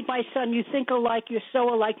wanted you to meet my son. You think alike. You're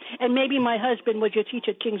so alike. And maybe my husband was your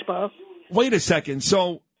teacher at Kingsborough. Wait a second.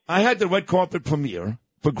 So I had the red carpet premiere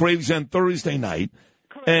for Gravesend Thursday night,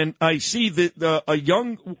 and I see that a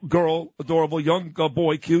young girl, adorable young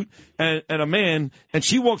boy, cute, and a man, and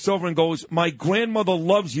she walks over and goes, "My grandmother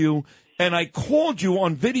loves you," and I called you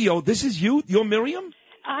on video. This is you? You're Miriam?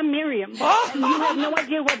 I'm Miriam. And you have no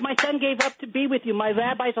idea what my son gave up to be with you. My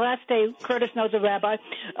rabbi's last day, Curtis knows a rabbi,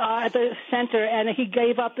 at the center, and he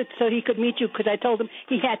gave up it so he could meet you because I told him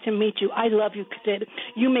he had to meet you. I love you, Sid.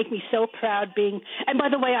 You make me so proud being... And by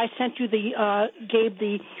the way, I sent you gave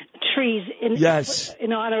the trees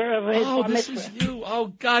in honor of his bar this mitzvah. is you.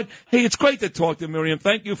 Oh, God. Hey, it's great to talk to Miriam.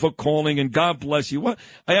 Thank you for calling, and God bless you. What?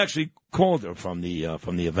 I actually called her from the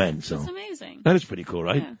event. So That's amazing. that is pretty cool,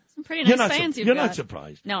 right? Yeah, some pretty nice fans you've You're got. not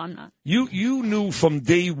surprised. No, I'm not. You knew from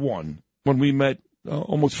day one when we met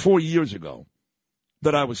almost 4 years ago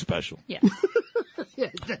that I was special. Yeah.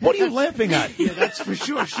 What are you laughing at? Yeah, that's for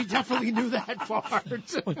sure. She definitely knew that part.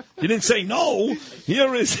 You didn't say no.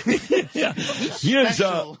 Here is here's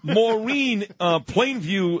Maureen,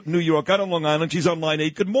 Plainview, New York, out on Long Island. She's on line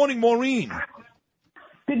 8. Good morning, Maureen.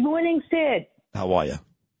 Good morning, Sid. How are you?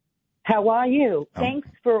 How are you? Thanks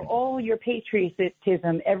for all your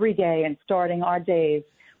patriotism every day and starting our days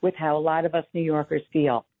with how a lot of us New Yorkers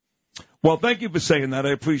feel. Well, thank you for saying that.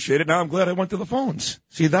 I appreciate it. Now I'm glad I went to the phones.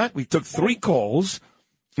 See that? We took 3 calls,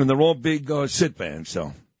 and they're all big Sid fans,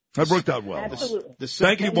 so that worked out well. Absolutely.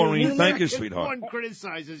 Thank you, Maureen. Thank you, If sweetheart. one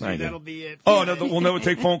criticizes Thank you, you. that'll be it. Oh, no, we'll never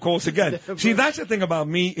take phone calls again. See, that's the thing about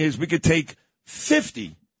me is we could take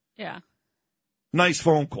 50 Yeah. nice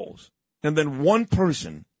phone calls, and then one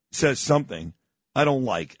person says something I don't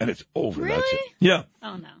like, and it's over. Really? That's it. Yeah.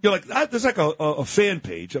 Oh, no. You're like, there's like a fan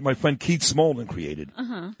page that my friend Keith Smolin created.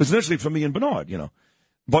 Uh-huh. It's initially for me and Bernard,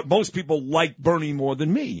 But most people like Bernie more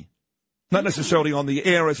than me. Not necessarily on the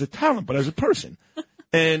air as a talent, but as a person.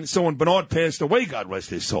 And so when Bernard passed away, God rest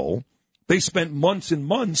his soul, they spent months and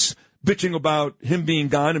months bitching about him being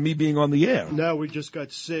gone and me being on the air. Now we just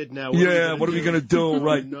got Sid. Now, What are we going to do?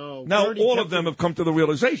 Right. No. Now, Bernie all kept of them have come to the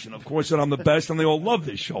realization, of course, that I'm the best, and they all love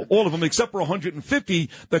this show. All of them, except for 150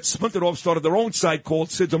 that splintered off, started their own site called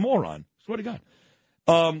Sid's a Moron. Swear to God.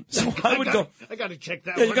 So I would go. I got to check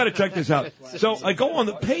that. Yeah, you got to check this out. So I go on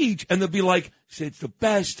the page, and they'll be like, Sid's the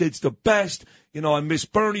best. Sid's the best. I miss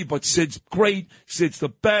Bernie, but Sid's great. Sid's the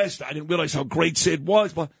best. I didn't realize how great Sid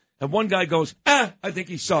was. And one guy goes, I think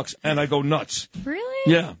he sucks. And I go nuts.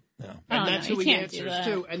 Really? Yeah. And that's no, who you he can't do answers that.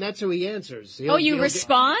 too. And that's who he answers. You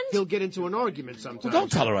respond? He'll get into an argument sometimes. Well,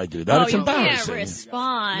 don't tell her I do that. It's you embarrassing. can't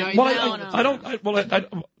respond. Well, I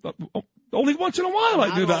don't. Only once in a while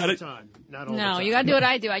I do that. All the time. Not all the No, time. you got to do what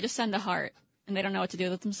I do. I just send a heart, and they don't know what to do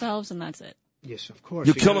with themselves, and that's it. Yes, of course.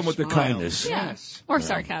 You kill them with the kindness. Yeah. Or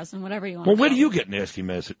sarcasm, whatever you want. Well, where do you get nasty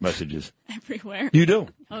messages? Everywhere. You do?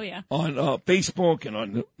 Oh, yeah. On Facebook and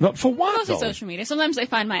on... No, for what, Mostly though? social media. Sometimes they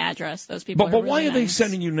find my address. Those people But are why really are they nice.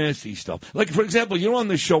 sending you nasty stuff? Like, for example, you're on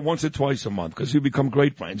this show once or twice a month because you become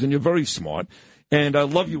great friends, and you're very smart, and I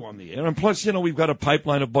love you on the air. And plus, we've got a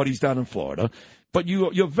pipeline of buddies down in Florida. But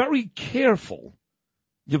you're very careful.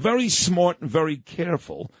 You're very smart and very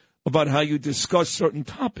careful about how you discuss certain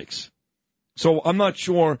topics. So I'm not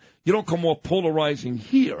sure, you don't come off polarizing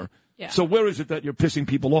here. Yeah. So where is it that you're pissing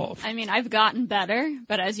people off? I mean, I've gotten better,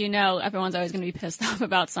 but as you know, everyone's always going to be pissed off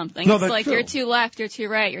about something. No, It's that's like true. you're too left, you're too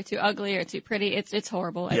right, you're too ugly, you're too pretty. It's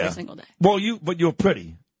horrible every single day. Well, but you're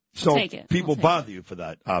pretty. So Take it. people I'll take bother you for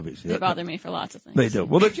that, obviously. They bother me for lots of things. They do.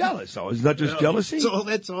 Well, they're jealous, though. Isn't that just jealousy?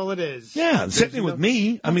 That's all it is. Yeah, sitting with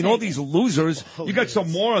me. I mean, all these losers. You got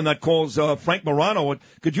some moron that calls Frank Morano.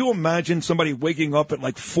 Could you imagine somebody waking up at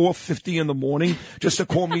like 4:50 in the morning just to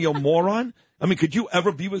call me a moron? I mean, could you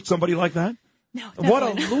ever be with somebody like that? What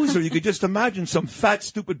a loser. You could just imagine some fat,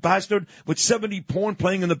 stupid bastard with 70 porn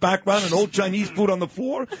playing in the background and old Chinese food on the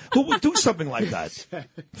floor. Who would do something like that?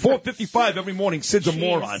 4:55 every morning, Sid's a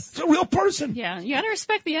moron. It's a real person. Yeah, you got to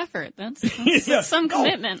respect the effort. That's Yeah. some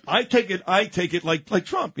commitment. I take it like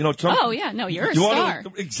Trump. You know, Trump. Oh, yeah. No, you're a You star.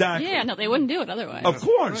 Exactly. Yeah, no, they wouldn't do it otherwise. Of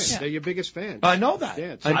course. They're your biggest fan. I know that.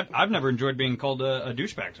 Yeah, it's I've never enjoyed being called a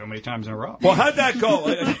douchebag so many times in a row. Well, how'd that go?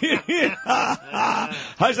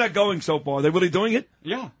 How's that going so far? Are they really doing it?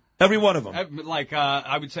 Yeah. Every one of them.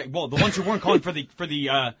 I would say, well, the ones who weren't calling for the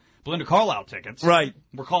Belinda Carlisle tickets, Right.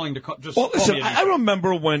 We're calling to just. Well, call listen, me a I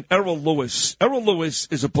remember when Errol Lewis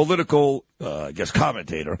is a political, I guess,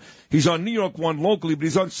 commentator. He's on New York One locally, but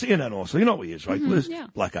he's on CNN also. You know who he is, right? Liz? yeah.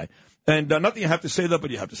 Black guy. And not that you have to say that,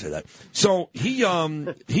 but you have to say that. So he and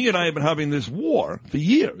I have been having this war for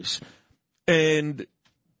years. And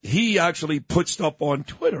he actually put stuff on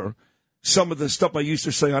Twitter, some of the stuff I used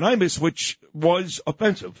to say on Imus, which was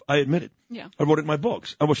offensive. I admit it. Yeah. I wrote it in my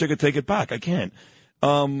books. I wish I could take it back. I can't.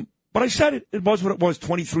 But I said it. It was what it was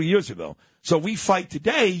 23 years ago. So we fight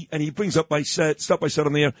today, and he brings up stuff I said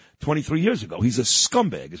on the air 23 years ago. He's a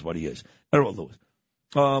scumbag is what he is. Errol Lewis.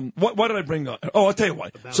 What did I bring up? Oh, I'll tell you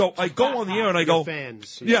what. So I go on the air and I go,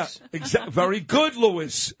 fans. yeah, exactly. Very good,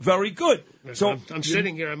 Lewis. Very good. So I'm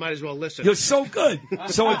sitting here. I might as well listen. You're so good.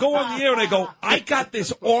 So I go on the air and I go, I got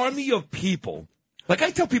this army of people. Like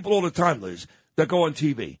I tell people all the time, Liz, that go on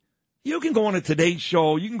TV. You can go on a Today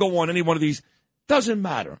Show. You can go on any one of these. Doesn't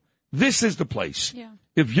matter. This is the place. Yeah.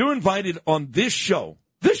 If you're invited on this show,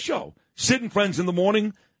 Sid and Friends in the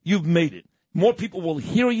Morning, you've made it. More people will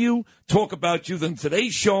hear you, talk about you than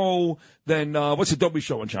Today's Show, than, what's the Dobie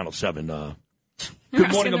Show on Channel 7?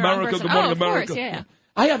 Good Morning America, Good Morning of America. Course, yeah.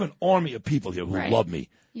 I have an army of people here who Right. love me.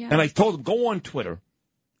 Yeah. And I told them, go on Twitter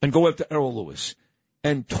and go after Errol Lewis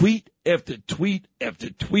and tweet after tweet after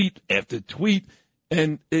tweet after tweet.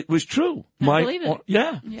 And it was true. I believe it.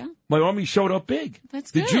 Yeah. My army showed up big.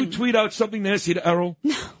 That's Did you good. tweet out something nasty to Errol?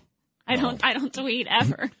 No, I don't tweet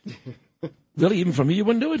ever. Really? Even from me, you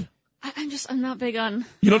wouldn't do it? I'm not big on.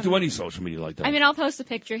 You don't do any social media like that. I mean, I'll post a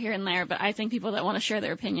picture here and there, but I think people that want to share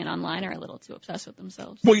their opinion online are a little too obsessed with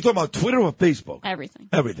themselves. Well, you talking about Twitter or Facebook? Everything.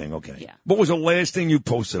 Everything, okay. Yeah. What was the last thing you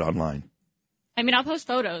posted online? I mean, I'll post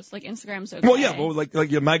photos, like Instagram's okay. Well, yeah, well, like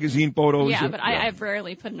your magazine photos. Yeah, but I've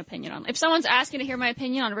rarely put an opinion on. If someone's asking to hear my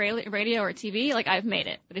opinion on radio or TV, like I've made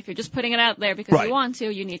it. But if you're just putting it out there because Right. you want to,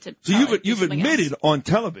 you need to. So probably do you've something admitted else. on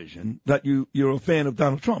television that you're a fan of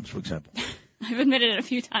Donald Trump's, for example. I've admitted it a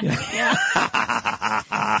few times. Yeah,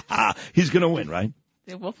 He's going to win, right?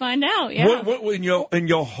 we'll find out. Yeah. What in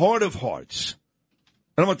your heart of hearts?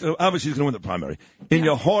 I don't want obviously he's going to win the primary. In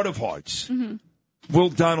your heart of hearts, Mhm. will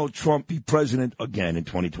Donald Trump be president again in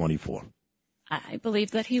 2024? I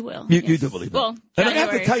believe that he will. You yes. do believe that? Well, And I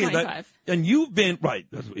have to January tell you 25. that, and you've been, right,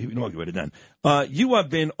 that's what we inaugurated then. You have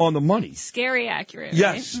been on the money. Scary accurate.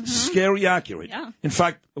 Yes, right? Mhm. scary accurate. Yeah. In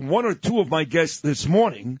fact, one or two of my guests this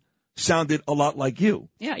morning sounded a lot like you.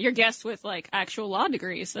 Yeah, you're guessed with like actual law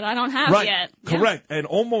degrees that I don't have Right, yet. Yeah. correct, and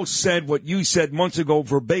almost said what you said months ago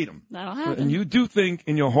verbatim. That'll happen. And you do think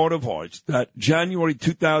in your heart of hearts that January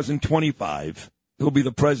 2025, he'll be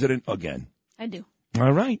the president again. I do.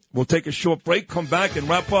 All right. We'll take a short break, come back, and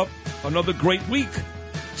wrap up another great week.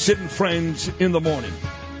 Sid and Friends in the Morning.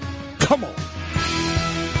 Come on.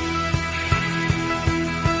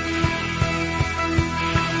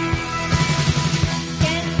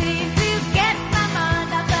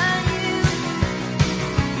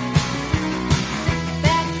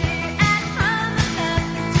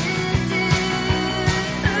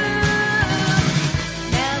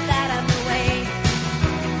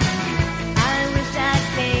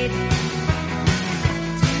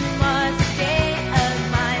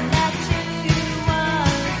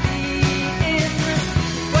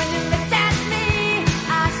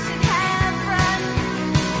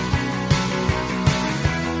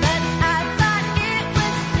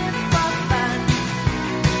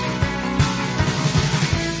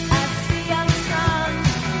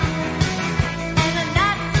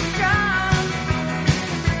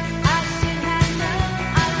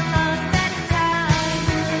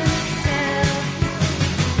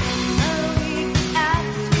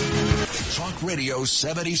 Talk Radio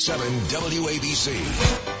 77 WABC.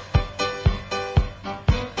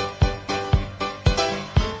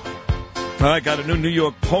 All right, got a new New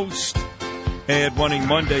York Post ad running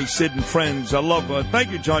Monday, Sid and Friends. I love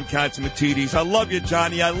thank you, John Katzimatidis. I love you,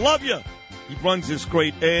 Johnny. I love you. He runs this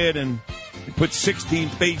great ad, and he puts 16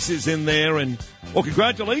 faces in there. And, well,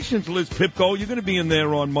 congratulations, Liz Pipko. You're going to be in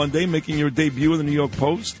there on Monday, making your debut in the New York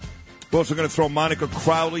Post. We're also going to throw Monica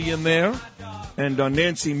Crowley in there and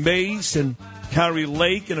Nancy Mace. And Carrie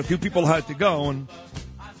Lake, and a few people had to go. And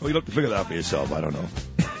you'll have to figure that out for yourself. I don't know.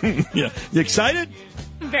 Yeah, you excited?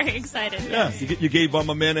 I'm very excited. Yeah, Yes. you gave my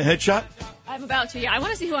man a headshot. I'm about to. Yeah, I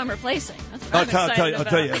want to see who I'm replacing. That's what I'll tell you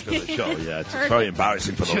about. after the show. Yeah, it's very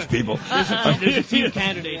embarrassing for those people. There's a few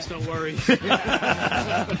candidates, don't worry.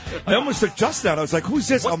 I almost took just that. I was like, "Who's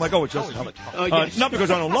this?" I'm like, "Oh, it's Justin Hellman." Oh, yes. Not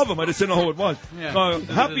because I don't love him. I just didn't know who it was. Yeah.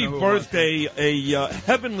 Happy birthday, a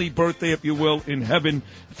heavenly birthday, if you will, in heaven.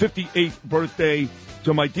 58th birthday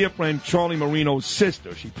to my dear friend Charlie Marino's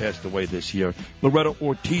sister. She passed away this year. Loretta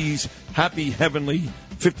Ortiz. Happy heavenly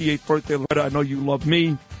 58th birthday, Loretta. I know you love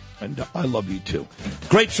me. And I love you, too.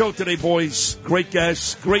 Great show today, boys. Great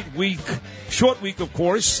guests. Great week. Short week, of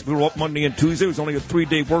course. We were off Monday and Tuesday. It was only a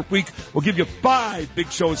 3-day work week. We'll give you 5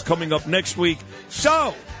 big shows coming up next week.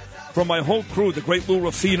 So, from my whole crew, the great Lou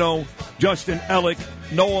Ruffino, Justin Ellick,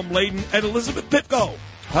 Noam Layden, and Elizabeth Pitko,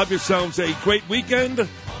 have yourselves a great weekend.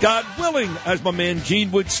 God willing, as my man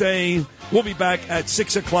Gene would say. We'll be back at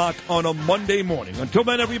 6 o'clock on a Monday morning. Until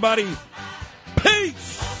then, everybody,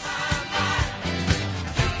 peace!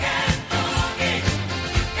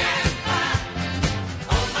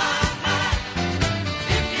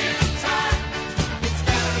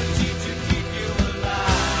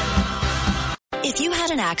 If you had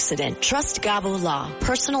an accident, trust Gabo Law,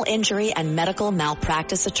 personal injury and medical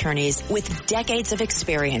malpractice attorneys with decades of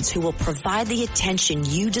experience who will provide the attention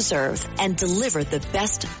you deserve and deliver the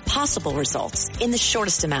best possible results in the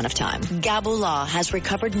shortest amount of time. Gabo Law has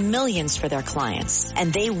recovered millions for their clients,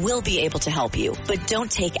 and they will be able to help you. But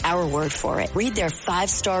don't take our word for it. Read their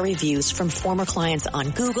 5-star reviews from former clients on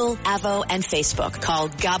Google, Avo, and Facebook. Call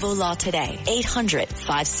Gabo Law today,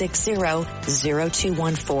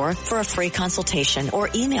 800-560-0214 for a free consultation, or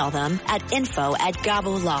email them at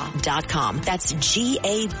info@gabolaw.com. That's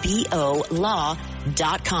GABO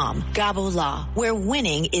law.com. Gabo Law, where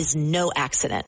winning is no accident.